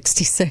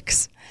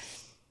 1966.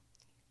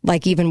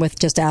 Like even with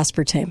just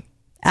aspartame.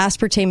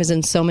 Aspartame is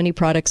in so many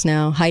products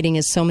now, hiding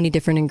as so many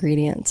different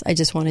ingredients. I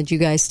just wanted you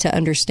guys to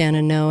understand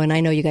and know, and I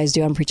know you guys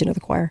do. I'm preaching to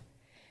the choir.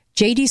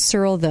 J.D.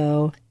 Searle,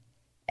 though,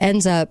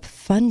 ends up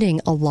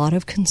funding a lot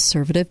of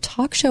conservative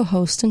talk show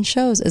hosts and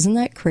shows. Isn't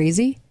that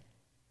crazy?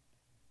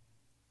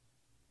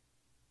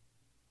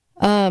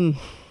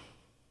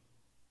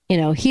 You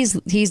know,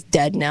 he's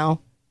dead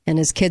now, and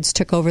his kids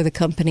took over the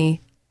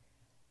company.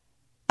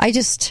 I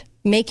just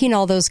making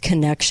all those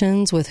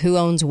connections with who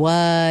owns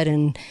what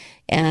and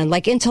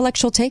like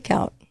Intellectual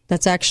Takeout.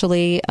 That's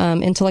actually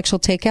Intellectual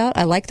Takeout.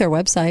 I like their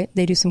website.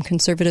 They do some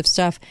conservative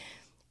stuff,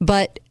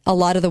 but a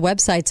lot of the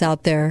websites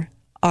out there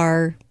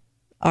are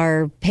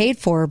paid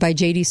for by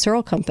J.D.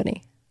 Searle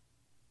Company.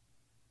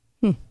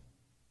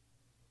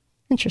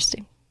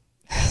 Interesting.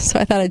 So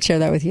I thought I'd share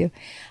that with you.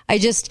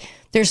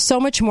 There's so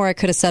much more I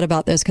could have said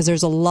about this, because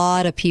there's a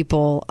lot of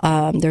people.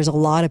 There's a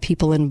lot of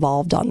people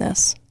involved on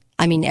this.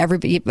 I mean,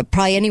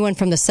 probably anyone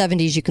from the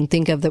 70s you can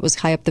think of that was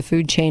high up the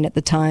food chain at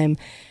the time.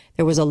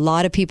 There was a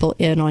lot of people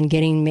in on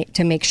getting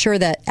to make sure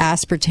that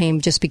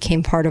aspartame just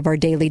became part of our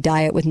daily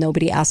diet with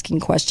nobody asking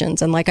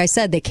questions. And like I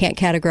said, they can't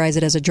categorize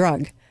it as a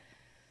drug,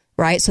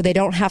 right? So they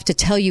don't have to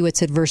tell you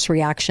its adverse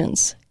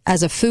reactions.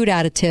 As a food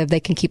additive, they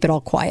can keep it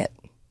all quiet.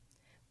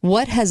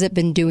 What has it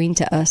been doing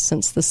to us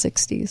since the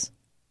 60s?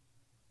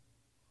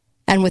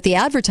 And with the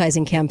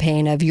advertising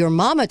campaign of your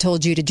mama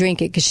told you to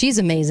drink it because she's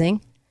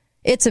amazing.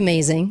 It's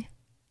amazing.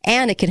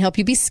 And it can help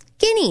you be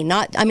skinny.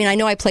 I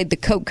know I played the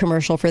Coke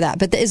commercial for that,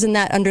 but isn't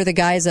that under the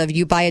guise of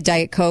you buy a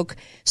Diet Coke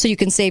so you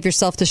can save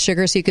yourself the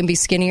sugar so you can be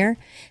skinnier?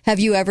 Have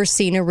you ever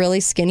seen a really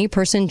skinny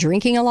person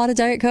drinking a lot of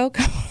Diet Coke?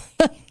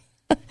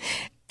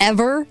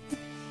 Ever?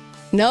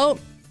 Nope.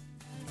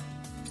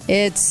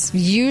 It's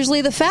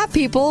usually the fat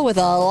people with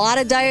a lot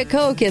of Diet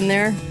Coke in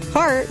their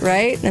cart,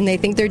 right? And they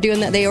think they're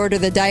doing that. They order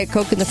the Diet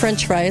Coke and the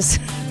French fries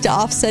to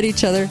offset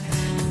each other.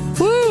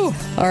 Woo!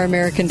 our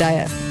American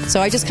diet.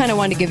 So I just kind of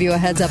wanted to give you a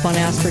heads up on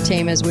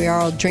aspartame, as we are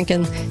all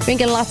drinking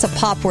lots of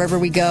pop wherever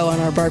we go on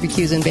our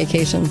barbecues and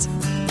vacations.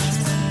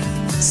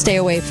 Stay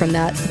away from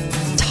that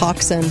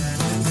toxin.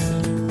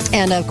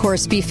 And of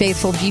course, be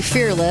faithful, be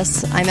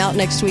fearless. I'm out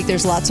next week.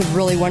 There's lots of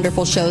really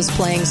wonderful shows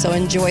playing, so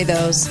enjoy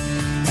those.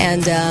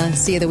 And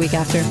see you the week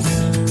after.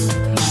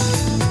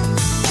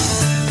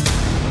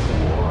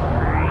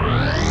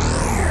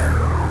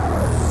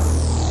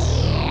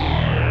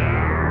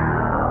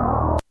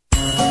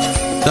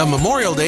 The Memorial Day